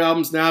 Had none of their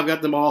albums, now I've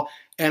got them all.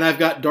 And I've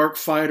got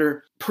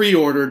Darkfighter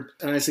pre-ordered,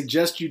 and I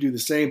suggest you do the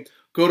same.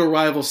 Go to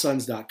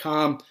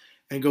rivalsons.com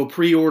and go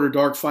pre-order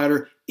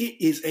Darkfighter. It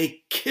is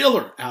a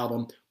killer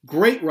album,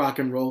 great rock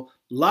and roll,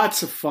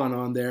 lots of fun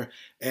on there,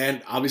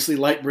 and obviously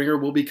Lightbringer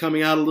will be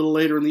coming out a little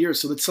later in the year,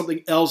 so that's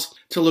something else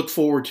to look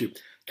forward to.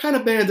 Kind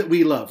of band that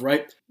we love,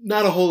 right?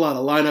 Not a whole lot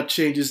of lineup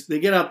changes. They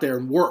get out there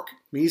and work. I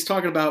mean, he's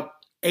talking about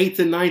 8th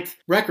and 9th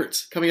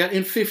records coming out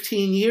in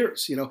 15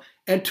 years,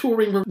 and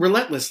touring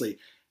relentlessly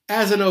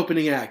as an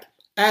opening act,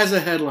 as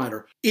a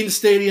headliner, in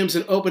stadiums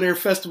and open-air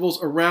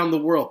festivals around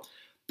the world.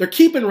 They're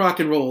keeping rock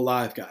and roll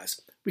alive, guys.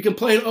 We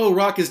complain, oh,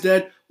 rock is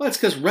dead. Well, that's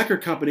because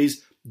record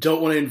companies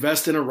don't want to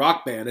invest in a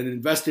rock band and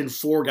invest in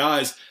 4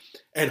 guys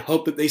and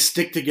hope that they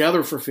stick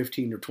together for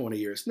 15 or 20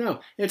 years. No,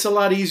 it's a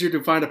lot easier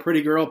to find a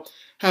pretty girl,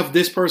 have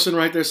this person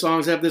write their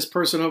songs, have this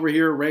person over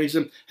here arrange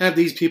them, have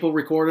these people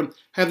record them,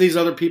 have these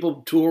other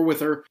people tour with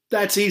her.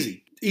 That's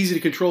easy. Easy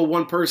to control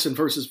one person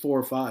versus 4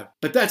 or 5.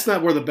 But that's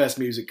not where the best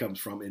music comes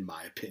from, in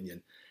my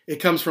opinion. It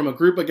comes from a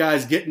group of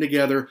guys getting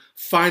together,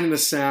 finding a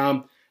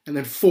sound, and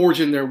then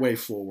forging their way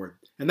forward.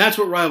 And that's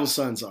what Rival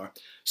Sons are.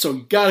 So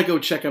you got to go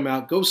check them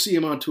out. Go see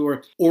them on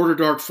tour. Order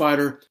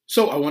Darkfighter.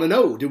 So I want to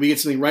know, did we get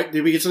something right?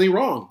 Did we get something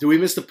wrong? Did we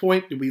miss the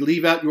point? Did we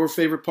leave out your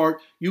favorite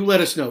part? You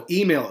let us know.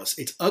 Email us.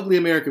 It's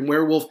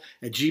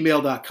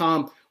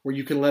uglyamericanwerewolf@gmail.com, where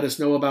you can let us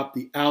know about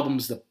the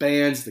albums, the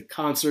bands, the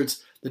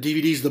concerts, the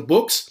DVDs, the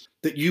books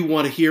that you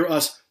want to hear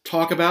us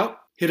talk about.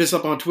 Hit us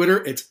up on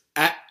Twitter. It's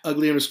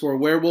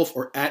 @ugly_werewolf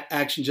or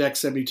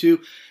 @actionjack72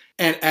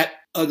 and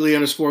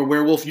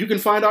 @ugly_werewolf. You can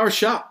find our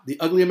shop, the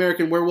Ugly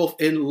American Werewolf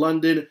in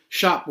London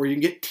shop, where you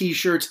can get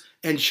t-shirts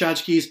and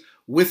tchotchkes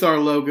with our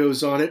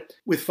logos on it.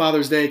 With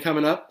Father's Day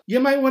coming up, you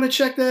might want to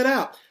check that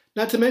out.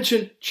 Not to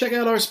mention, check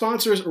out our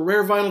sponsors,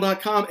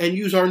 rarevinyl.com, and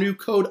use our new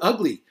code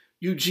UGLY,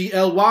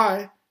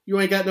 UGLY. You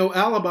ain't got no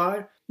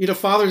alibi. You need a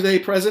Father's Day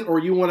present, or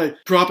you want to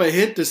drop a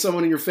hint to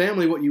someone in your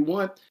family what you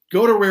want.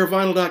 Go to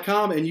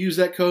rarevinyl.com and use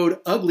that code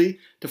UGLY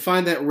to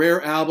find that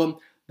rare album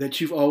that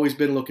you've always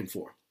been looking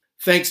for.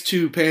 Thanks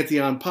to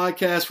Pantheon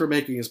Podcast for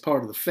making us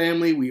part of the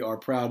family. We are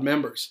proud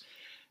members.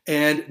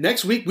 And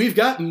next week, we've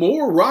got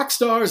more rock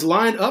stars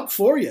lined up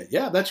for you.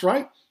 Yeah, that's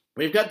right.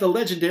 We've got the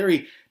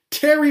legendary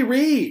Terry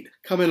Reid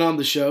coming on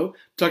the show.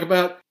 Talk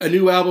about a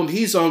new album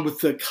he's on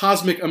with the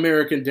Cosmic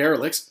American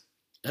Derelicts.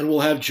 And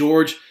we'll have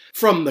George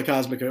from the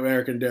Cosmic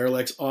American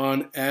Derelicts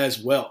on as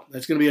well.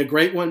 That's going to be a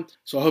great one,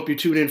 so I hope you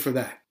tune in for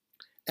that.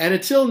 And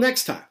until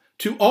next time,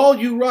 to all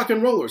you rock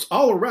and rollers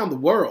all around the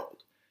world,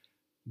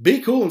 be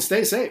cool and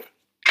stay safe.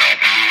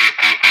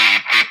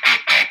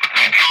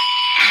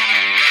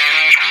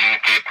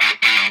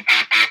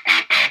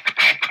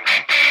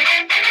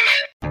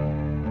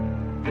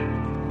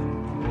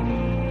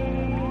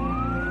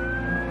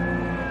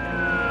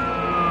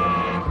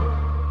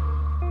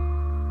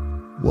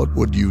 What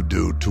would you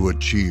do to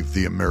achieve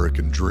the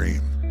American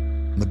dream?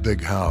 The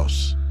big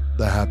house,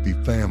 the happy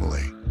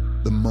family,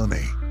 the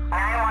money.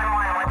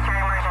 911, what's your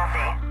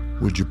emergency?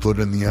 Would you put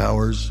in the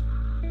hours?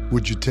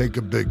 Would you take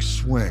a big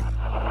swing?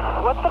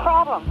 What's the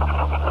problem?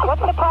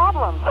 What's the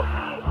problem?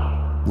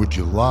 Would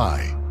you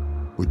lie?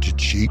 Would you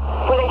cheat?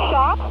 Would I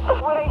shop?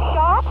 Would I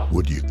shop?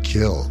 Would you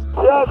kill?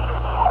 Yes.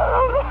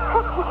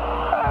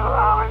 My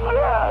mom and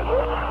dad.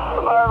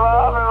 My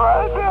mom and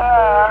my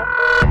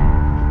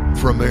dad.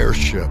 From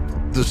Airship,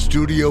 the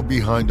studio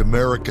behind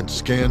American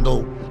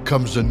Scandal,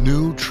 comes a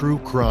new true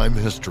crime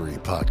history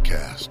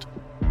podcast.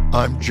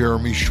 I'm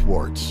Jeremy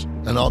Schwartz,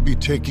 and I'll be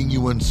taking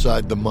you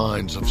inside the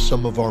minds of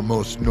some of our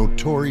most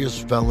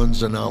notorious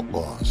felons and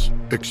outlaws,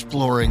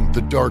 exploring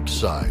the dark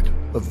side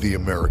of the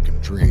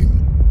American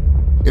dream.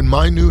 In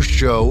my new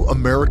show,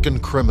 American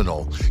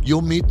Criminal,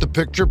 you'll meet the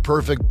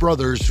picture-perfect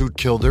brothers who'd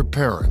kill their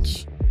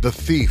parents, the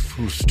thief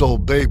who stole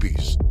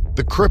babies,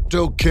 the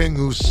crypto king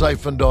who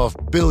siphoned off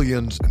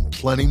billions, and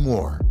plenty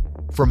more.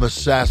 From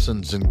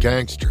assassins and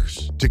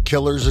gangsters to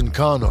killers and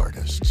con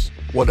artists.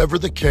 Whatever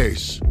the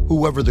case,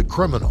 whoever the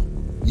criminal,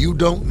 you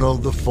don't know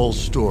the full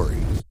story.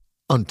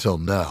 Until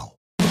now.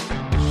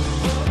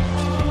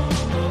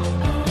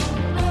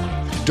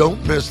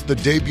 Don't miss the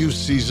debut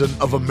season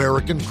of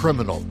American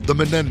Criminal, The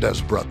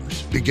Menendez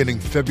Brothers, beginning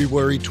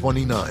February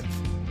 29th.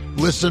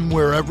 Listen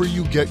wherever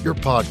you get your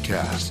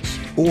podcasts,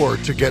 or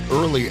to get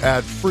early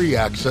ad-free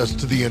access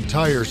to the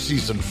entire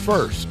season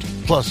first,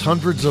 plus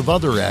hundreds of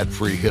other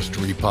ad-free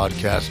history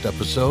podcast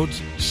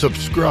episodes,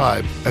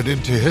 subscribe at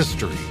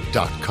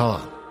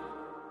IntoHistory.com.